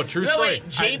 No, true No, story. wait.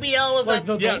 JBL was like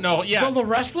like, the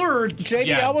wrestler or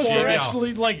JBL was or JBL.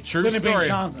 actually like True Lyndon B. story.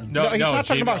 Johnson. No, he's not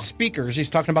talking JBL. about speakers.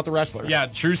 He's talking about the wrestler. Yeah,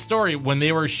 true story. When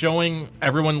they were showing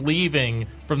everyone leaving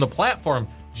from the platform,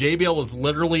 JBL was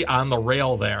literally on the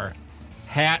rail there.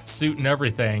 Hat, suit, and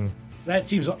everything. That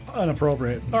seems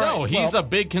inappropriate. All No, right, he's well, a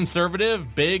big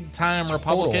conservative, big time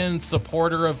Republican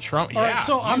supporter of Trump. all Yeah, right.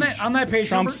 So on huge. that page,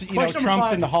 Trump's, number, question number Trump's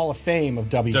 5. in the Hall of Fame of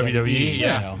WWE. WWE,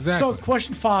 yeah. Exactly. So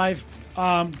question 5.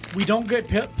 We don't get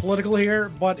political here,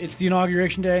 but it's the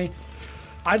inauguration day.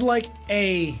 I'd like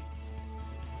a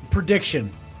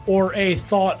prediction or a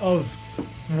thought of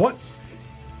what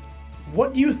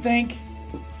do you think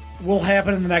will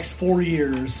happen in the next 4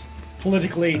 years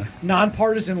politically,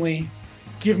 nonpartisanly.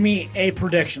 Give me a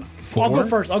prediction. I'll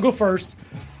go first.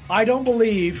 I don't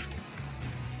believe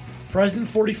President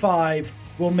 45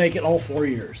 will make it all 4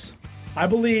 years. I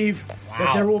believe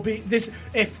that there will be this.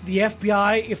 If the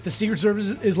FBI, if the Secret Service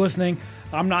is listening,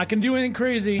 I'm not going to do anything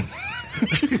crazy. No,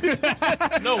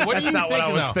 what That's are you not what I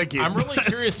thinking, was though? thinking. I'm really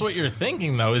curious what you're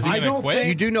thinking, though. Is he I going to don't quit? think-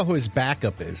 You do know who his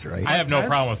backup is, right? I have no Pence?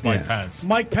 problem with Mike Yeah. Pence.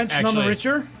 Mike Pence, none the Actually,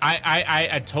 richer.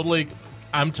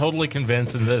 I'm totally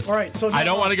convinced in this. All right, so I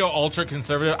don't no- want to go ultra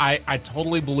conservative. I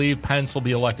totally believe Pence will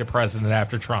be elected president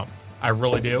after Trump. I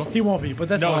really do. He won't be, but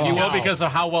that's No, fine. he will because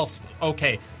of how well.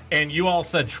 Okay, and you all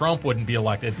said Trump wouldn't be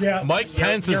elected. Yeah. Mike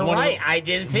Pence is you're one. right. Of the, I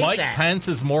didn't think Mike that. Pence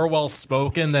is more well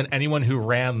spoken than anyone who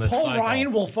ran this Paul cycle.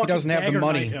 Ryan will fucking doesn't have the dagger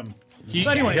money. knife him. He, So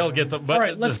anyways, he'll get the. But all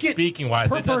right, let's get speaking wise.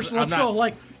 per it doesn't- person. I'm Let's not- go.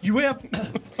 Like you have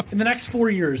in the next 4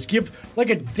 years, give like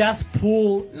a death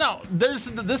pool. No, this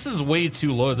is way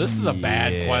too low. This is a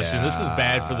bad question. This is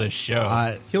bad for this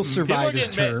show. He'll survive his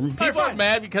term. People are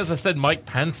mad because I said Mike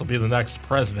Pence will be the next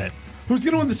president. Who's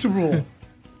going to win the Super Bowl?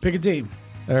 Pick a team.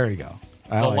 There you go.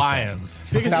 The Lions.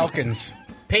 Falcons.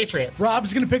 Patriots.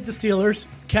 Rob's going to pick the Steelers.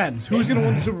 Ken, who's going to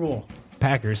win the Super Bowl?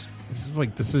 Packers.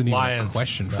 This isn't even Lions. a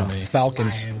question for me.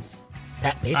 Falcons. Lions.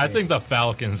 Patriots. I think the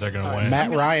Falcons are going to win. Matt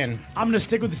Ryan. I'm going to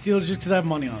stick with the Steelers just because I have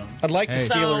money on them. I'd like the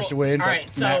So, Steelers to win, all but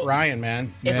right, so Matt Ryan,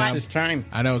 man. if It's I- his time.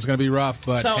 I know it's going to be rough,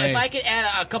 but So hey, if I could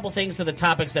add a couple things to the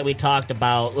topics that we talked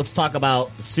about, let's talk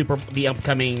about the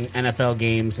upcoming NFL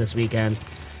games this weekend.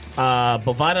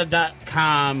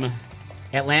 Bovada.com,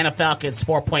 Atlanta Falcons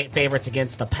 4-point favorites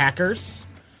against the Packers.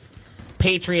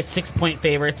 Patriots 6-point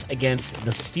favorites against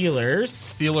the Steelers.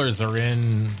 Steelers are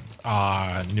in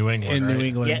New England. in right? New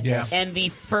England, yes. And the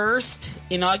first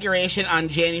inauguration on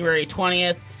January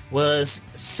 20th was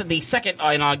the second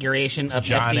inauguration of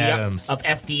John FDR. Adams. Of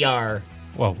FDR.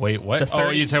 Well, wait, what? The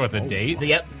 30 you talking about the date?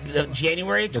 The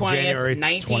January 20th, January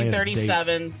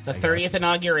 1937, 20th the date, 30th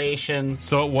inauguration.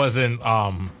 So it wasn't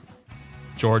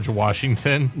George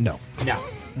Washington? No. No.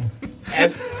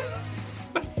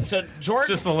 So George.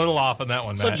 Just a little off on that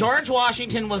one. So Matt. George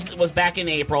Washington was back in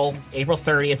April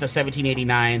 30th of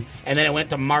 1789, and then it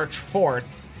went to March 4th,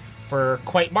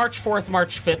 March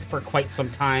 5th for quite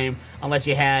some time, unless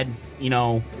you had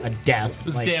a death. It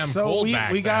was damn So cold we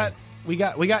back got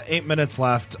then. we got 8 minutes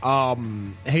left.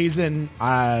 Hazen,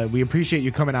 we appreciate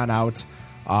you coming on out.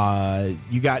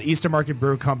 You got Eastern Market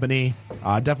Brew Company.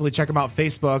 Definitely check them out.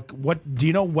 Facebook. What do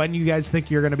you know when you guys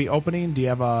think you're going to be opening? Do you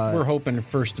have a? We're hoping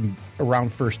around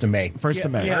 1st of May. First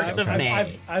of May. Yeah, First of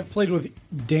May. I've played with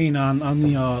Dane on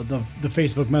the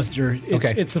Facebook Messenger.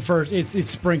 It's the first. It's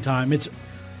springtime. It's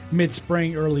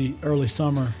mid-spring, early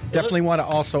summer. Definitely want to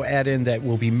also add in that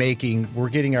we're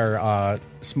getting our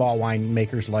small wine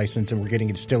maker's license, and we're getting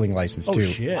a distilling license Oh too.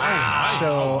 shit!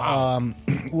 So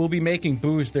we'll be making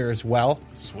booze there as well.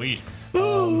 Sweet.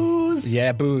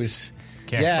 Yeah, booze.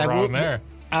 Can't yeah, go wrong there.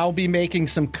 I'll be making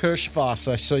some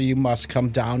Kirschwasser, so you must come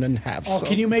down and have Oh, some.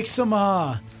 can you make some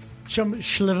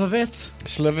Schlivovitz?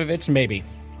 Slivovitz, maybe.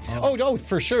 Oh,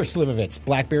 for sure, Slivovitz.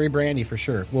 Blackberry brandy, for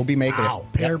sure. We'll be making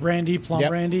it. Pear brandy, plum Yep.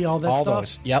 brandy, all that All stuff.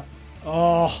 those. Yep.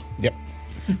 Oh, Yep.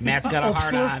 Matt's got a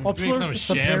hard on. Make some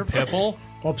sham pipple.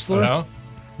 Upsler.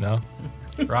 No.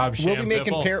 Rob, We'll be making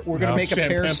pipple? pear. We're going to make a Sham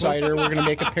pear pimple. cider. We're going to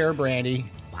make a pear brandy.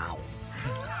 Wow.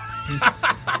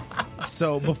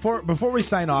 So before we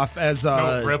sign off, as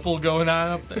No ripple going on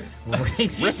up there.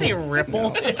 Did you say ripple?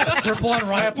 Ripple on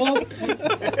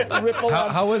Riapple.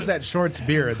 how was that Shorts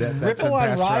beer that's been Ripple on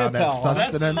passed around at Riapel.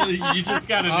 Sustenance? You just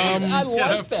got a name. You just got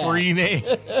like a that. free name.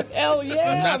 Hell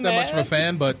yeah! Not that much of a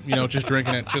fan, but just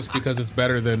drinking it just because it's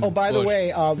better than. Oh, by the Busch.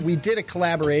 way, we did a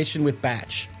collaboration with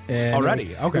Batch. And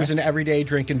Already? It Okay. was an everyday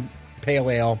drinking pale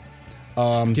ale.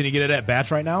 Can you get it at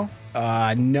Batch right now?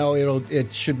 No,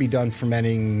 it should be done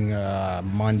fermenting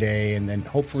Monday, and then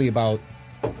hopefully about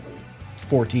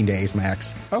 14 days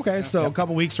max. Okay, so a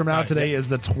couple weeks from now, Nice. today is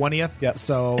the 20th. Yep.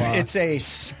 So It's a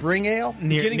spring ale.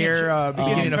 near beginning of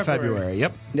February. February.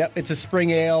 Yep. Yep, it's a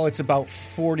spring ale. It's about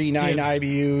 49 Dibs.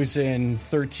 IBUs and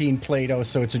 13 Plato,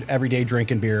 so it's an everyday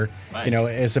drinking beer. Nice.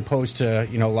 As opposed to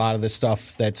a lot of the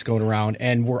stuff that's going around.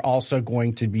 And we're also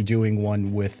going to be doing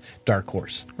one with Dark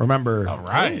Horse. Remember, All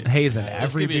right. Hazen, This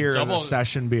every could be a beer is a double-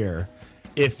 session beer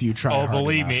if you try Oh, hard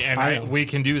believe enough. me, and we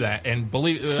can do that. And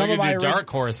believe Some we're of gonna my do Dark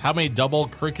Horse. How many double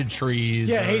cricket trees?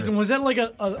 Yeah, Hazen, was that like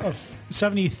a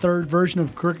 73rd version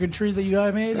of Cricketry that you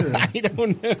guys made? Or? I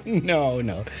don't know.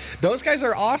 No. Those guys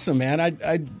are awesome, man. I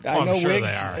I'm know sure they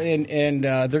Wiggs, are. and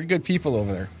they're good people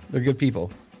over there. They're good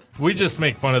people. We just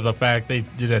make fun of the fact they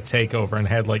did a takeover and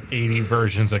had like 80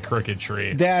 versions of Cricket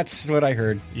Tree. That's what I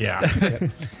heard. Yeah.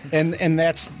 And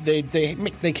that's they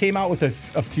came out with a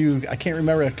few. I can't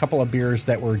remember a couple of beers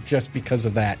that were just because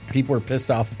of that. People were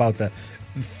pissed off about the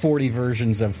 40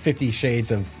 versions of 50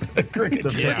 Shades of Cricket.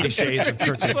 The 50 Shades of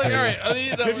Cricket It's like, Tree. all right,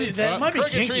 it's, that might be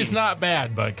Cricket kinky. Tree's not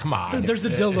bad, but come on. There's a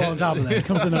dildo on top of that. It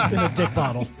comes in a dick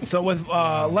bottle. So with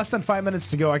less than 5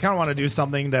 minutes to go, I kind of want to do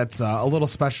something that's a little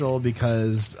special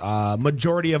because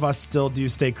majority of us still do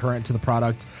stay current to the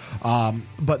product,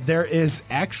 but there is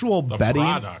actual betting.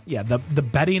 product. Yeah, the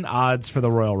betting odds for the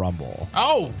Royal Rumble.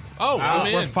 I'm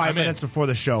in. We're 5 I'm in. minutes before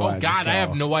the show Oh ends. God, so. I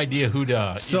have no idea who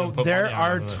to. So even put there money on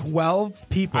are this. 12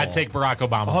 people. I take Barack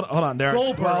Obama. Hold on. There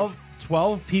are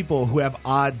 12 people who have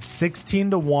odds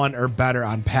 16-1 or better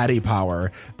on Patty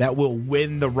Power that will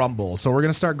win the Rumble. So we're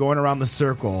going to start going around the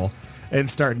circle and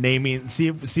start naming. See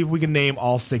if we can name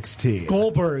all 16.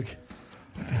 Goldberg.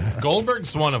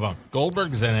 Goldberg's one of them.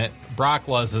 Goldberg's in it. Brock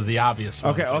Lesnar, the obvious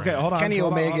one. Okay, hold on. Kenny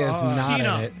hold on, Omega is hold on. not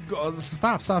Cena. in it.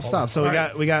 Stop. So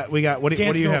we got. What do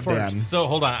Dance you go have, Dan? first. So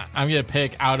hold on, I'm gonna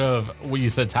pick out of what you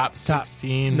said, top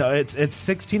 16. No, it's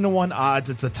 16-1 odds.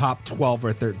 It's the top 12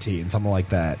 or 13, something like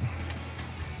that.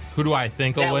 Who do I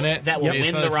think will win it? That will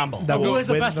win the Rumble. Who has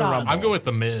the best odds? I'm going with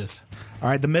The Miz. All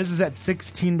right, The Miz is at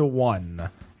 16-1.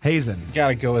 Hazen. Got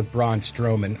to go with Braun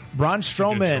Strowman. Braun good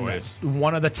Strowman, choice.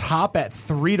 one of the top at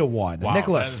 3-1. Wow,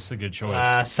 Nicholas. that's a good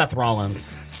choice. Seth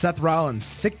Rollins. Seth Rollins,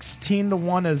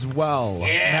 16-1 as well.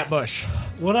 Yeah. Matt Bush.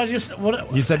 What You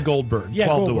said Goldberg, Yeah,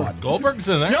 12-1. Goldberg's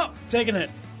in there. Yep, taking it.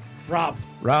 Rob.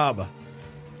 Rob.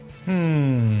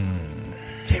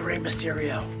 Say Rey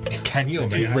Mysterio. Kenny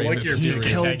Omega. Rey I like your Mysterio. theory.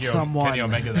 Killed Kenny someone. Kenny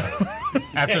Omega, though.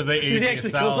 After the Did he AJ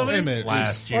actually kill Styles somebody? Wait a minute.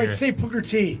 last All year. right, say Booker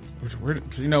T.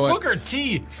 You know what? Booker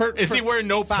T. Is he wearing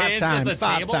no pants at the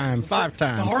table? Five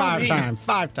times.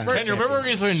 Kenny, remember when he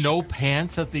was wearing no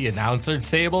pants at the announcer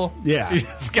table? Yeah. He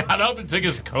just got up and took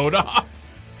his coat off.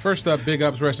 First up, big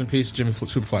ups, rest in peace, Jimmy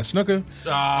Superfly Snuka.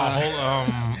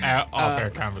 Off-air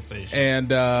conversation.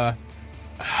 And I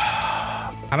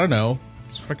don't know.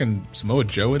 Is freaking Samoa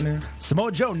Joe in there?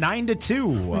 Samoa Joe,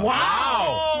 9-2. Wow.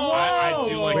 I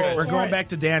do like that. We're going back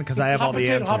to Dan because I have all the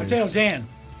answers. Hot potato Dan.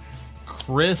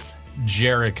 Chris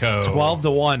Jericho.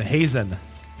 12-1. Hazen.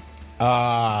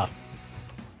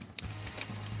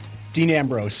 Dean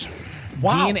Ambrose.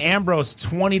 Wow. Dean Ambrose,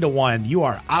 20-1. You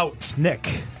are out. Nick.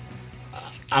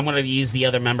 I'm going to use the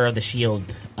other member of the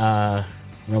Shield, Roman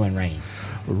Reigns.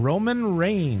 Roman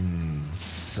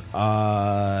Reigns.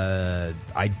 I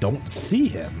don't see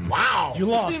him. Wow. You It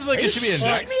lost. seems like it should be a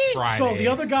next Friday. So the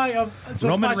other guy of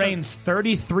Roman Reigns,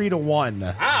 33-1.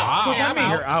 Wow. So it's not me.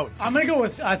 You're out. I'm gonna go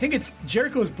with. I think it's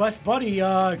Jericho's best buddy,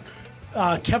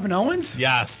 Kevin Owens.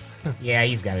 Yes. Yeah,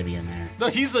 he's got to be in there. No,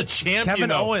 he's the champion. Kevin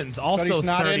though. Owens, also he's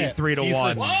not in it. 33-1. He's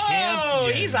the Oh,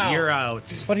 champion. he's out. You're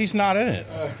out. But he's not in it.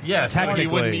 Yeah, so Technically. he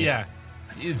wouldn't be, yeah.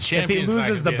 If he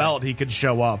loses the belt, he could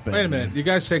show up. Wait a minute. You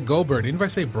guys said Goldberg. Didn't anybody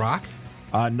say Brock?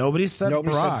 Nobody said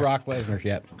Nobody Brock. said Brock Lesnar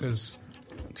yet. Because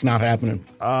It's not happening.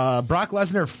 Brock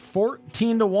Lesnar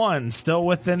 14-1, still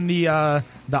within the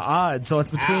odds. So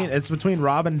it's between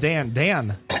Rob and Dan.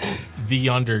 Dan The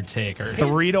Undertaker.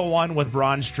 3-1 with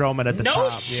Braun Strowman at the No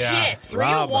top. shit. 3 to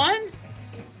Rob. 1?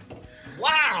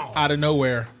 Wow. out of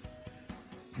nowhere,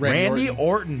 Randy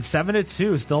Orton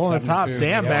 7-2, still on the top. 7-2,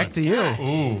 Dan, yeah. back to you.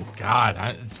 Ooh, God,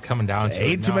 it's coming down to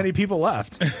Ain't it too now. many people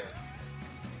left.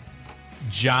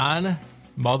 John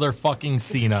motherfucking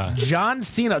Cena. John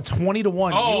Cena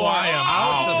 20-1. Oh, You are I am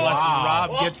out out. unless Wow.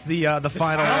 Rob gets the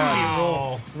final.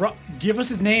 Wow. Give us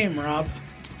a name, Rob.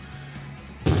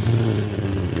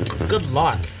 Good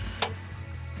luck.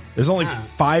 There's only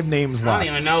 5 names I left.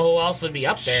 don't even know who else would be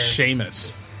up there.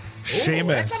 Sheamus.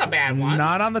 Sheamus. that's not a bad one.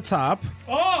 Not on the top.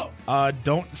 Oh,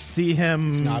 Don't see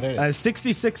him. not it.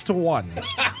 66-1.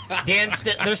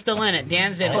 They're still in it.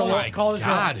 Dan's in Oh it. my call it a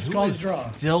draw. God, Just who call it a is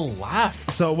draw. still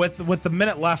left? So with the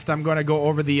minute left, I'm going to go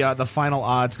over the final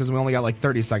odds because we only got like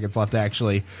 30 seconds left.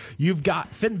 Actually, you've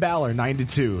got Finn Balor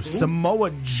 9-2,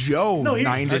 Samoa Joe No, he-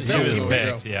 He was 9-2.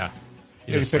 picked, yeah.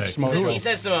 He was picked picked. Samoa Joe. He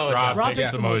says Samoa Rob Joe. Rob picked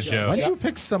picked Samoa Samoa Joe. When did you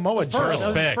pick Samoa Joe? That was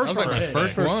his pick. first That was like my pick.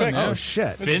 first one. Oh Yeah.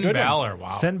 shit! Finn Balor,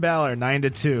 wow. Finn Balor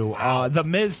 9-2. The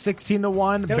Miz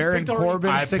 16-1. That was Baron picked already. Corbin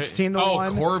I picked- 16-1.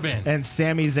 Oh, Corbin. And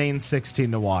Sami Zayn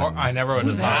 16-1. I never would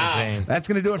have thought Zayn. That's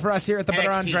going to do it for us here at the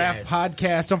Better on NXT Draft guys.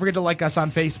 podcast. Don't forget to like us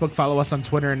on Facebook, follow us on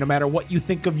Twitter, and no matter what you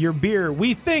think of your beer,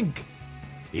 we think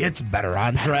it's Better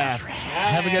on Draft.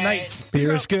 Have a good night.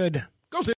 Beer is good.